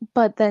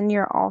 but then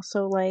you're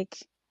also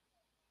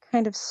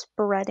kind of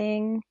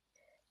spreading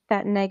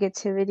that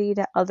negativity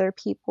to other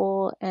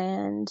people,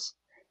 and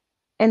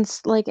in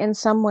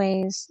some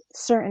ways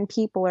certain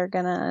people are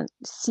gonna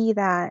see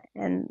that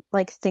and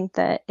think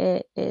that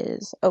it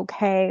is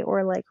okay,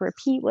 or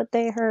repeat what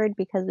they heard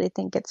because they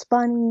think it's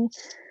funny.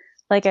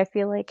 I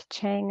feel like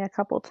Chang a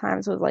couple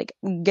times was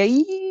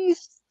gay,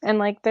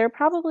 and there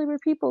probably were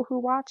people who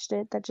watched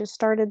it that just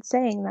started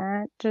saying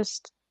that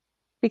just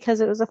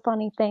because it was a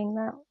funny thing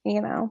that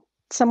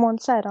someone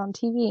said on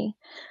TV.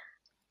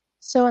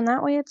 So in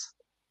that way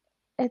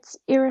it's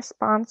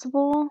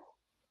irresponsible,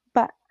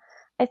 but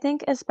I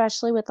think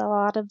especially with a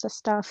lot of the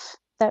stuff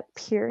that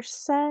Pierce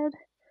said,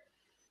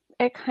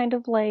 it kind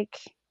of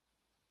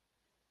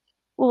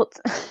well,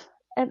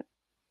 and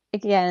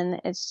again,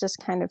 it's just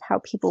kind of how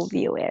people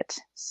view it.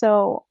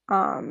 So,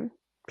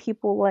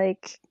 people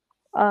like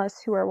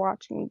us who are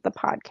watching the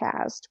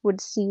podcast would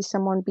see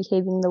someone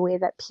behaving the way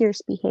that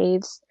Pierce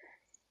behaves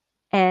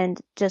and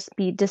just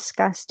be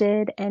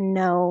disgusted and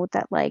know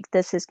that, like,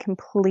 this is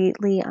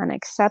completely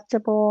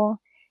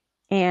unacceptable.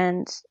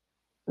 And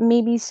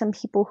maybe some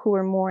people who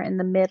are more in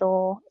the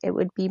middle, it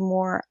would be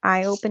more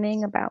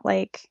eye-opening about,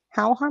 like,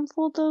 how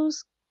harmful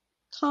those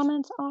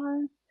comments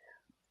are.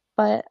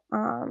 But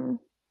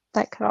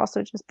that could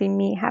also just be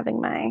me having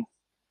my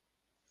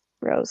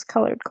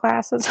rose-colored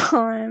glasses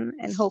on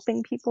and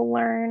hoping people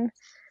learn.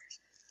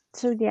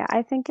 So yeah,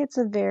 I think it's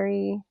a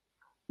very,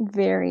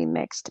 very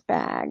mixed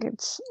bag.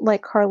 It's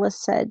like Carla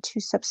said, 2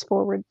 steps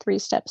forward, 3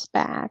 steps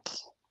back.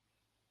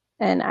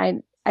 And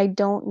I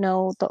don't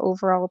know the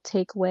overall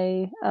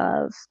takeaway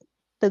of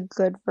the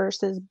good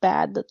versus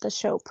bad that the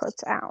show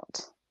puts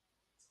out.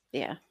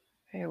 Yeah,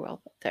 very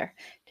well put there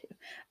too.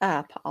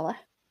 Paula.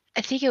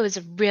 I think it was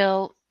a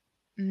real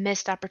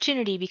missed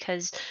opportunity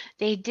because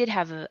they did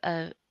have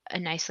a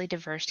nicely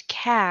diverse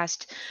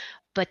cast,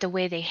 but the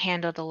way they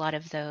handled a lot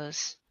of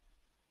those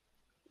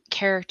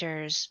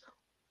characters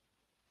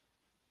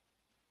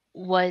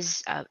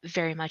was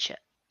very much,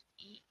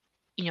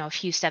 a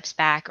few steps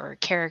back or a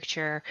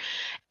caricature,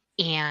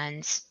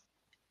 and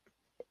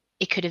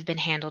it could have been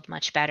handled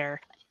much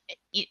better.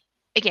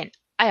 Again,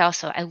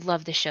 I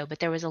love the show, but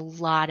there was a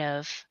lot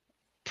of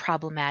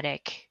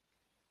problematic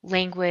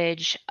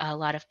language, a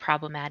lot of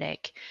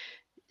problematic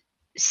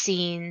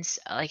scenes.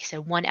 Like I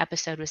said, one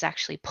episode was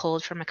actually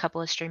pulled from a couple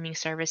of streaming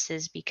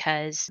services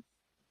because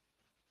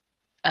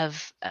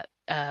of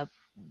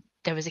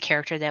there was a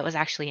character that was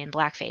actually in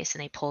blackface,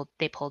 and they pulled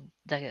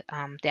the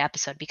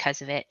episode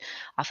because of it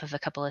off of a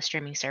couple of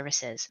streaming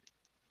services.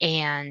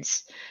 And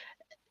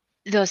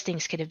those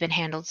things could have been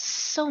handled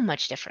so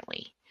much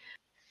differently.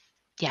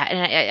 Yeah,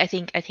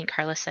 and I think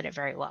Carla said it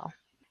very well.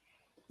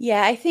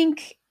 Yeah, I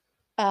think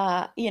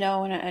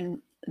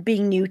and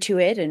being new to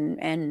it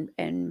and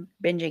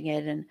binging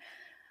it, and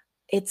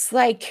it's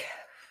like,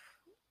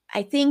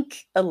 I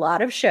think a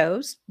lot of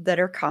shows that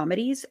are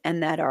comedies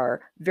and that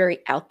are very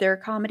out there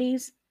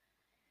comedies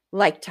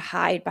like to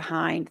hide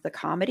behind the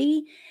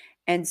comedy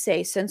and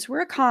say, since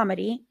we're a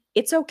comedy,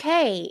 it's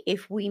okay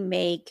if we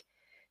make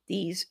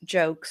these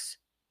jokes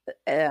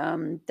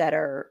that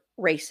are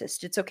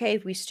racist. It's okay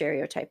if we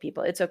stereotype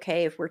people. It's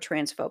okay if we're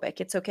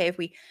transphobic. It's okay if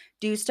we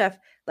do stuff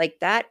like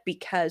that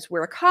because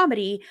we're a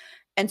comedy.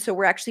 And so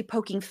we're actually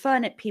poking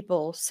fun at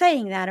people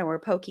saying that, and we're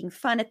poking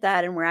fun at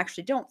that, and we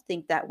actually don't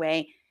think that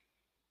way.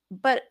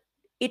 But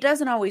it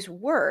doesn't always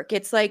work.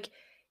 It's like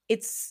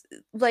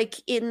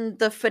in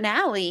the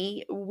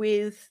finale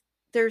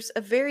there's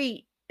a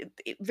very,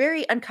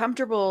 very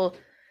uncomfortable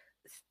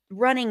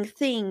running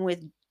thing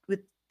with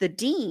the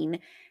dean,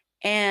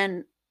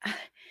 and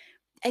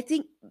I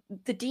think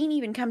the dean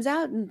even comes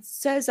out and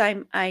says,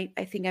 I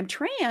think I'm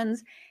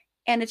trans.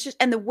 And it's just,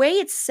 and the way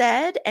it's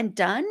said and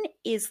done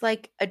is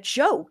like a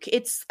joke.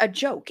 It's a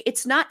joke.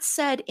 It's not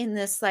said in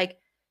this like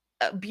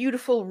a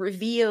beautiful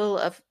reveal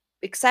of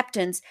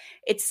acceptance.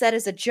 It's said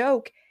as a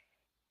joke.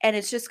 And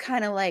it's just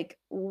kind of like,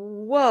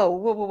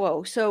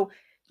 whoa. So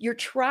you're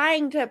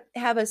trying to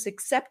have us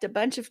accept a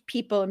bunch of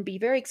people and be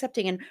very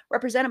accepting and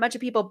represent a bunch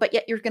of people, but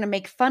yet you're going to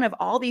make fun of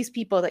all these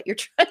people that you're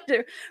trying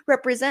to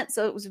represent.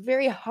 So it was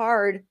very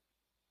hard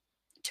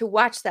to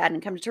watch that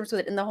and come to terms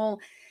with it. And the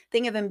whole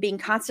thing of him being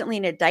constantly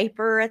in a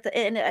diaper at the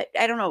end,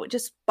 I don't know, it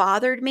just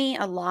bothered me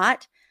a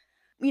lot,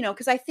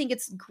 because I think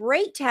it's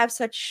great to have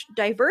such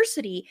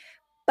diversity,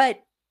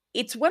 but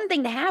it's one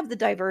thing to have the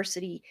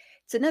diversity.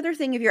 It's another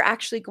thing if you're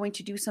actually going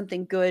to do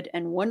something good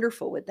and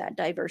wonderful with that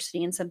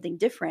diversity and something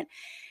different.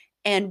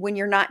 And when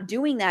you're not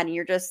doing that and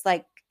you're just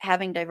like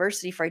having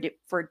diversity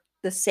for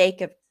the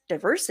sake of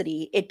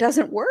diversity, it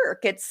doesn't work.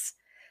 It's,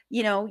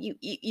 you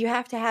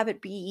have to have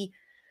it be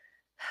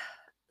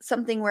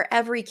something where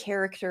every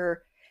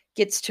character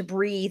gets to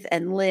breathe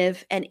and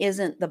live and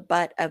isn't the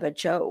butt of a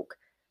joke.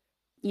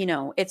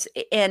 It's,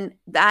 and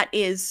that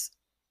was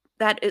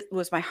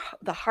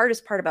the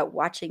hardest part about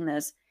watching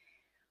this,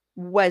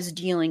 was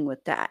dealing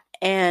with that.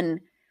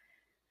 And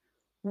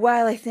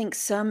while I think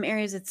some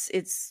areas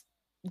it's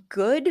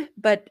good,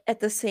 but at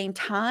the same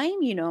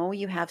time,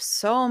 you have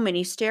so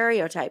many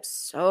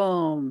stereotypes.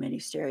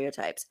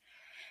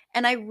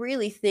 And I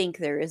really think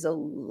there is a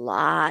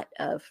lot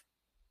of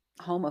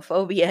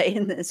homophobia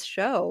in this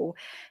show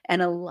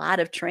and a lot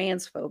of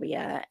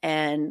transphobia,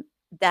 and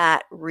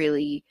that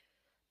really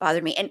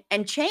bothered me.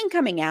 And Chang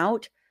coming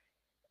out,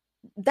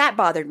 that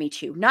bothered me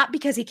too. Not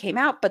because he came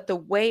out, but the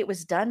way it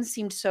was done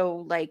seemed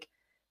so like,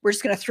 we're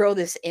just going to throw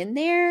this in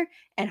there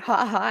and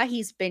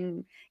he's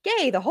been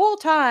gay the whole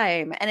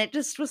time. And it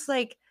just was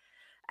like,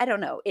 I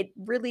don't know. It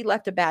really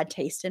left a bad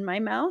taste in my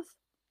mouth.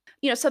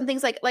 Some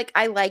things like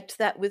I liked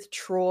that with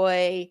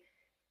Troy,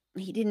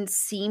 he didn't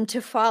seem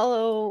to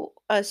follow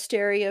a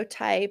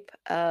stereotype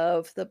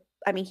of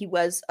he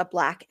was a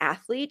Black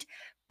athlete,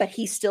 but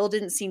he still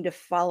didn't seem to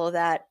follow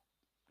that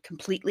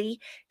completely.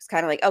 It's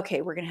kind of like,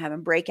 okay, we're going to have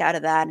him break out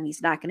of that, and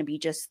he's not going to be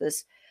just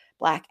this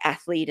black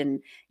athlete, and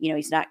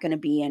he's not going to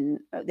be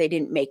they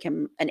didn't make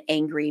him an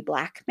angry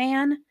black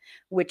man,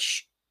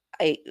 which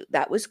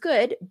that was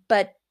good,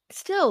 but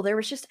still there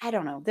was just, I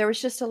don't know, there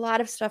was just a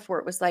lot of stuff where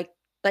it was like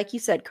you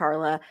said,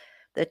 Carla,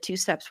 the 2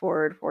 steps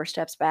forward, 4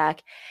 steps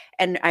back.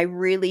 And I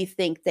really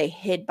think they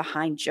hid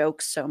behind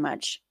jokes so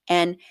much.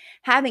 And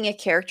having a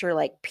character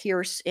like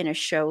Pierce in a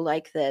show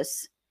like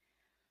this,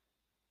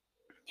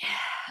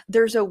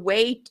 there's a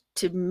way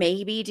to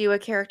maybe do a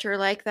character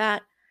like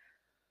that,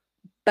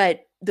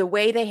 but the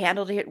way they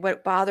handled it,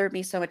 what bothered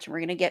me so much, and we're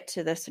going to get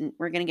to this, and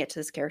we're going to get to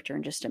this character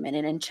in just a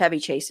minute, and Chevy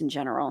Chase in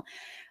general,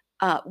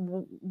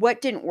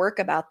 what didn't work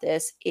about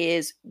this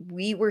is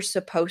we were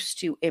supposed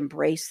to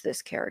embrace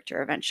this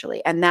character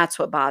eventually, and that's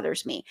what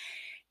bothers me.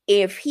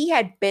 If he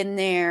had been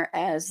there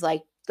as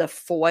like the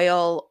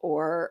foil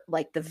or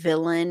like the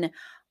villain,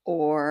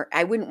 or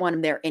I wouldn't want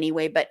him there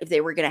anyway, but if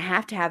they were going to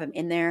have him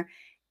in there,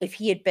 if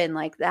he had been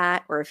like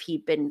that, or if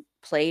he'd been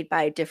played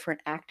by a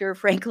different actor,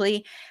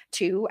 frankly,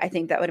 too, I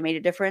think that would have made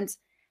a difference.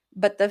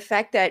 But the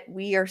fact that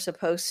we are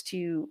supposed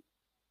to,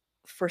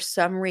 for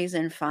some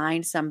reason,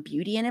 find some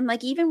beauty in him,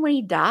 like even when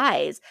he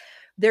dies,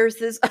 there's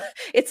this,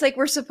 it's like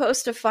we're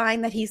supposed to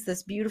find that he's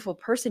this beautiful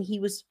person. He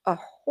was a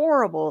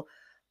horrible,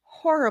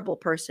 horrible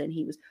person.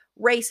 He was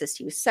racist.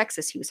 He was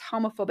sexist. He was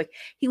homophobic.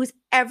 He was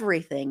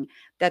everything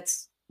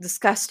that's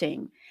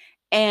disgusting.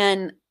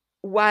 And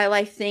while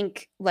I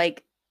think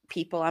like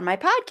people on my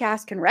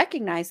podcast can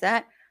recognize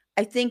that,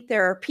 I think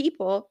there are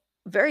people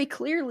very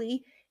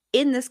clearly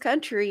in this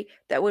country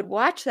that would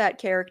watch that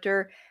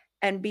character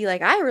and be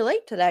like, I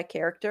relate to that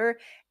character,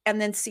 and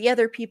then see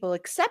other people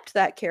accept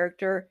that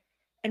character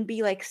and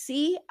be like,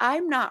 see,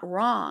 I'm not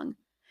wrong.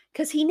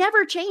 Because he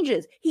never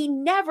changes. He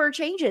never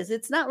changes.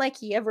 It's not like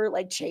he ever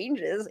like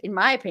changes, in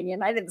my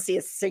opinion. I didn't see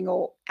a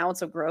single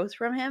ounce of growth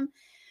from him.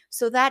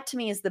 So that to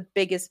me is the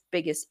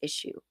biggest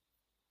issue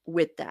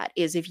with that,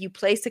 is if you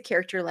place a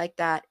character like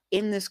that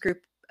in this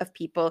group of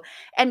people,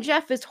 and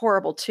Jeff is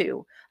horrible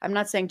too. I'm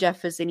not saying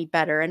Jeff is any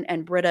better,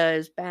 and Britta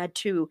is bad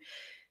too.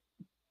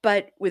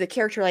 But with a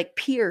character like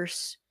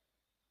Pierce,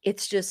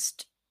 it's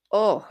just,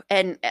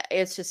 and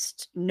it's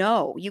just,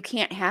 no, you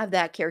can't have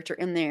that character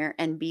in there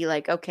and be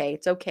like, okay,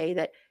 it's okay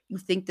that you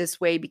think this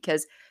way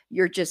because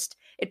you're just,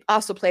 it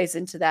also plays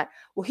into that,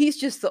 well, he's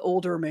just the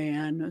older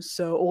man,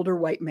 so older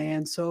white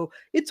man, so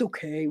it's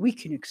okay, we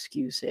can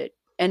excuse it.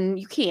 And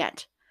you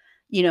can't,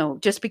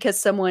 just because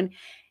someone,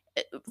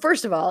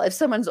 first of all, if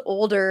someone's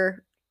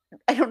older,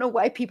 I don't know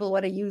why people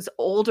want to use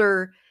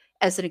older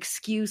as an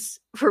excuse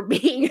for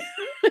being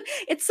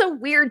it's so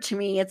weird to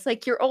me. It's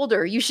like, you're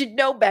older, you should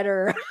know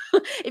better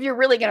if you're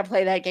really going to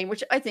play that game,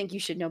 which I think you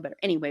should know better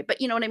anyway,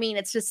 but you know what I mean?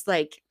 It's just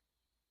like,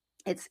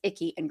 it's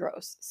icky and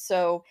gross.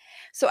 So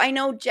I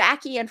know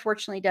Jackie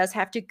unfortunately does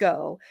have to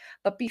go,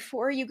 but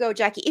before you go,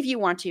 Jackie, if you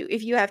want to,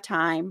 if you have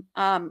time,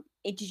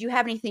 did you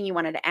have anything you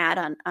wanted to add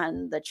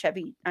on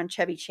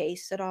Chevy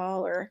Chase at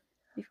all, or?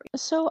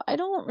 So I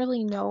don't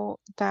really know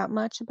that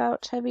much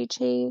about Chevy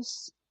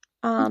Chase,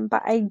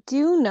 but I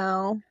do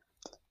know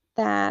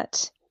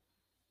that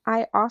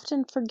I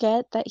often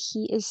forget that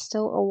he is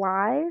still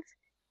alive,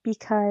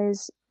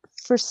 because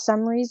for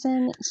some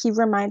reason he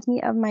reminds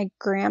me of my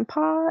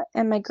grandpa,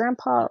 and my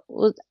grandpa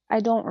I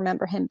don't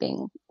remember him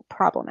being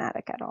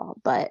problematic at all,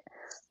 but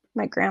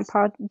my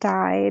grandpa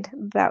died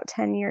about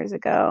 10 years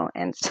ago,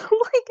 and so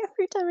like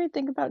every time I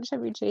think about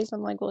Chevy Chase,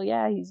 I'm like, well,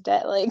 yeah, he's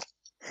dead. Like,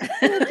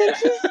 I think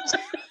he's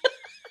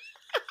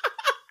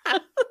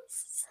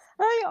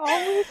I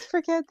always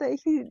forget that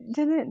he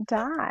didn't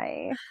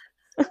die.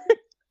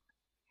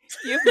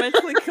 You've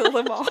mentally killed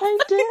them all. I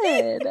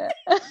did.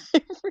 I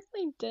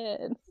really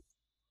did.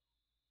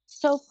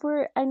 So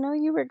I know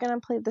you were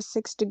gonna play the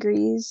 6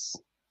 degrees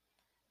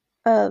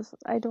of,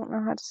 I don't know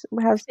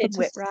how's Sid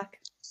Whitrock.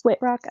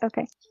 Whitrock,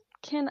 okay.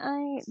 Can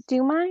I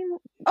do mine?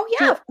 Oh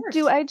yeah, of course.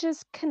 Do I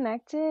just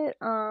connect it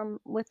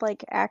with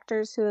like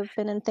actors who have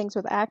been in things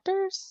with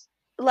actors?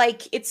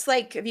 Like, it's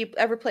like, have you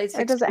ever played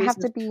 6 Or does it Degrees have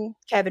to with be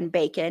Kevin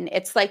Bacon?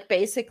 It's like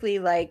basically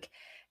like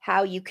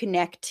how you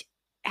connect,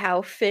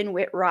 how Finn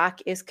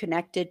Whitrock is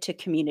connected to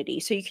Community.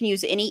 So you can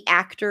use any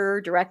actor,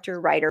 director,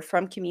 writer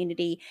from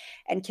Community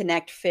and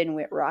connect Finn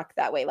Whitrock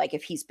that way. Like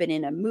if he's been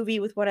in a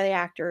movie with one of the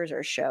actors or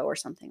a show or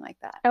something like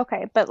that.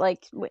 Okay, but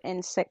like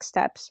in 6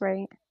 steps,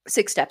 right?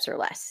 6 steps or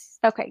less.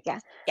 Okay, yeah.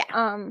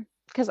 Yeah.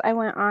 Because I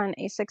went on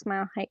a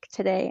 6-mile hike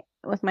today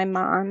with my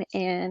mom,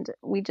 and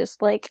we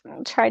just like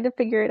tried to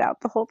figure it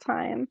out the whole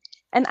time.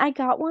 And I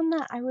got one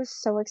that I was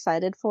so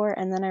excited for,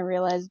 and then I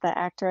realized the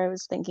actor I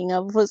was thinking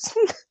of was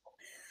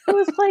it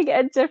was like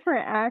a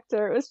different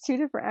actor. It was 2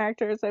 different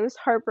actors. I was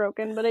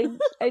heartbroken, but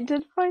I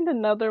did find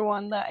another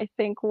one that I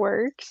think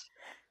works.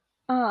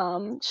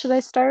 Should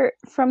I start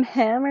from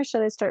him or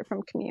should I start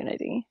from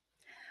Community?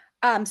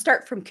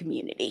 Start from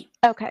Community.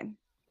 Okay.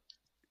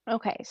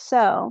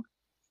 So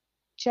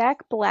Jack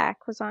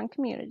Black was on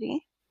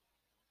Community,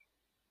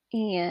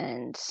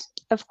 and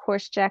of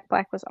course Jack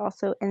Black was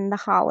also in The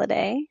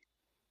Holiday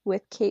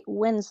with Kate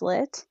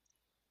Winslet.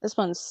 This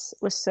one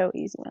was so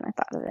easy when I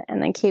thought of it.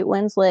 And then Kate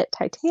Winslet,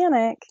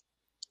 Titanic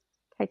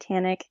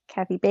Titanic,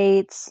 Kathy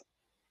Bates,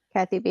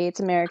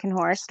 American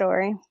Horror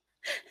Story.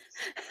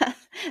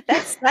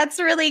 That's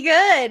really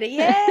good.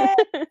 Yeah,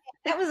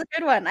 that was a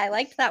good one. I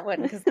liked that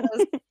one because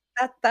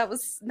that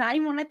was not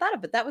even one I thought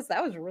of, but that was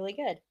really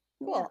good.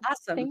 Cool, Yeah,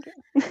 awesome. thank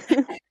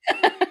you.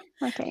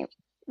 Okay.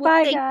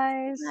 Well, Bye, thank you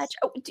guys. so much.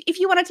 Oh, if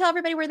you want to tell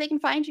everybody where they can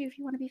find you, if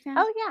you want to be found.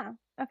 Oh,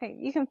 yeah. Okay.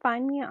 You can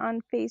find me on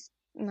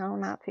No,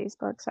 not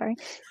Facebook. Sorry.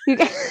 You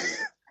can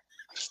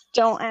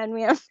don't add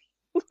me on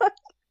Facebook.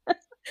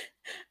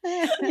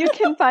 You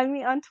can find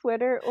me on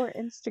Twitter or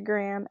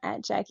Instagram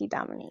at Jackie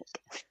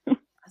Dominique. Awesome.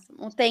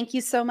 Well, thank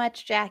you so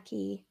much,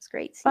 Jackie. It's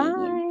great seeing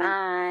you.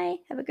 Bye.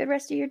 Have a good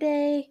rest of your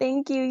day.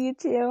 Thank you. You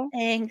too.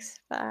 Thanks.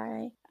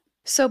 Bye.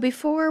 So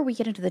before we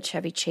get into the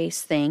Chevy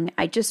Chase thing,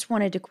 I just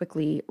wanted to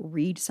quickly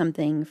read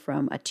something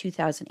from a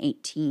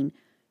 2018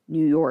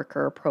 New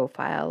Yorker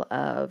profile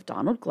of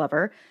Donald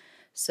Glover.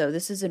 So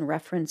this is in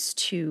reference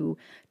to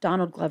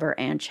Donald Glover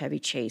and Chevy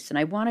Chase. And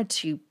I wanted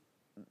to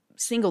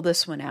single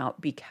this one out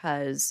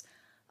because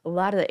a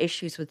lot of the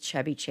issues with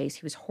Chevy Chase,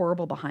 he was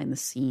horrible behind the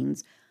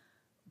scenes,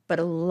 but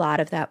a lot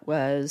of that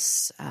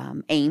was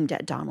aimed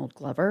at Donald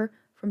Glover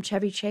from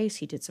Chevy Chase.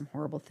 He did some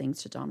horrible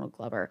things to Donald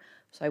Glover.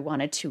 So I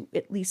wanted to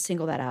at least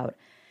single that out.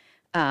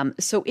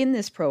 So in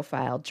this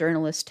profile,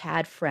 journalist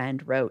Tad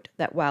Friend wrote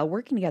that while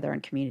working together on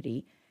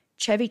Community,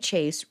 Chevy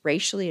Chase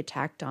racially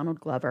attacked Donald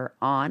Glover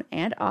on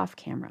and off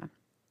camera.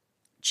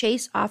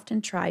 Chase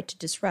often tried to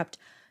disrupt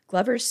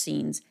Glover's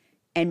scenes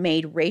and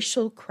made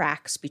racial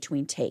cracks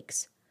between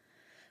takes,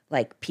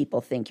 like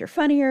people think you're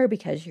funnier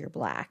because you're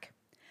black.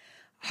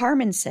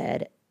 Harmon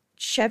said,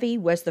 Chevy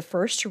was the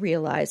first to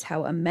realize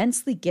how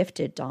immensely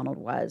gifted Donald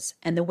was,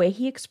 and the way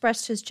he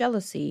expressed his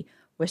jealousy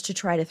was to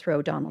try to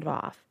throw Donald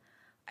off.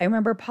 I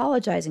remember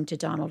apologizing to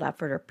Donald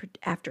after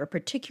a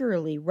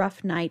particularly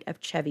rough night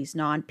of Chevy's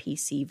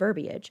non-PC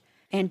verbiage,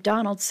 and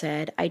Donald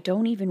said, I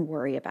don't even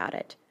worry about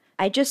it.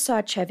 I just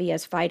saw Chevy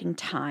as fighting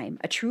time.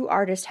 A true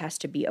artist has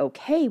to be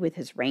okay with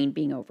his reign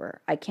being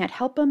over. I can't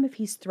help him if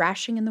he's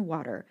thrashing in the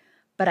water,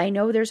 but I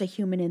know there's a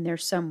human in there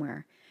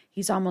somewhere.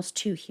 He's almost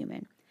too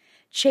human.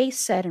 Chase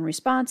said in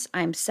response,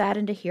 I'm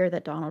saddened to hear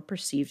that Donald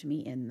perceived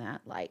me in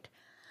that light.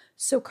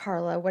 So,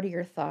 Carla, what are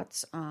your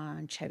thoughts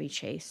on Chevy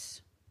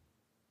Chase?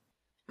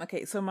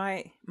 Okay, so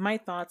my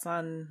thoughts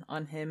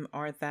on him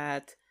are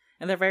that,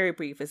 and they're very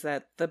brief, is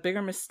that the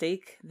bigger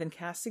mistake than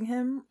casting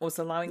him was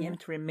allowing him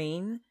to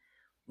remain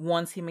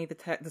once he made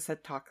the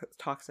set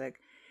toxic.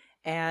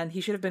 And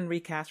he should have been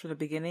recast from the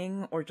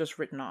beginning or just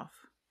written off.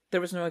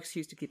 There was no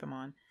excuse to keep him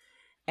on.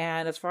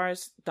 And as far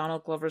as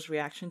Donald Glover's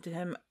reaction to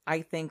him,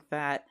 I think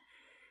that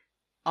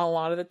a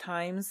lot of the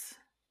times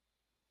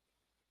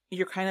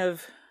you're kind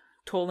of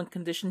told and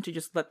conditioned to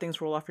just let things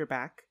roll off your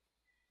back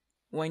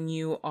when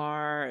you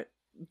are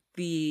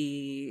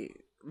the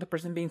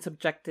person being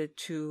subjected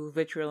to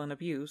vitriol and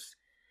abuse.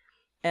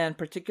 And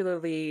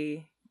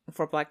particularly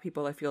for Black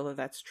people, I feel that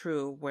that's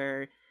true,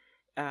 where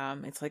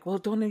it's like, well,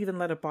 don't even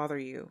let it bother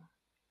you.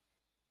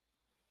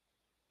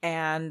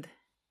 And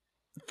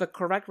the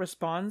correct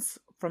response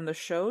from the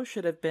show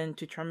should have been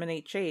to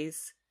terminate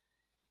Chase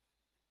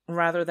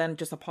rather than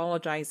just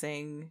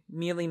apologizing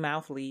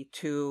mealy-mouthly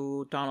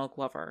to Donald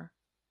Glover.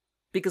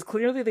 Because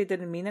clearly they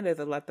didn't mean it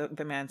to let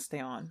the man stay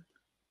on.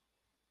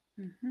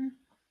 Mm-hmm.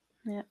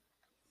 Yeah.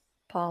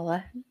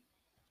 Paula?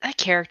 That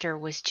character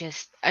was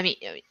just, I mean,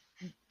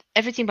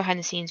 everything behind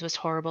the scenes was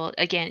horrible.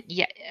 Again,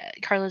 yeah,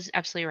 Carla's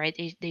absolutely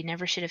right. They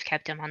never should have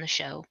kept him on the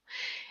show.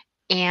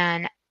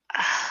 And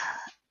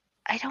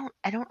I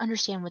don't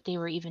understand what they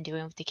were even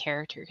doing with the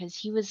character,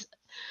 because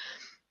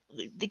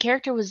the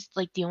character was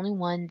like the only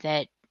one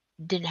that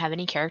didn't have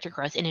any character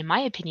growth, and in my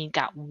opinion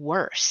got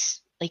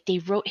worse. Like, they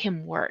wrote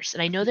him worse.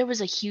 And I know there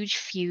was a huge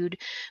feud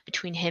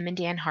between him and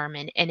Dan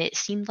Harmon, and it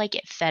seemed like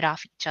it fed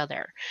off each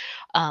other.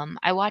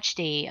 I watched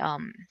a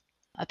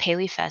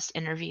Paley Fest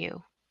interview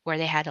where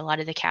they had a lot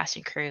of the cast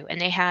and crew,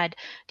 and they had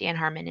Dan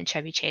Harmon and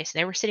Chevy Chase.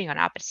 They were sitting on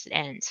opposite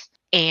ends.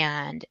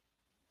 And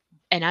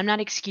I'm not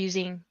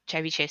excusing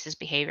Chevy Chase's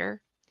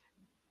behavior,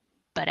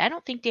 but I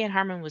don't think Dan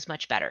Harmon was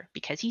much better,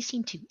 because he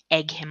seemed to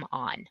egg him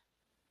on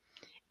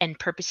and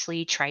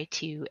purposely try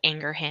to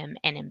anger him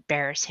and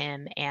embarrass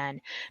him and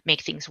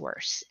make things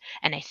worse.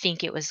 And I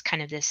think it was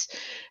kind of this,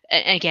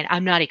 again,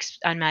 I'm not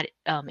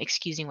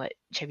excusing what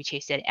Chevy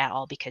Chase did at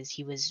all, because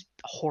he was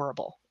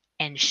horrible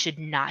and should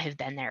not have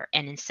been there.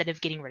 And instead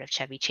of getting rid of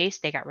Chevy Chase,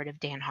 they got rid of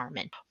Dan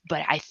Harmon.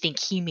 But I think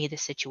he made the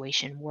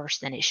situation worse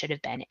than it should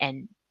have been.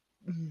 And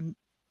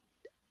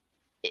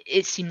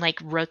it seemed like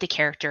wrote the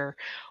character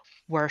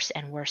worse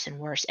and worse and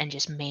worse, and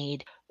just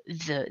made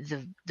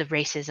the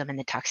racism and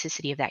the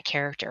toxicity of that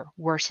character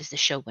worse as the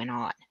show went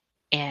on,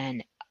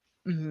 and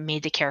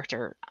made the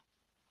character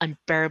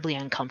unbearably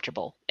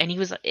uncomfortable. And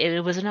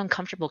it was an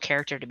uncomfortable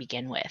character to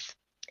begin with,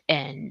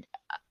 and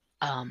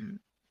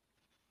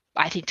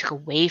I think took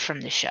away from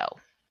the show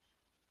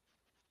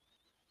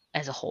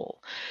as a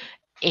whole.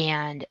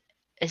 And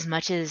as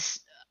much as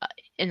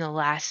in the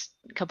last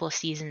couple of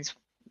seasons,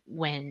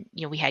 when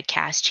we had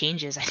cast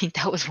changes, I think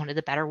that was one of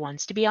the better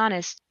ones, to be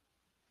honest,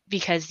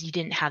 because you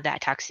didn't have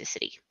that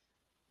toxicity.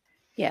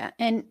 Yeah,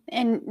 and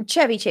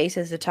Chevy Chase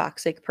is a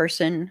toxic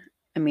person.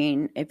 I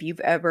mean, if you've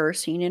ever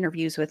seen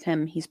interviews with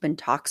him, he's been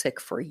toxic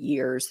for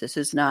years. This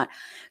is not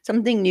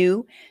something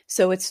new.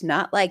 So it's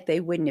not like they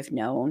wouldn't have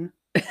known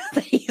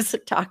that he's a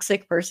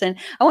toxic person.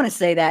 I want to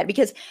say that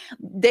because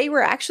they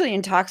were actually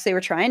in talks. They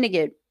were trying to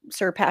get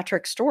Sir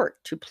Patrick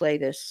Stewart to play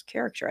this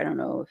character. I don't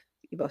know if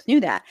you both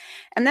knew that.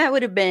 And that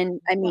would have been,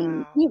 I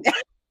mean, Wow.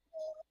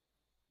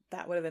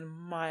 That would have been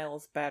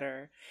miles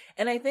better.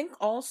 And I think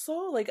also,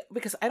 like,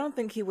 because I don't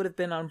think he would have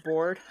been on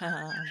board,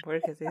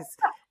 because he's,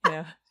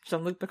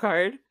 Jean-Luc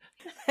Picard.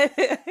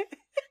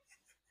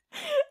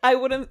 I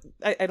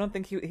don't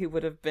think he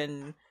would have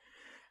been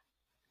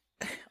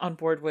on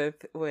board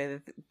with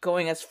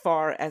going as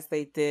far as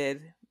they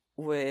did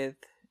with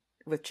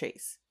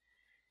Chase.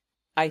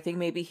 I think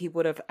maybe he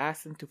would have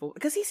asked him to,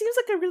 because he seems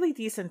like a really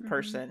decent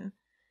person.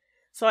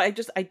 So I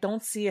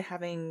don't see it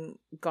having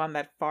gone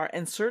that far,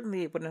 and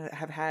certainly it wouldn't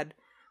have had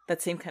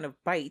that same kind of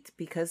bite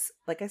because,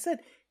 like I said,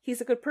 he's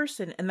a good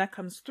person, and that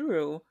comes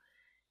through.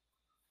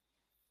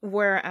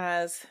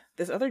 Whereas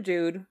this other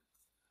dude,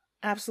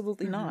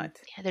 absolutely not.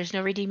 Yeah, there's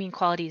no redeeming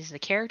qualities to the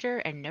character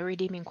and no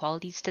redeeming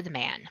qualities to the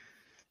man.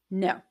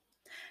 No,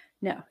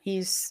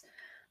 he's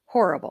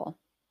horrible.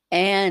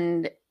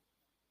 And,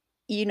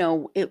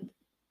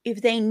 if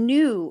they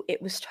knew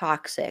it was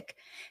toxic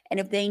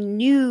and if they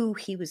knew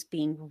he was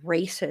being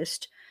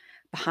racist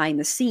behind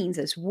the scenes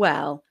as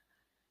well,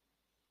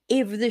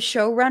 if the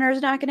showrunner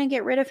is not going to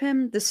get rid of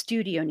him, the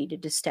studio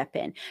needed to step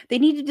in. They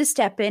needed to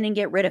step in and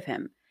get rid of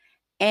him.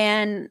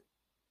 And,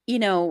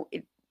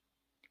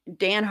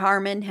 Dan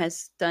Harmon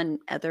has done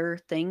other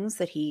things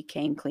that he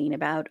came clean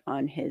about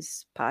on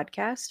his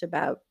podcast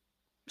about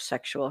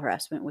sexual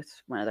harassment with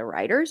one of the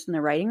writers in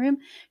the writing room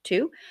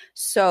too.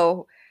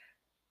 So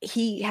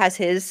he has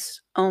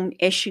his own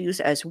issues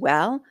as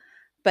well.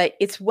 But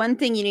it's one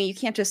thing, you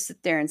can't just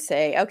sit there and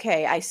say,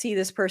 okay, I see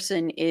this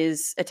person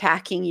is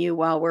attacking you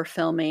while we're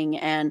filming,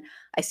 and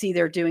I see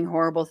they're doing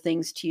horrible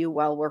things to you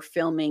while we're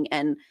filming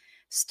and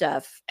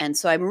stuff. And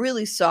so I'm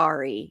really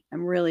sorry,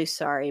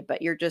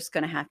 but you're just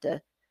going to have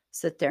to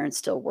sit there and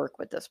still work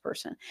with this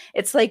person.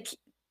 It's like,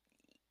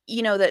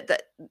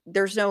 that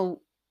there's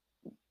no,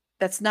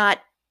 that's not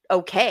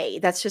okay.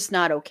 That's just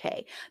not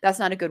okay. That's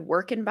not a good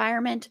work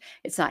environment.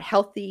 It's not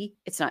healthy.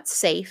 It's not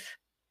safe.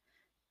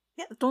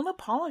 Yeah, don't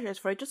apologize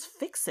for it. Just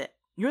fix it.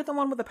 You're the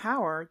one with the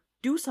power.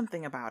 Do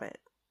something about it.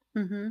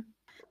 Mm-hmm.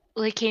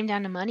 Well, it came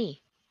down to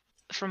money.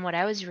 From what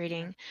I was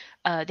reading,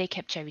 they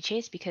kept Chevy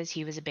Chase because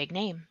he was a big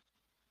name,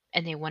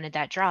 and they wanted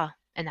that draw,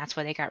 and that's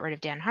why they got rid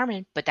of Dan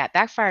Harmon. But that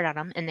backfired on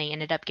them, and they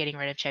ended up getting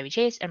rid of Chevy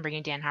Chase and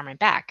bringing Dan Harmon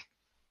back.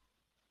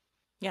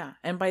 Yeah,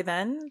 and by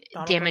then,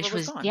 damage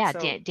was gone,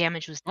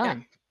 damage was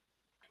done.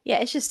 Yeah,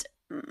 it's just,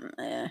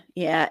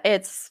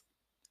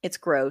 it's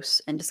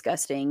gross and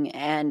disgusting,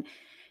 and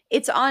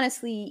it's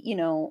honestly,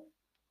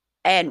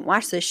 I hadn't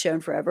watched this show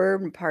in forever,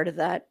 and part of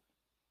that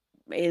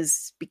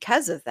is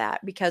because of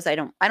that, because I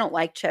don't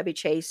like Chevy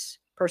Chase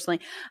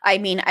personally. I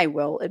mean, I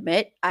will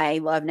admit I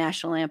love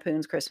National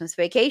Lampoon's Christmas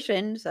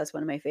Vacation. So that's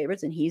one of my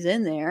favorites, and he's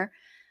in there.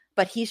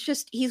 But he's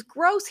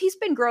gross. He's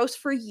been gross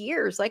for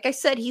years. Like I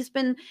said, he's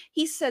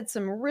said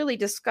some really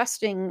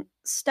disgusting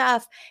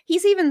stuff.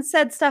 He's even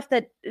said stuff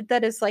that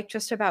is like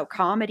just about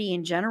comedy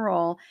in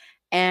general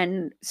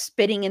and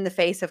spitting in the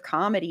face of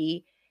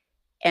comedy.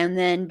 And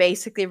then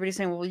basically everybody's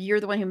saying, well, you're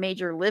the one who made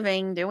your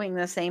living doing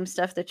the same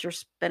stuff that you're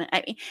spinning.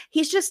 I mean,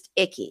 he's just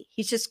icky.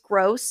 He's just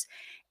gross.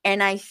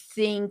 And I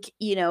think,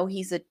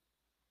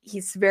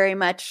 he's very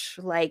much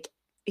like,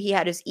 he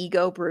had his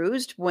ego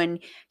bruised when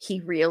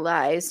he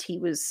realized he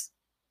was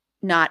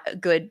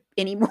not good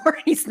anymore.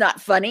 He's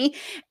not funny,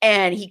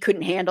 and he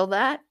couldn't handle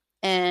that.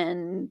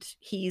 And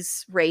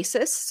he's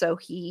racist. So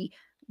he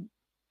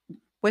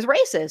was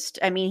racist.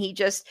 I mean, he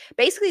just,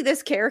 basically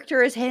this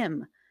character is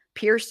him.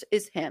 Pierce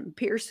is him.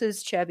 Pierce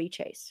is Chevy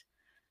Chase.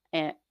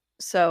 And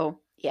so,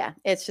 yeah,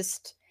 it's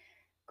just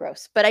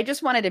gross. But I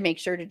just wanted to make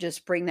sure to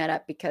just bring that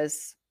up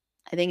because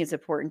I think it's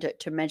important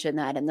to mention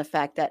that, and the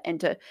fact that, and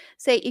to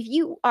say, if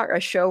you are a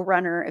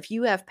showrunner, if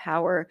you have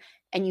power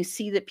and you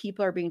see that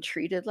people are being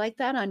treated like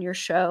that on your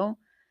show,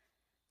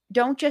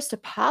 don't just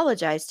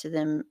apologize to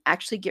them.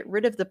 Actually get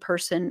rid of the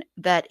person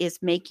that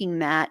is making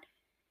that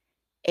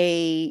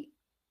a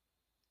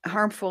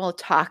harmful,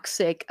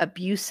 toxic,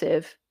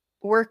 abusive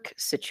work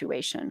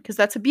situation, because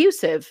that's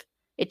abusive.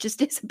 It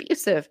just is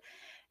abusive.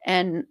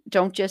 And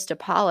don't just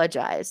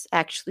apologize.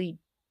 Actually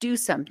do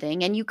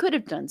something. And you could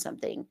have done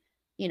something.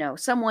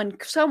 Someone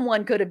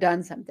could have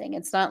done something.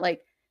 It's not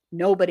like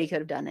nobody could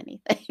have done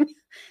anything.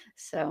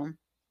 So,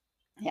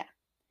 yeah.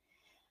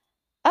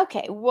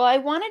 Okay. Well, I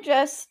want to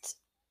just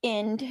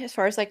end, as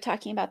far as like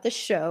talking about the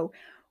show,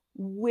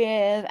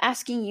 with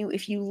asking you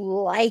if you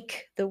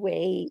like the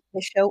way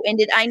the show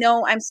ended. I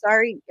know, I'm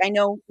sorry. I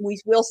know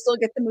we will still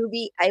get the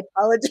movie. I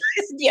apologize.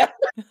 Yeah.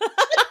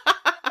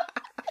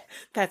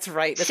 That's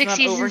right. It's 6 not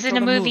seasons over in a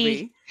till the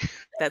movie.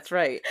 That's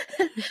right.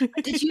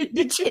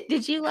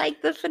 Did you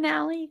like the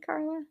finale,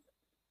 Carla?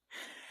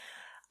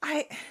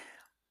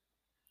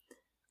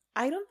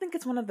 I don't think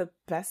it's one of the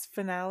best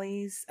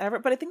finales ever,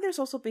 but I think there's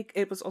also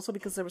it was also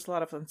because there was a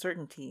lot of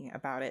uncertainty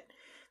about it.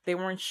 They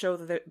weren't sure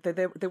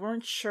that they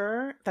weren't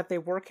sure that they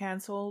were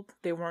canceled.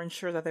 They weren't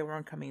sure that they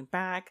weren't coming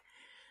back,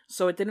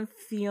 so it didn't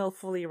feel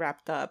fully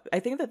wrapped up. I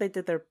think that they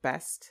did their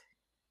best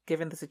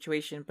given the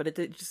situation, but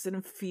just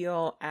didn't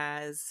feel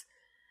as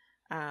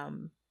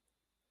done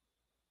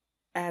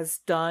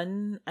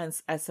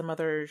as some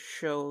other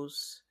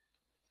shows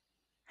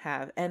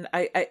have. And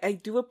I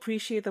do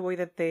appreciate the way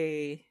that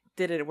they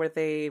did it, where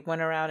they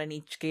went around and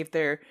each gave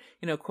their,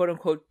 quote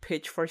unquote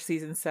pitch for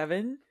season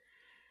 7.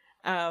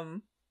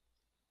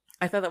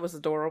 I thought that was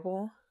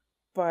adorable.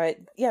 But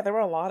yeah, there were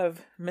a lot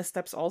of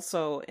missteps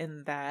also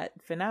in that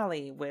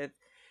finale with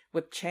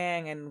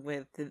Chang and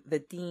with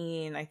the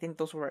dean. I think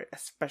those were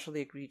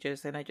especially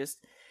egregious, and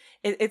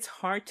it's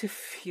hard to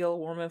feel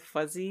warm and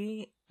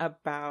fuzzy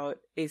about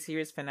a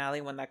series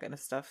finale when that kind of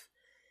stuff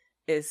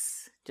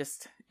is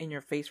just in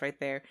your face right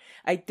there.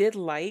 I did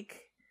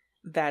like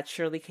that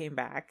Shirley came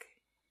back,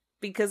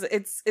 because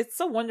it's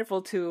so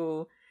wonderful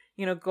to,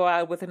 go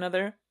out with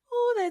another,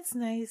 oh, that's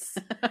nice.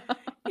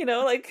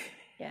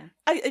 Yeah.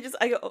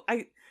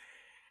 I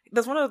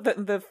that's one of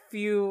the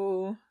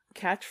few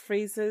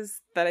catchphrases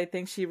that I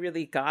think she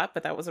really got,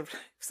 but that was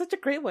such a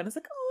great one. It's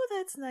like, oh,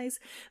 that's nice.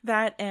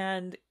 That,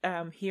 and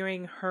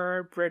hearing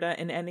her, Britta,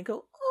 and Annie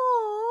go,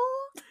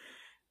 oh.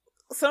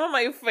 Some of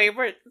my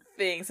favorite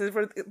things is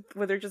where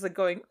they're just like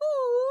going,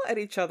 oh, at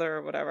each other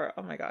or whatever.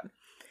 Oh my god.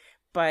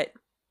 But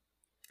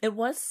it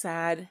was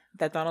sad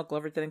that Donald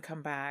Glover didn't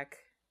come back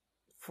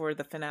for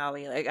the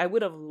finale. Like, I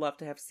would have loved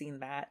to have seen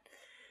that.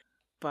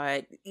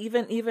 But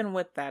even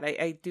with that,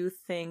 I do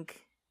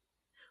think,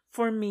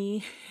 for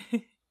me,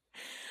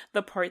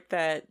 the part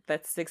that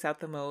sticks out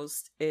the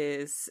most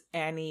is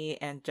Annie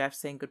and Jeff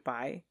saying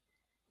goodbye,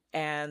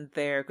 and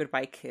their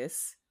goodbye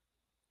kiss,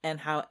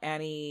 and how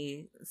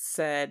Annie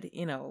said,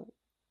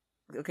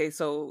 okay,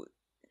 so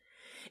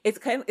it's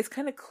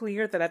kind of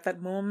clear that at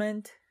that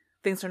moment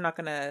things are not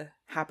gonna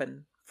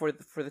happen for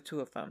the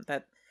two of them.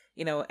 That,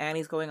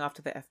 Annie's going off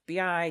to the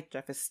FBI,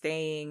 Jeff is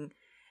staying,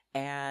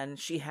 and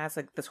she has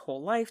like this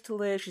whole life to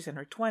live. She's in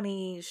her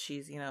 20s.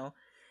 She's,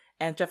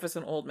 and Jeff is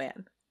an old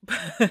man.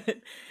 But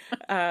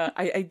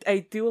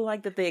I do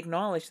like that they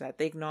acknowledge that.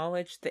 They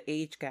acknowledge the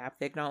age gap.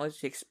 They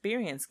acknowledge the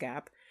experience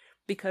gap,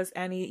 because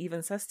Annie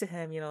even says to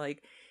him,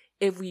 like,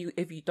 if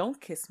you don't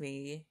kiss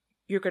me,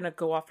 you're gonna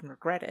go off and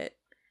regret it.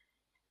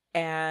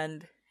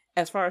 And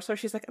as far as her,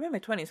 she's like, I'm in my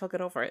 20s, I'll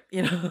get over it,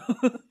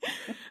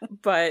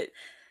 But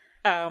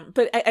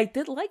I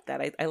did like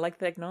that. I liked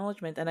the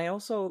acknowledgement, and I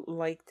also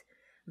liked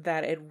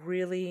that it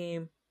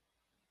really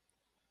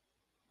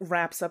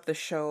wraps up the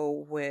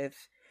show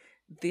with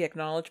the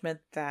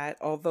acknowledgement that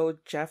although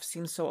Jeff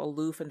seems so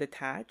aloof and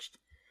detached,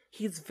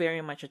 he's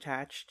very much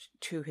attached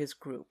to his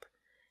group,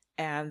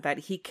 and that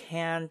he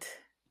can't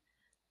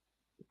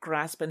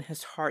grasp in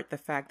his heart the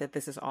fact that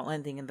this is all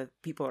ending and that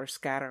people are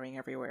scattering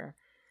everywhere.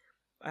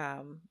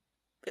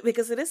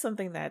 Because it is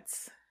something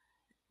that's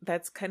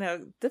kind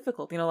of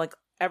difficult, like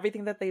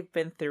everything that they've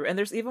been through. And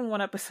there's even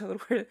one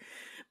episode where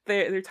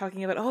they're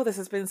talking about, oh, this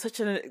has been such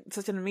an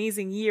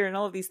amazing year, and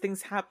all of these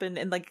things happened,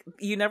 and like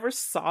you never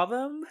saw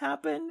them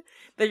happen.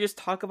 They just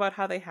talk about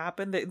how they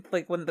happened.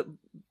 Like when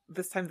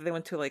this time they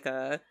went to like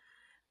a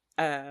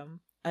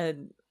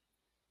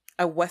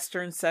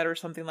Western set or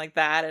something like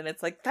that, and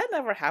it's like that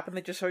never happened.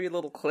 They just show you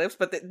little clips,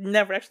 but it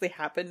never actually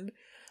happened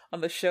on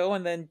the show.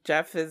 And then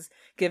Jeff is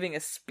giving a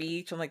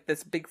speech on like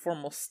this big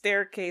formal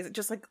staircase,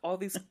 just like all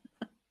these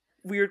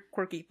weird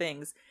quirky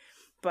things.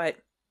 But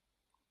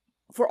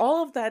for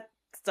all of that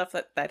stuff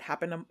that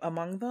happened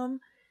among them,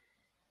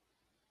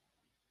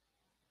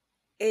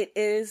 it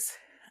is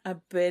a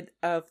bit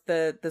of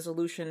the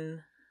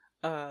dissolution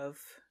of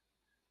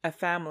a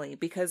family,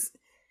 because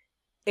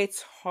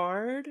it's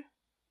hard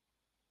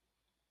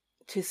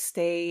to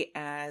stay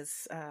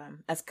as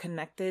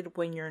connected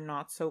when you're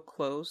not so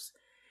close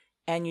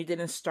and you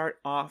didn't start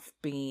off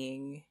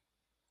being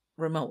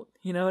remote.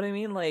 You know what I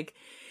mean? Like,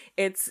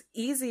 it's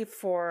easy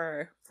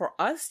for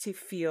us to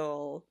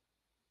feel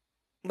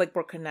like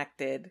we're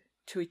connected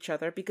to each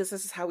other because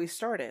this is how we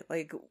started.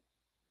 Like,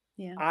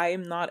 yeah,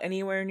 I'm not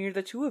anywhere near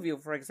the two of you,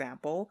 for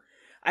example.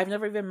 I've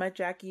never even met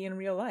Jackie in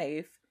real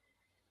life,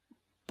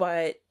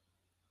 but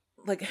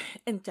like,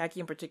 and Jackie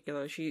in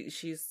particular, she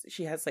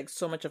has like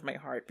so much of my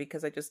heart,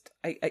 because I just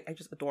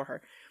adore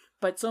her.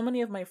 But so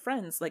many of my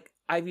friends, like,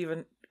 I've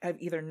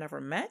either never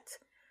met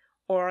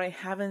or I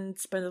haven't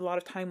spent a lot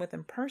of time with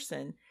in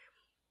person.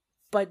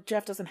 But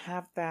Jeff doesn't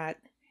have that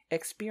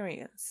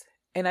experience,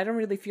 and I don't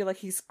really feel like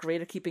he's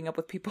great at keeping up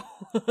with people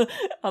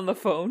on the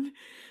phone.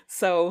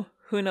 So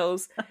who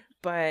knows?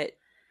 But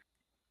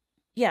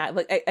yeah,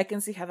 like I can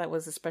see how that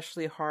was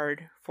especially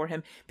hard for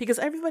him, because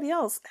everybody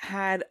else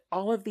had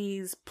all of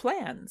these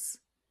plans,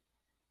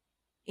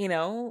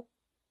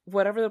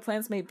 whatever the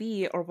plans may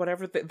be, or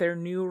whatever their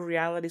new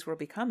realities were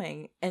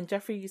becoming. And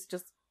Jeffrey's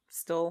just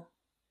still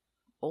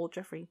old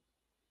Jeffrey.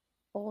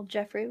 Old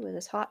Jeffrey with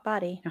his hot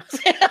body.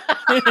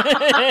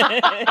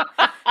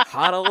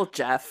 Hot old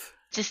Jeff.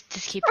 Just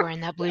keep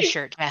wearing that blue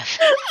shirt, Jeff.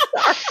 Sorry,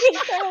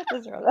 I have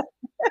to throw that.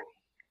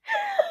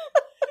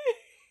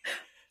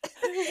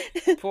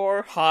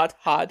 Poor hot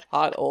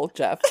old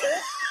Jeff.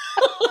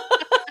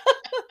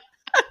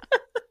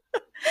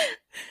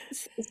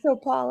 So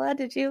Paula,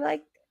 did you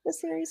like the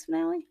series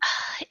finale?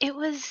 It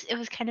was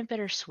kind of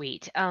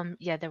bittersweet.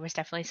 Yeah, there was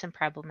definitely some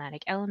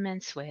problematic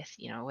elements with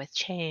with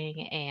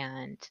Chang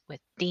and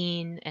with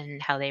Dean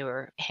and how they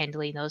were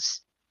handling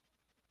those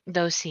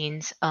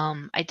scenes.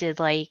 I did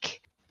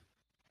like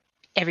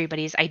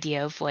everybody's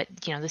idea of what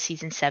the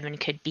season 7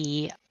 could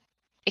be.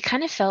 It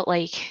kind of felt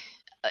like,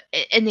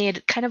 and they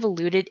had kind of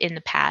alluded in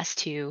the past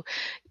to,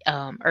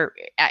 or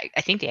I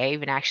think they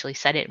even actually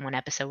said it in one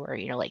episode where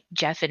like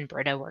Jeff and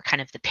Britta were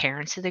kind of the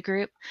parents of the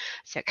group,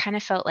 so it kind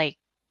of felt like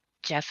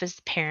Jeff is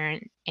the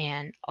parent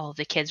and all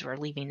the kids were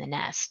leaving the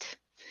nest.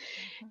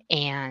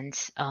 And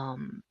so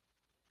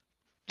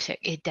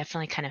it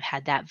definitely kind of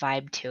had that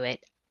vibe to it.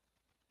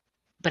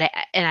 But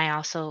I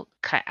also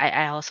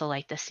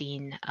like the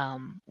scene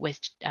with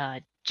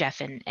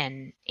Jeff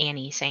and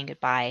Annie saying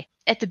goodbye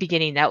at the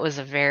beginning. That was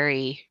a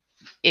very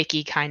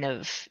icky kind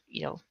of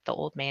the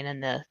old man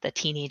and the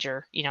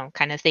teenager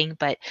kind of thing.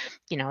 But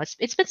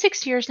it's been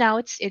 6 years now.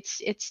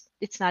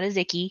 It's not as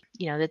icky.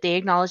 That they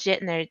acknowledged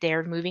it and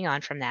they're moving on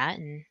from that.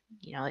 And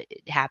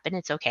it happened.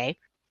 It's okay.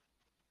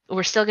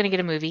 We're still gonna get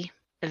a movie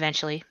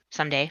eventually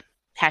someday.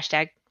 #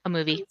 a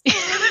movie.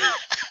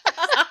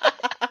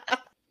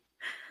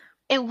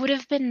 It would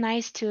have been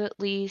nice to at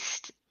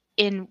least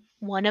in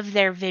one of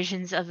their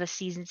visions of a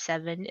season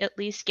 7, at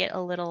least get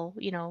a little,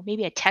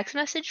 maybe a text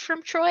message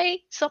from Troy,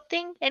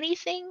 something,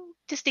 anything,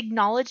 just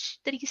acknowledge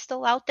that he's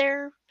still out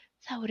there.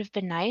 That would have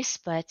been nice,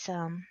 but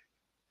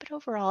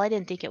overall, I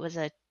didn't think it was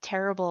a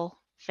terrible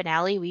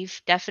finale.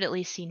 We've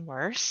definitely seen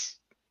worse.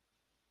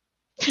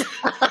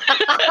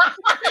 I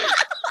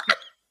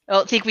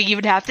don't think we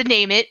even have to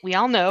name it. We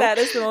all know. That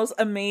is the most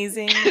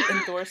amazing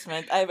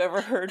endorsement I've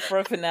ever heard for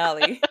a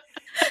finale.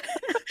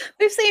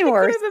 We've seen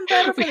worse. It could have been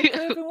better, but it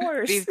could have been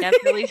worse. We've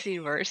definitely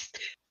seen worse.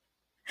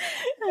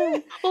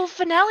 Well,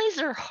 finales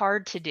are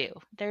hard to do.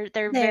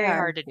 They're very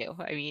hard to do.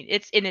 I mean,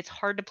 it's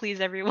hard to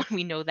please everyone.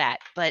 We know that,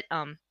 but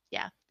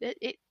yeah,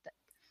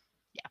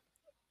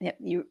 Yeah,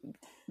 you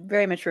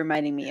very much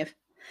reminding me of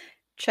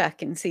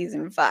Chuck in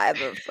season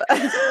 5 of.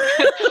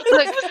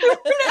 Look,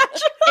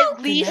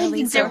 at least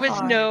Finales there are was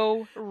hard.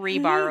 no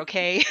rebar.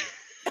 Okay.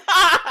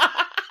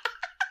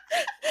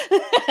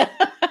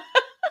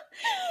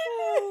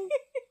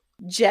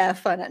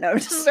 Jeff on it. No,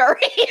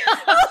 sorry.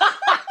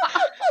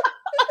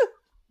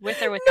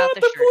 With or without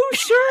the shirt. blue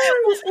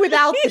shirt.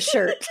 Without the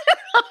shirt.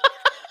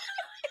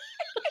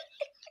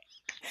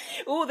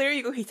 Oh, there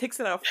you go. He takes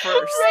it out first.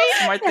 Right?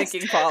 Smart Yes.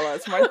 thinking, Paula.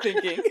 Smart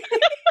thinking.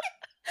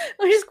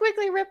 I'll just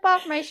quickly rip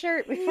off my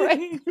shirt before I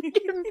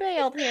get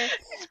impaled here.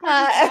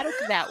 Dramatic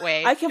that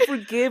way. I can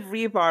forgive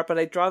rebar, but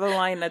I draw the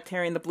line at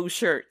tearing the blue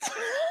shirt.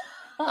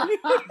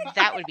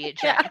 That would be a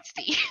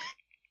travesty.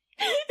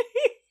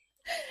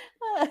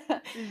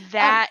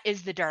 That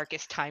is the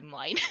darkest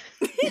timeline.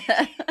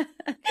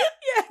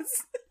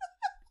 Yes.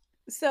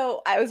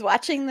 So I was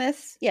watching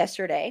this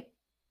yesterday,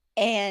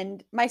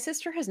 and my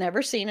sister has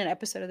never seen an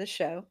episode of the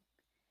show.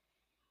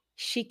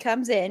 She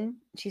comes in,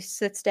 she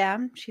sits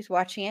down, she's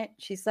watching it.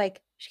 She's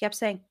like, she kept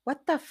saying,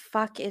 "What the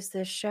fuck is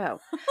this show?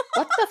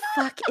 What the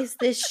fuck is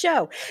this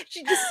show?"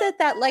 She just said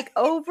that like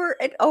over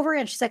and over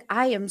again. She's like,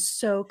 "I am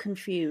so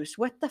confused.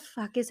 What the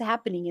fuck is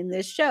happening in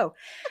this show?"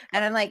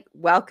 And I'm like,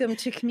 "Welcome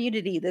to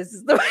Community. This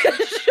is the way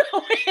the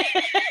show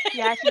is."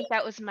 Yeah, I think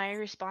that was my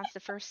response the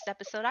first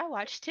episode I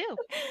watched too.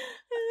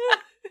 It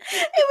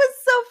was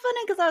so funny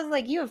because I was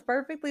like, "You have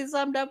perfectly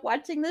summed up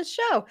watching this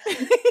show."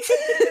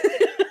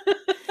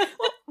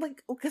 Well,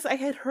 like, because I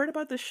had heard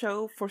about the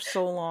show for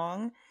so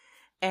long,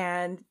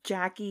 and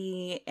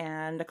Jackie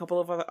and a couple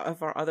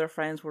of our other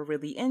friends were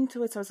really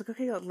into it, so I was like,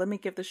 okay, let me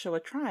give the show a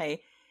try.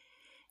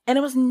 And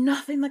it was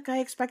nothing like I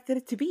expected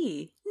it to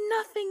be.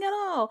 Nothing at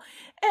all.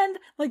 And,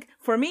 like,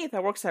 for me,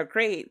 that works out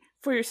great.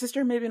 For your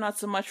sister, maybe not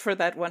so much for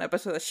that one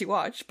episode that she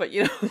watched, but,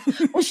 you know.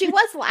 Well, she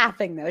was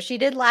laughing, though. She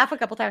did laugh a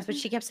couple times, but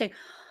she kept saying,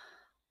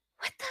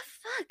 "What the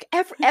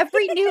fuck?"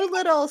 Every new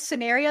little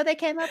scenario they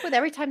came up with,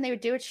 every time they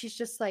would do it, she's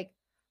just like,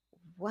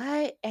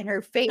 "What?" And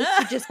her face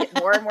would just get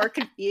more and more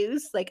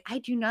confused. Like, "I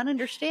do not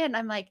understand."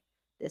 I'm like,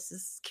 "This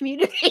is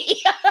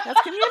Community."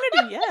 That's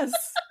Community, yes.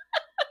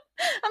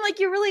 I'm like,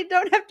 you really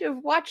don't have to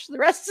have watched the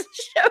rest of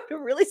the show to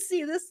really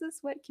see this is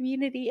what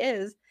Community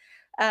is.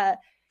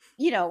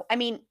 You know, I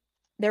mean,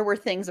 there were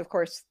things, of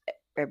course,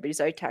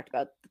 everybody's already talked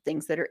about the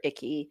things that are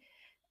icky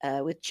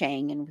with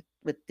Chang and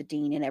with the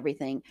Dean and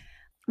everything.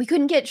 We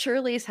couldn't get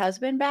Shirley's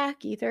husband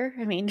back either.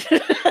 I mean,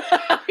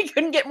 we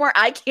couldn't get more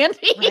eye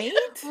candy. Right?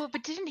 Well,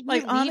 but didn't he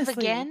Like, leave honestly,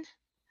 again?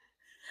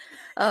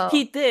 Oh,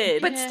 He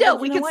did. but Yeah. still,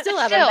 You we know could what? still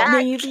have Still. him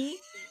back. Maybe.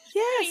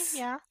 Yes.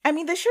 Yeah. I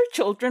mean, they share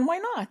children. Why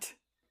not?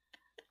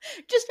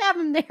 Just have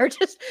him there.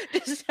 Just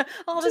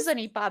all of a Just- sudden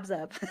he pops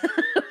up.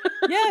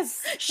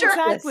 Yes.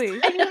 Shirtless. Exactly.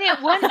 I mean,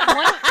 one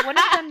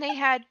of them they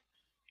had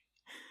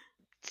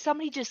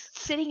somebody just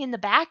sitting in the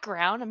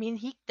background. I mean,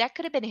 that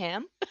could have been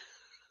him.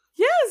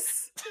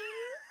 Yes.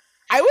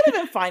 I would have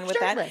been fine with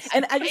Shirtless. that.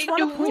 And I just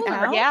want to point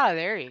out Yeah,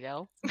 there you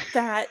go.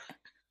 that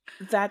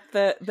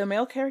the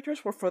male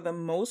characters were, for the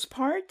most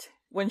part,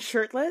 when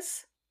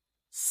shirtless,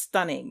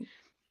 stunning.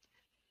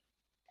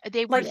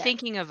 They were Like-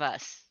 thinking of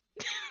us.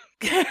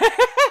 There's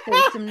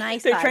some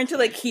nice. They're eye trying to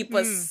like candy. keep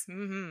us.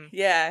 Mm-hmm.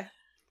 Yeah,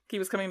 keep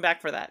us coming back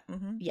for that.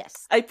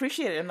 Yes, I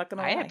appreciate it. I'm not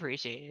gonna I lie.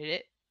 appreciated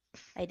it.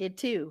 I did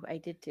too.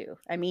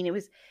 I mean, it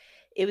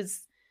was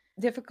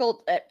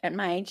difficult at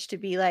my age to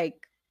be like,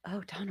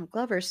 oh, Donald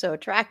Glover's so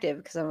attractive,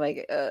 because I'm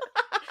like,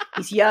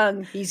 he's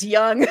young,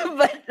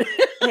 but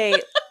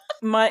Hey,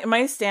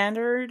 my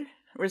standard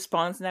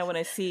response now when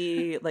I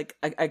see like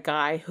a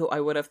guy who I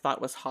would have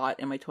thought was hot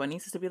in my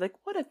 20s is to be like,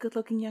 what a good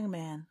looking young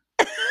man.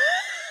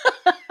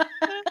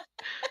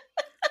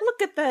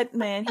 Look at that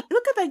man.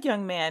 Look at that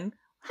young man.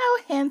 How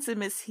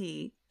handsome is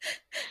he?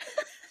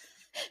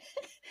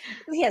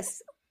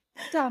 yes,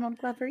 Donald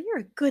Glover, you're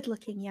a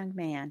good-looking young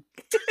man.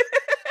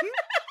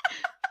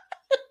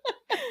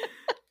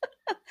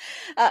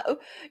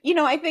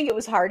 I think it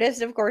was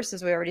hardest, of course,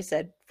 as we already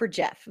said, for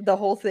Jeff. The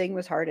whole thing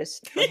was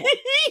hardest for him.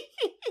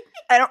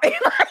 I don't.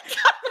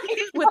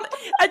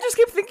 I just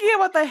keep thinking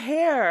about the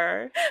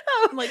hair.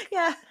 Oh, Like,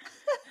 yeah.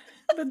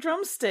 the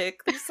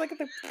drumstick. There's like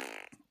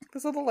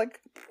those little like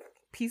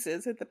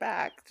pieces at the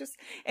back.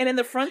 And in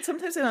the front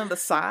sometimes, and on the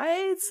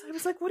sides. I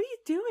was like, what are you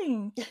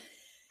doing?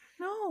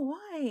 No,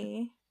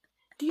 why?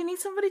 Do you need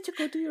somebody to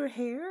go do your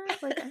hair?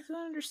 Like, I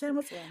don't understand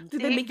what's wrong.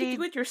 Did they make you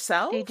do it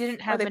yourself? They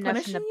didn't Are have they enough in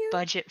punishing the you?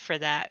 budget for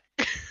that.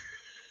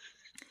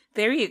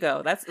 There you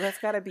go. That's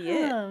got to be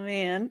it. Oh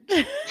man.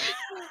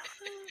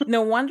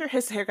 No wonder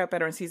his hair got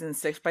better in season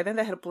 6. By then,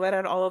 they had bled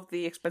out all of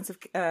the expensive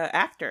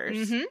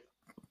actors. Mhm.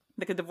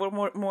 They could devote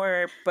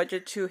more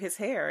budget to his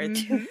hair.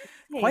 It's Mhm.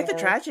 quite the Yeah.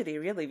 tragedy,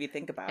 really, if you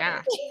think about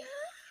Yeah. it.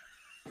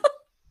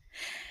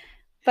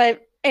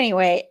 But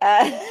anyway,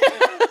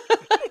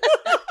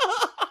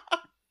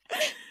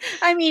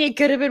 I mean, it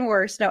could have been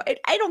worse. No,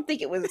 I don't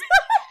think it was.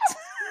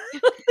 I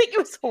don't think it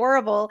was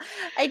horrible.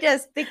 I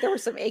just think there were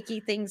some achy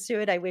things to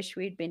it. I wish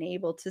we'd been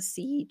able to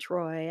see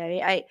Troy.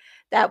 I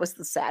that was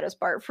the saddest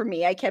part for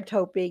me. I kept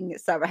hoping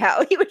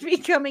somehow he would be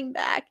coming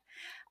back.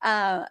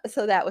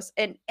 So that was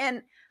and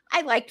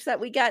I liked that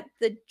we got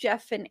the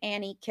Jeff and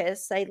Annie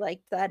kiss. I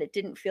liked that it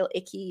didn't feel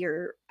icky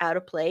or out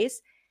of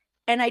place.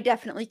 And I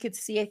definitely could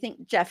see. I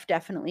think Jeff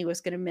definitely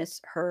was going to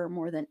miss her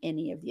more than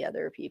any of the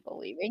other people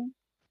leaving.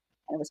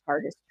 And it was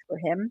hardest for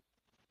him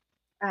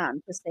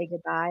to say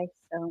goodbye.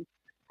 So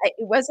it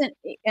wasn't,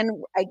 and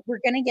we're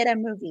going to get a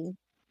movie.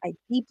 I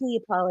deeply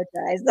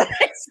apologize that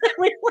I said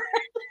we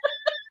weren't.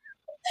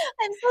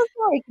 I'm so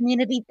sorry,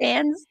 community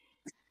fans.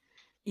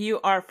 You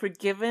are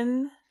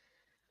forgiven.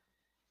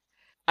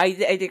 I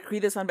decree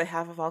this on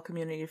behalf of all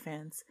community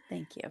fans.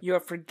 Thank you. You are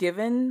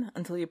forgiven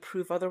until you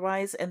prove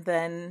otherwise, and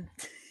then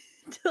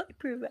Until I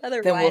prove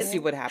otherwise. then we'll see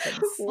what happens.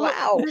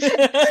 Wow.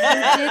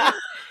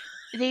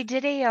 They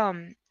did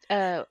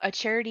a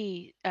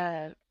charity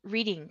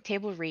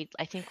table read,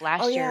 I think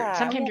last year, yeah.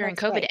 sometime Oh, yeah, during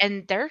that's COVID, right.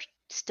 and they're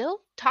still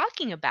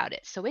talking about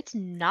it. So it's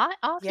not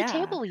off Yeah. the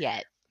table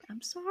yet.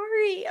 I'm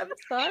sorry. I'm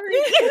sorry.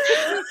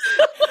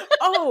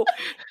 Oh,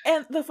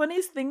 and the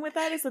funniest thing with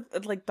that is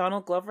that like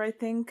Donald Glover, I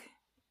think,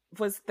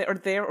 was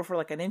there or for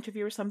like an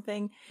interview or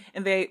something,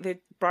 and they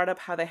brought up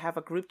how they have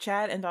a group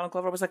chat, and Donald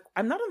Glover was like,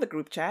 I'm not on the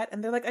group chat,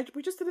 and they're like,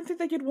 we just didn't think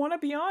that you'd want to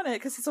be on it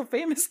because he's so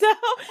famous now.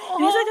 And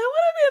he's like, I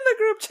want to be in the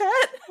group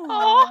chat.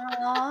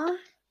 Aw.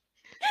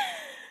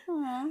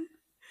 Aw.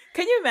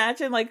 Can you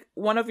imagine like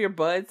one of your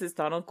buds is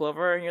Donald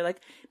Glover, and you're like,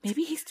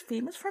 maybe he's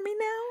famous for me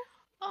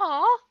now?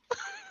 Aw.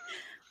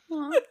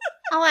 Aw.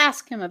 I'll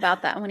ask him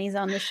about that when he's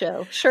on the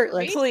show,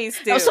 shirtless. Please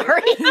do. Oh,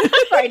 sorry.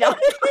 Sorry,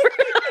 Donald Glover.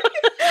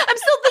 I'm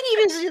still thinking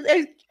he was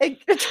an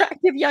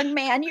attractive young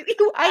man.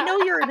 I know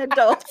you're an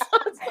adult.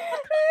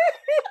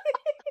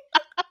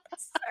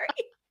 Sorry.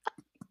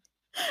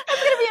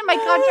 That's going to be in my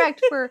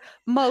contract for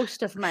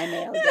most of my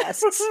male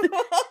guests.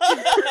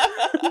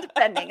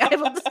 Depending, I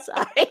will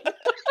decide.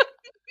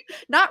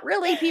 Not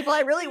really, people.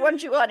 I really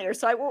want you on here,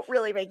 so I won't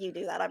really make you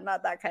do that. I'm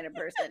not that kind of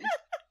person.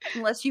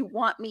 Unless you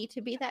want me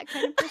to be that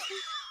kind of person.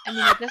 I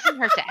mean, it doesn't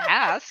hurt to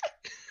ask.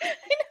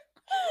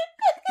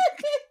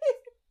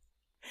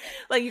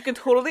 Like, you can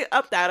totally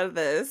opt out of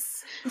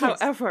this.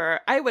 However,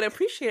 I would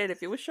appreciate it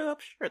if you would show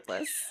up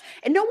shirtless.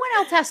 And no one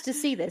else has to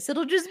see this.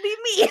 It'll just be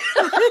me.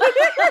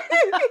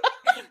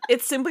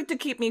 It's simply to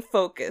keep me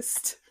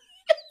focused.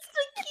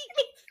 to keep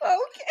me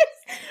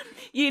focused.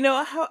 You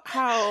know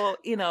how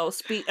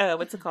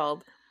what's it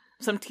called?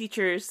 Some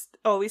teachers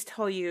always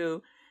tell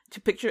you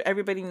to picture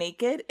everybody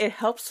naked. It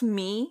helps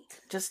me,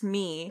 just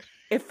me,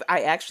 if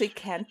I actually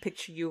can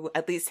picture you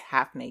at least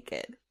half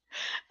naked.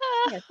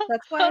 Yes,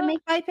 that's why I make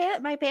my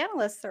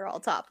panelists are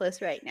all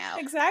topless right now.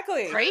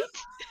 Exactly. Right?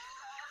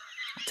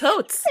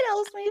 Totes. It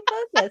helps me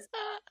focus.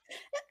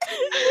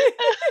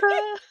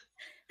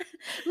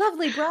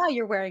 Lovely bra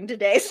you're wearing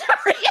today.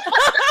 Sorry.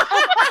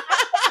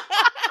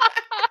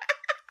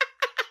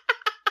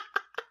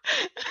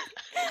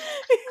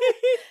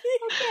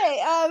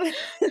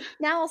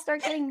 Now I'll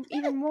start getting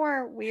even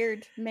more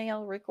weird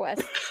mail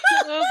requests.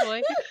 Oh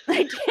boy.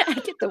 I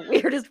get the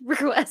weirdest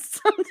requests.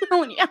 I'm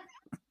telling you.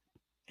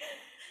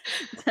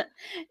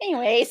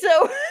 Anyway, so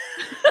on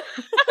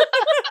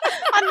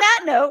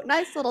that note,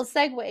 nice little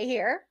segue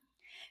here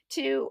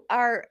to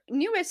our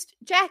newest.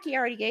 Jackie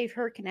already gave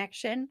her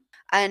connection,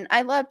 and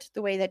I loved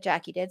the way that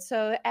Jackie did.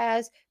 So,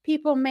 as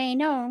people may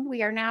know,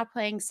 we are now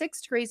playing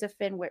 6 Degrees of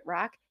Finn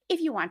Whitrock.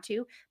 If you want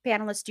to,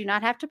 panelists do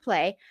not have to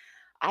play.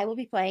 I will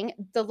be playing.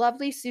 The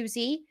lovely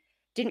Susie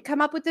didn't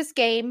come up with this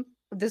game.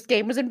 This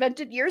game was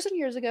invented years and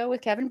years ago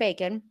with Kevin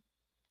Bacon,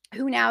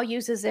 who now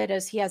uses it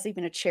as he has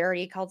even a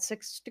charity called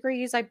 6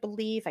 Degrees, I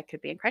believe. I could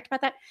be incorrect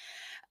about that.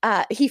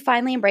 He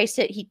finally embraced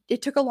it.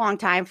 It took a long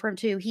time for him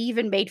to. He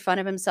even made fun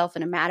of himself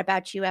in a Mad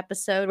About You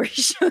episode where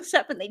he shows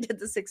up and they did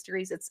the 6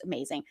 Degrees. It's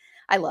amazing.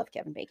 I love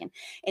Kevin Bacon.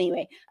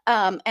 Anyway,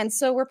 and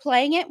so we're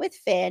playing it with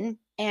Finn.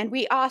 And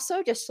we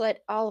also, just to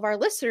let all of our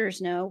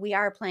listeners know, we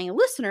are playing a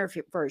listener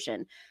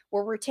version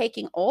where we're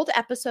taking old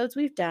episodes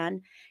we've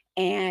done,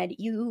 and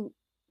you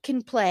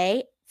can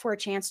play for a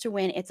chance to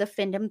win. It's a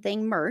Findom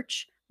Thing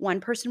merch.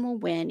 One person will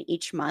win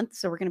each month.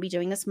 So we're going to be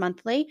doing this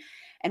monthly,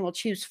 and we'll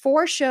choose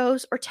 4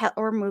 shows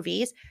or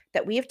movies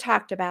that we have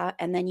talked about.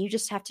 And then you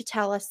just have to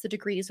tell us the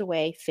degrees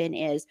away Finn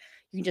is.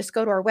 You can just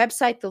go to our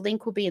website. The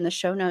link will be in the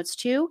show notes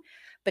too,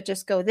 but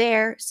just go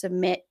there,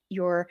 submit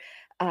your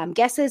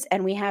guesses.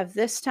 And we have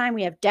this time,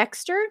 we have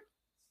Dexter,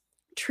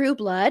 True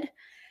Blood,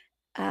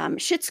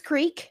 Schitt's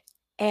Creek,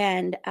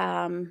 and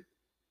how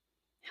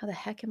the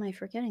heck am I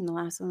forgetting the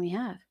last one we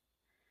have?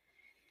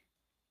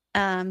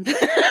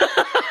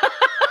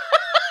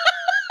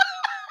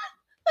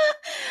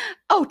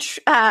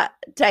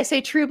 Did I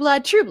say True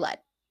Blood? True Blood.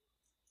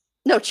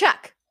 No,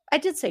 Chuck. I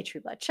did say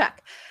True Blood.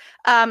 Chuck.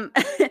 And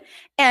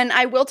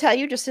I will tell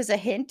you, just as a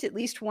hint, at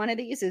least one of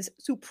these is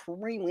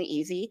supremely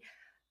easy.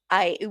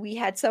 We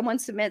had someone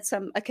submit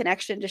a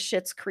connection to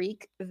Schitt's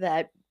Creek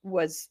that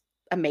was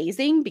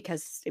amazing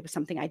because it was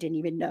something I didn't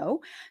even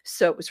know.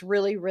 So it was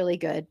really, really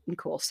good and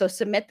cool. So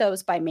submit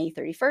those by May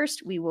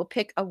 31st. We will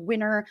pick a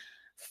winner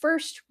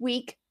first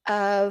week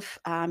of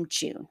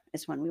June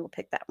is when we will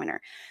pick that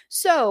winner.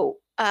 So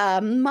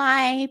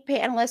my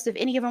panelists, if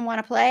any of them want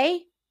to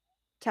play,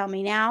 tell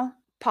me now.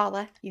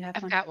 Paula, you have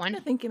I've one? got one. Yeah,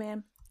 thank you,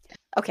 ma'am.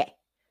 Okay.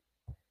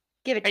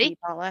 Give it Ready? to me,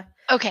 Paula.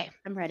 Okay.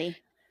 I'm ready.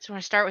 So we're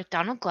going to start with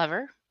Donald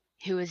Glover,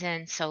 who was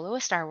in Solo: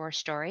 A Star Wars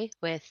Story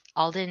with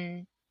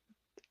Alden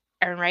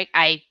Ehrenreich.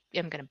 I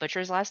am going to butcher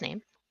his last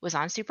name. Was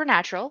on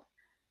Supernatural.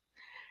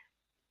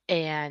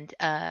 And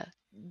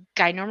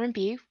Guy Norman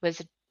Bee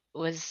was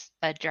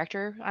a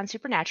director on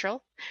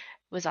Supernatural.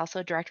 Was also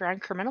a director on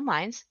Criminal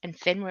Minds. And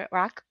Finn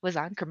Whitrock was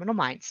on Criminal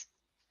Minds.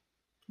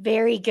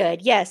 Very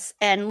good. Yes.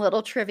 And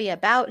little trivia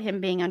about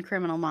him being on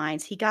Criminal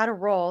Minds. He got a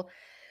role.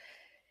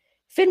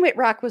 Finn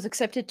Whitrock was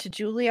accepted to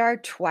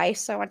Juilliard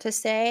twice, I want to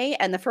say.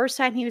 And the first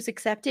time he was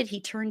accepted,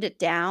 he turned it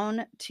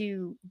down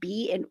to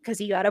be in because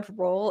he got a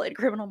role in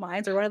Criminal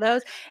Minds or one of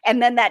those.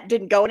 And then that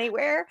didn't go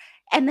anywhere.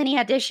 And then he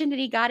auditioned and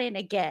he got in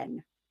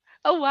again.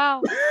 Oh,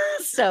 wow.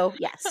 So,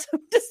 yes,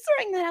 just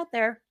throwing that out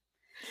there.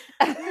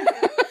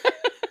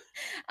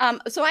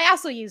 So I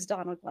also used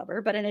Donald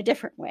Glover, but in a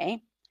different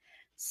way.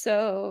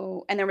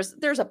 So, and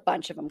there's a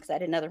bunch of them because I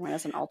had another one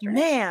as an alternate.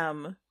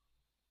 Ma'am,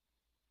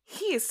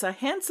 he is a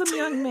handsome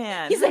young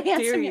man. He's a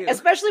handsome,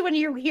 especially when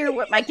you hear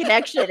what my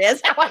connection is,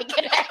 how I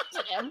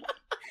connected him.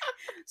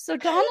 So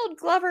Donald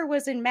Glover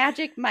was in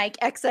Magic Mike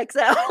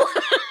XXL.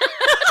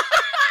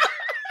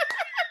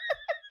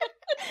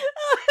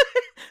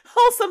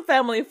 Wholesome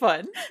family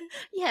fun.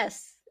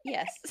 Yes.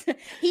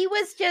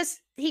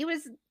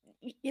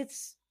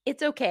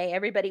 It's okay.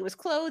 Everybody was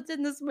clothed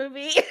in this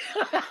movie.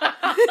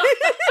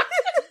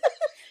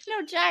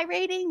 No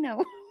gyrating,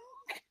 no.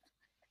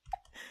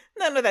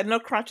 None of that. No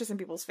crotches in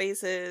people's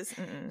faces.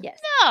 Mm-mm. Yes.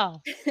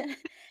 No.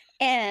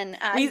 And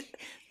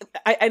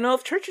I know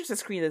of churches that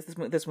screen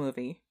this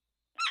movie.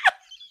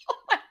 Oh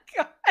my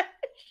gosh.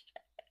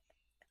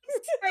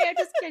 Sorry, I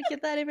just can't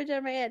get that image out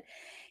of my head.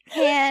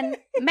 And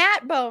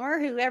Matt Bomer,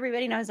 who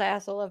everybody knows I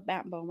also love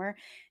Matt Bomer,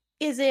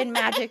 is in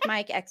Magic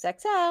Mike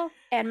XXL.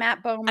 And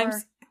Matt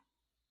Bomer.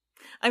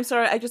 I'm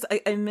sorry,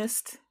 I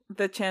missed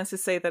the chance to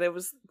say that it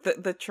was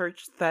the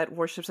church that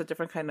worships a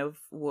different kind of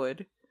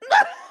wood.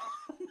 Oh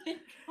my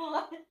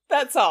God.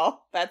 That's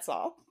all.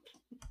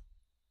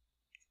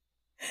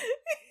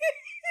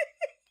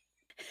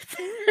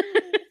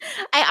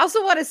 I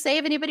also want to say,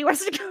 if anybody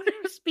wants to go to,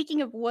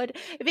 speaking of wood,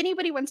 if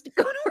anybody wants to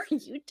go to our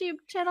YouTube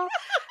channel,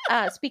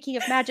 speaking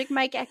of Magic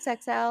Mike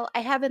XXL,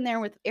 I have in there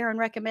with Aaron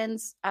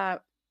recommends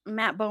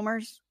Matt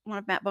Bomer's, one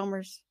of Matt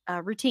Bomer's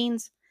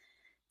routines.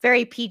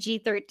 Very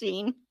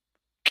PG-13.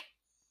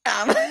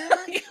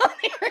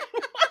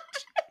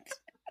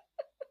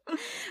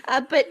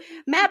 But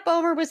Matt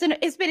Bomer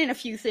has been in a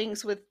few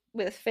things with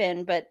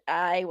Finn, but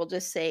I will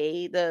just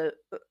say the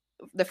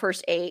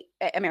first 8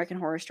 American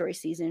Horror Story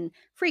season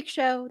freak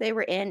show they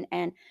were in,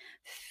 and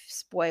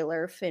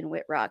spoiler, Finn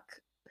Whitrock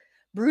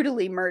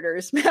brutally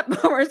murders Matt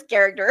Bomer's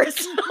character.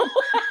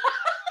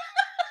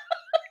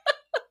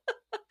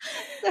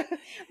 So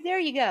there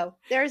you go.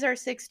 There's our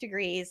 6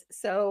 degrees.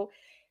 So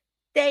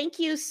thank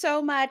you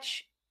so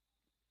much,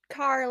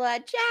 Carla,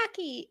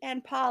 Jackie,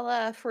 and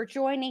Paula, for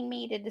joining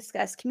me to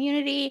discuss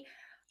Community.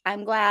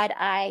 I'm glad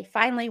I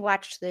finally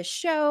watched this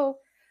show.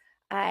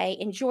 I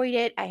enjoyed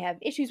it. I have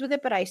issues with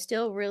it, but I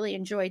still really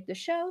enjoyed the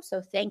show.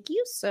 So thank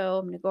you. So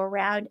I'm going to go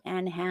around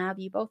and have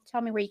you both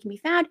tell me where you can be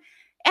found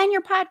and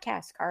your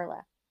podcast,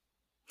 Carla.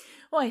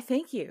 Well, I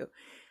thank you.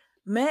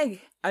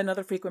 Meg,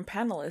 another frequent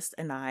panelist,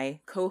 and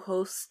I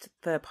co-host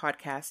the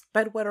podcast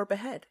Bedwet or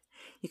Behead.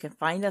 You can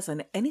find us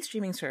on any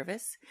streaming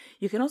service.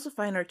 You can also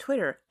find our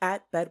Twitter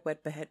at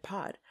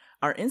BedwetBeheadPod.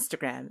 Our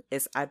Instagram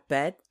is at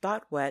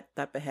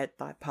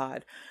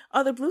bed.wet.behead.pod.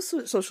 Other Blue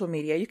social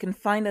media, you can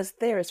find us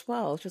there as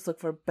well. Just look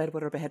for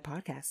Bedwet or Behead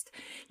Podcast.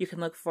 You can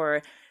look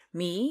for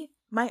me,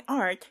 my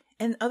art,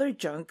 and other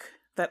junk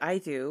that I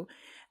do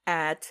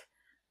at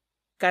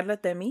Carla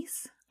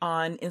Temis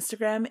on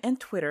Instagram and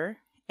Twitter.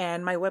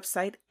 And my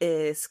website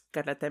is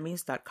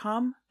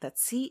carlatemis.com.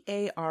 That's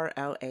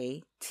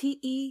CarlaTemis.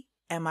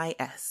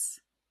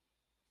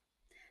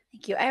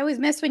 Thank you. I always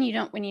miss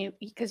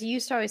because you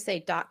used to always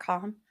say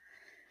 .com.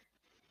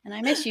 And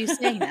I miss you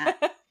saying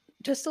that.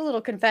 Just a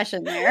little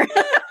confession there.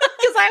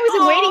 Because I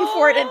was waiting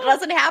for it and it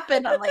doesn't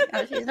happen. I'm like,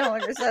 oh, she no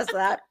longer says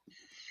that.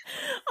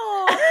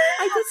 Oh,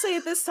 I did say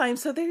it this time,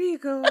 so there you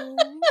go. And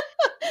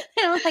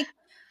I'm like,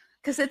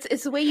 because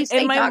it's the way you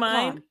say in my .com.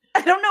 mind.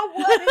 I don't know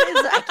what it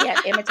is. I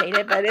can't imitate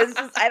it, but it's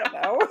just, I don't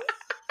know.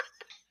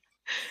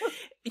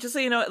 Just so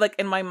you know, like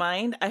in my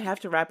mind, I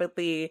have to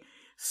rapidly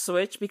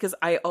switch because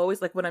I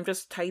always, like when I'm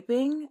just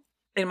typing,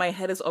 in my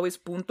head is always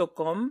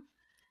 .com.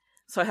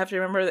 So I have to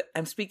remember that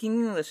I'm speaking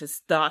English,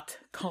 it's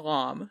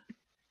 .com.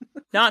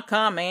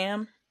 .com,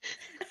 ma'am.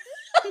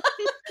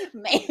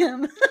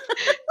 Ma'am.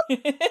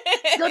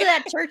 Go to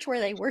that church where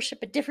they worship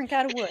a different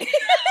kind of wood.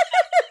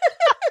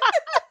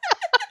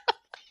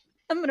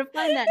 I'm going to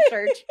find that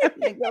church. I'm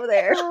going to go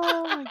there.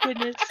 Oh, my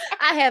goodness.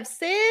 I have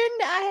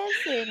sinned.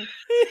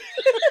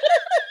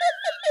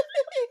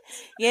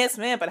 Yes,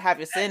 ma'am, but have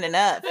you sinned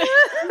enough?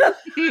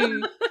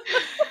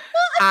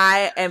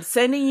 I am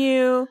sending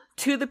you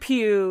to the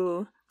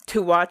pew to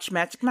watch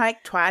Magic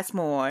Mike twice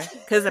more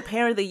because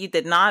apparently you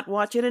did not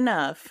watch it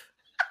enough.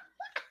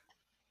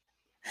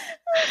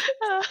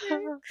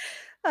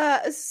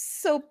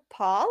 So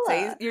Paula,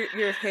 Say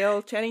your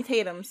hail Channing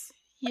Tatum's.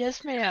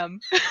 Yes, ma'am.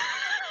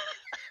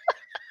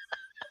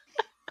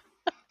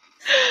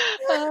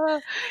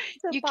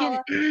 You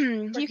Paula,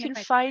 can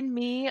find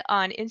me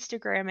on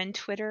Instagram and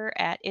Twitter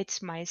at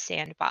It's My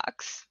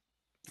Sandbox.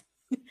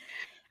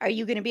 Are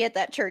you going to be at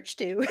that church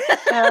too?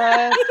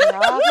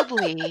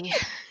 Probably.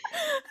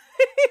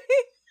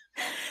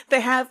 They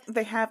have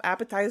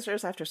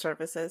appetizers after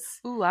services.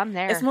 Ooh, I'm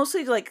there. It's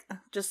mostly like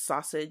just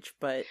sausage,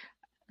 but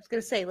I was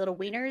going to say little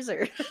wieners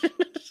or.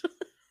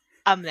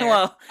 I'm there.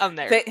 Well, I'm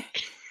there.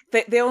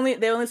 They only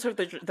serve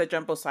the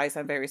jumbo size.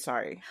 I'm very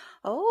sorry.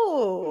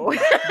 Oh,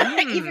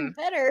 even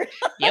better.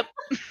 Yep.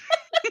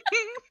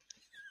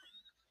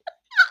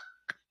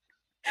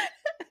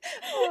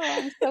 Oh,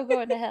 I'm so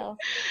going to hell.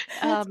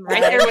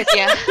 Right there with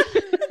you.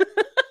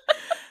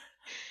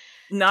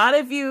 Not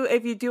if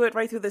you do it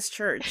right through this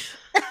church.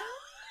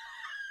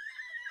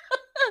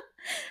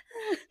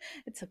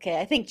 It's okay.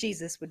 I think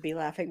Jesus would be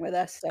laughing with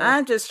us. So.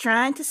 I'm just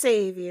trying to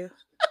save you.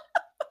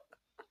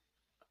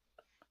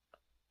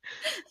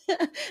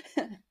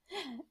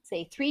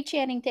 Say 3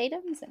 Channing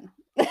Tatums and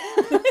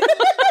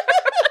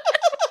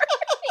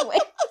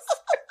anyways.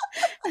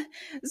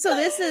 So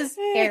this is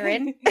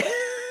Erin.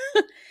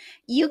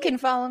 You can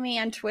follow me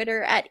on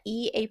Twitter at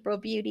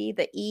 @AprilBeauty.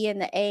 The E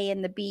and the A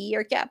and the B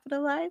are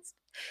capitalized.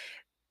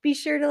 Be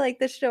sure to like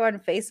the show on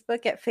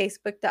Facebook at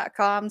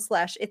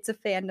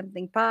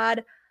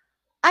facebook.com/itsafandom_thing_pod.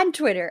 On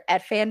Twitter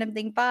at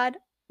fandomthingpod.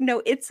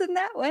 No, it's in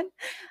that one.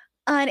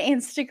 On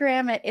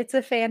Instagram at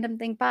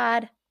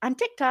itsafandom_thing_pod. On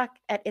TikTok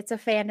at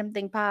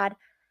itsafandom_thing_pod.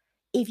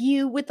 If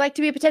you would like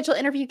to be a potential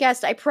interview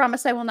guest, I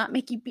promise I will not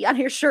make you be on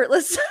here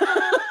shirtless.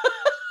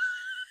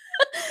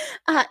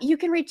 You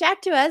can reach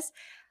out to us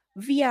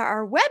via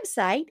our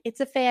website,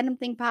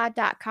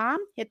 itsafandomthingpod.com.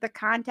 Hit the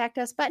contact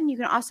us button. You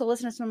can also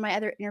listen to some of my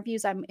other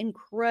interviews. I'm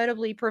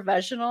incredibly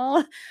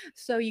professional,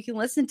 so you can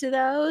listen to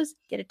those,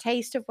 get a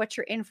taste of what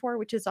you're in for,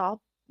 which is all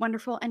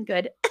wonderful and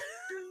good.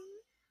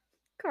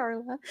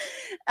 Carla.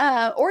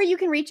 Or you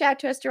can reach out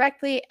to us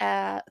directly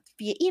via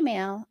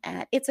email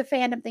at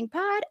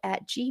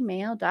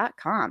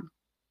itsafandomthingpod@gmail.com.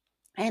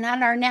 And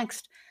on our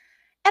next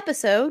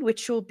episode,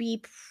 which will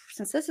be,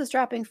 since this is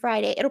dropping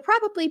Friday, it'll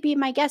probably be,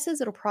 my guess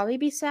is it'll probably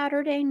be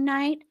Saturday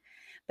night,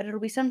 but it'll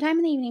be sometime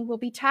in the evening. We'll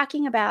be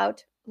talking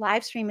about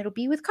live stream. It'll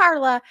be with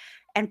Carla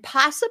and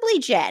possibly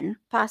Jen,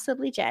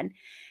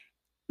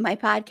 my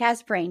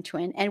podcast brain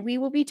twin, and we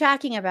will be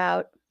talking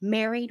about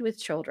Married with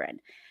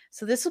Children.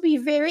 So this will be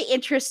very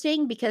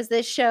interesting because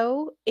this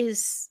show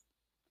is,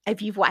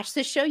 if you've watched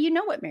this show, you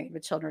know what Married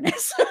with Children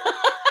is.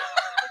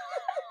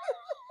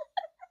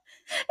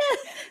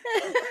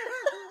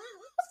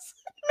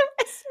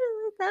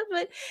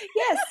 But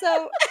yes,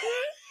 so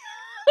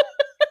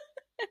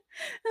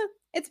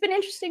It's been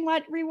interesting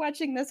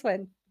rewatching this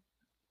one.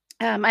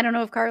 I don't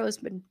know if Carla's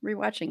been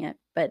rewatching it,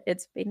 but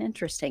it's been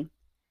interesting.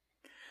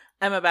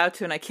 I'm about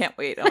to, and I can't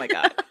wait. Oh my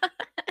God.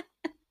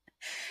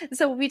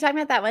 So we'll be talking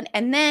about that one.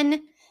 And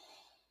then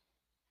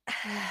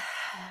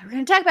we're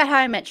going to talk about How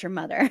I Met Your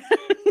Mother.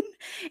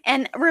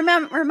 And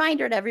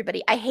reminder to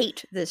everybody, I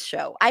hate this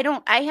show.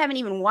 I haven't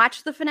even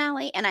watched the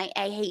finale, and I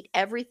hate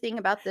everything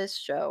about this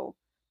show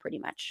pretty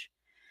much.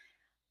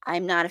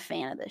 I'm not a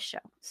fan of this show.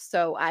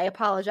 So I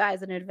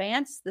apologize in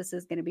advance. This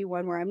is going to be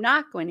one where I'm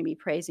not going to be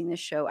praising this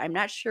show. I'm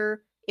not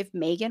sure if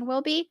Megan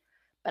will be,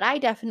 but I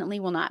definitely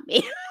will not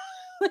be.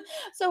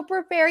 So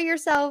prepare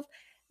yourself.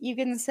 You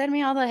can send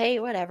me all the hate,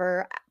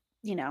 whatever.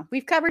 You know,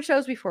 we've covered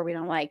shows before we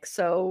don't like.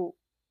 So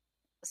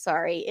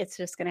sorry, it's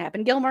just going to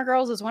happen. Gilmore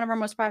Girls is one of our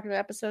most popular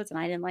episodes, and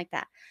I didn't like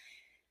that.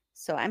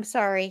 So I'm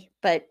sorry,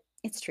 but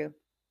it's true.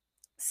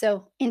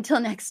 So until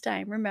next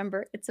time,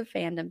 remember, it's a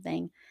fandom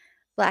thing.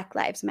 Black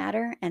Lives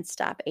Matter, and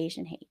stop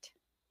Asian hate.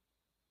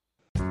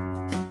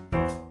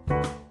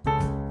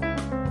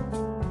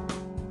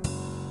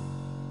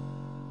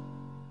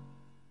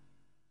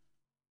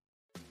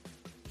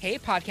 Hey,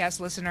 podcast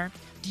listener.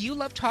 Do you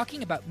love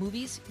talking about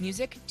movies,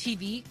 music,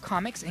 TV,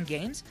 comics, and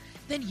games?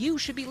 Then you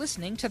should be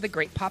listening to The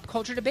Great Pop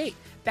Culture Debate,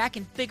 back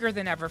and bigger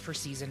than ever for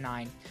Season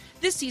 9.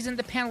 This season,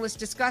 the panelists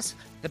discuss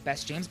the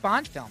best James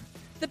Bond film,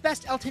 the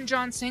best Elton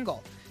John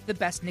single, the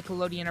best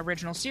Nickelodeon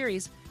original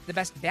series, the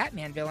best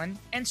Batman villain,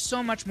 and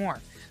so much more.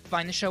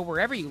 Find the show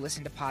wherever you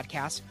listen to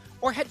podcasts,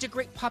 or head to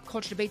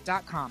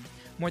greatpopculturedebate.com.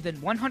 More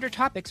than 100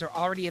 topics are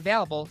already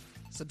available.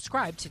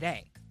 Subscribe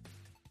today.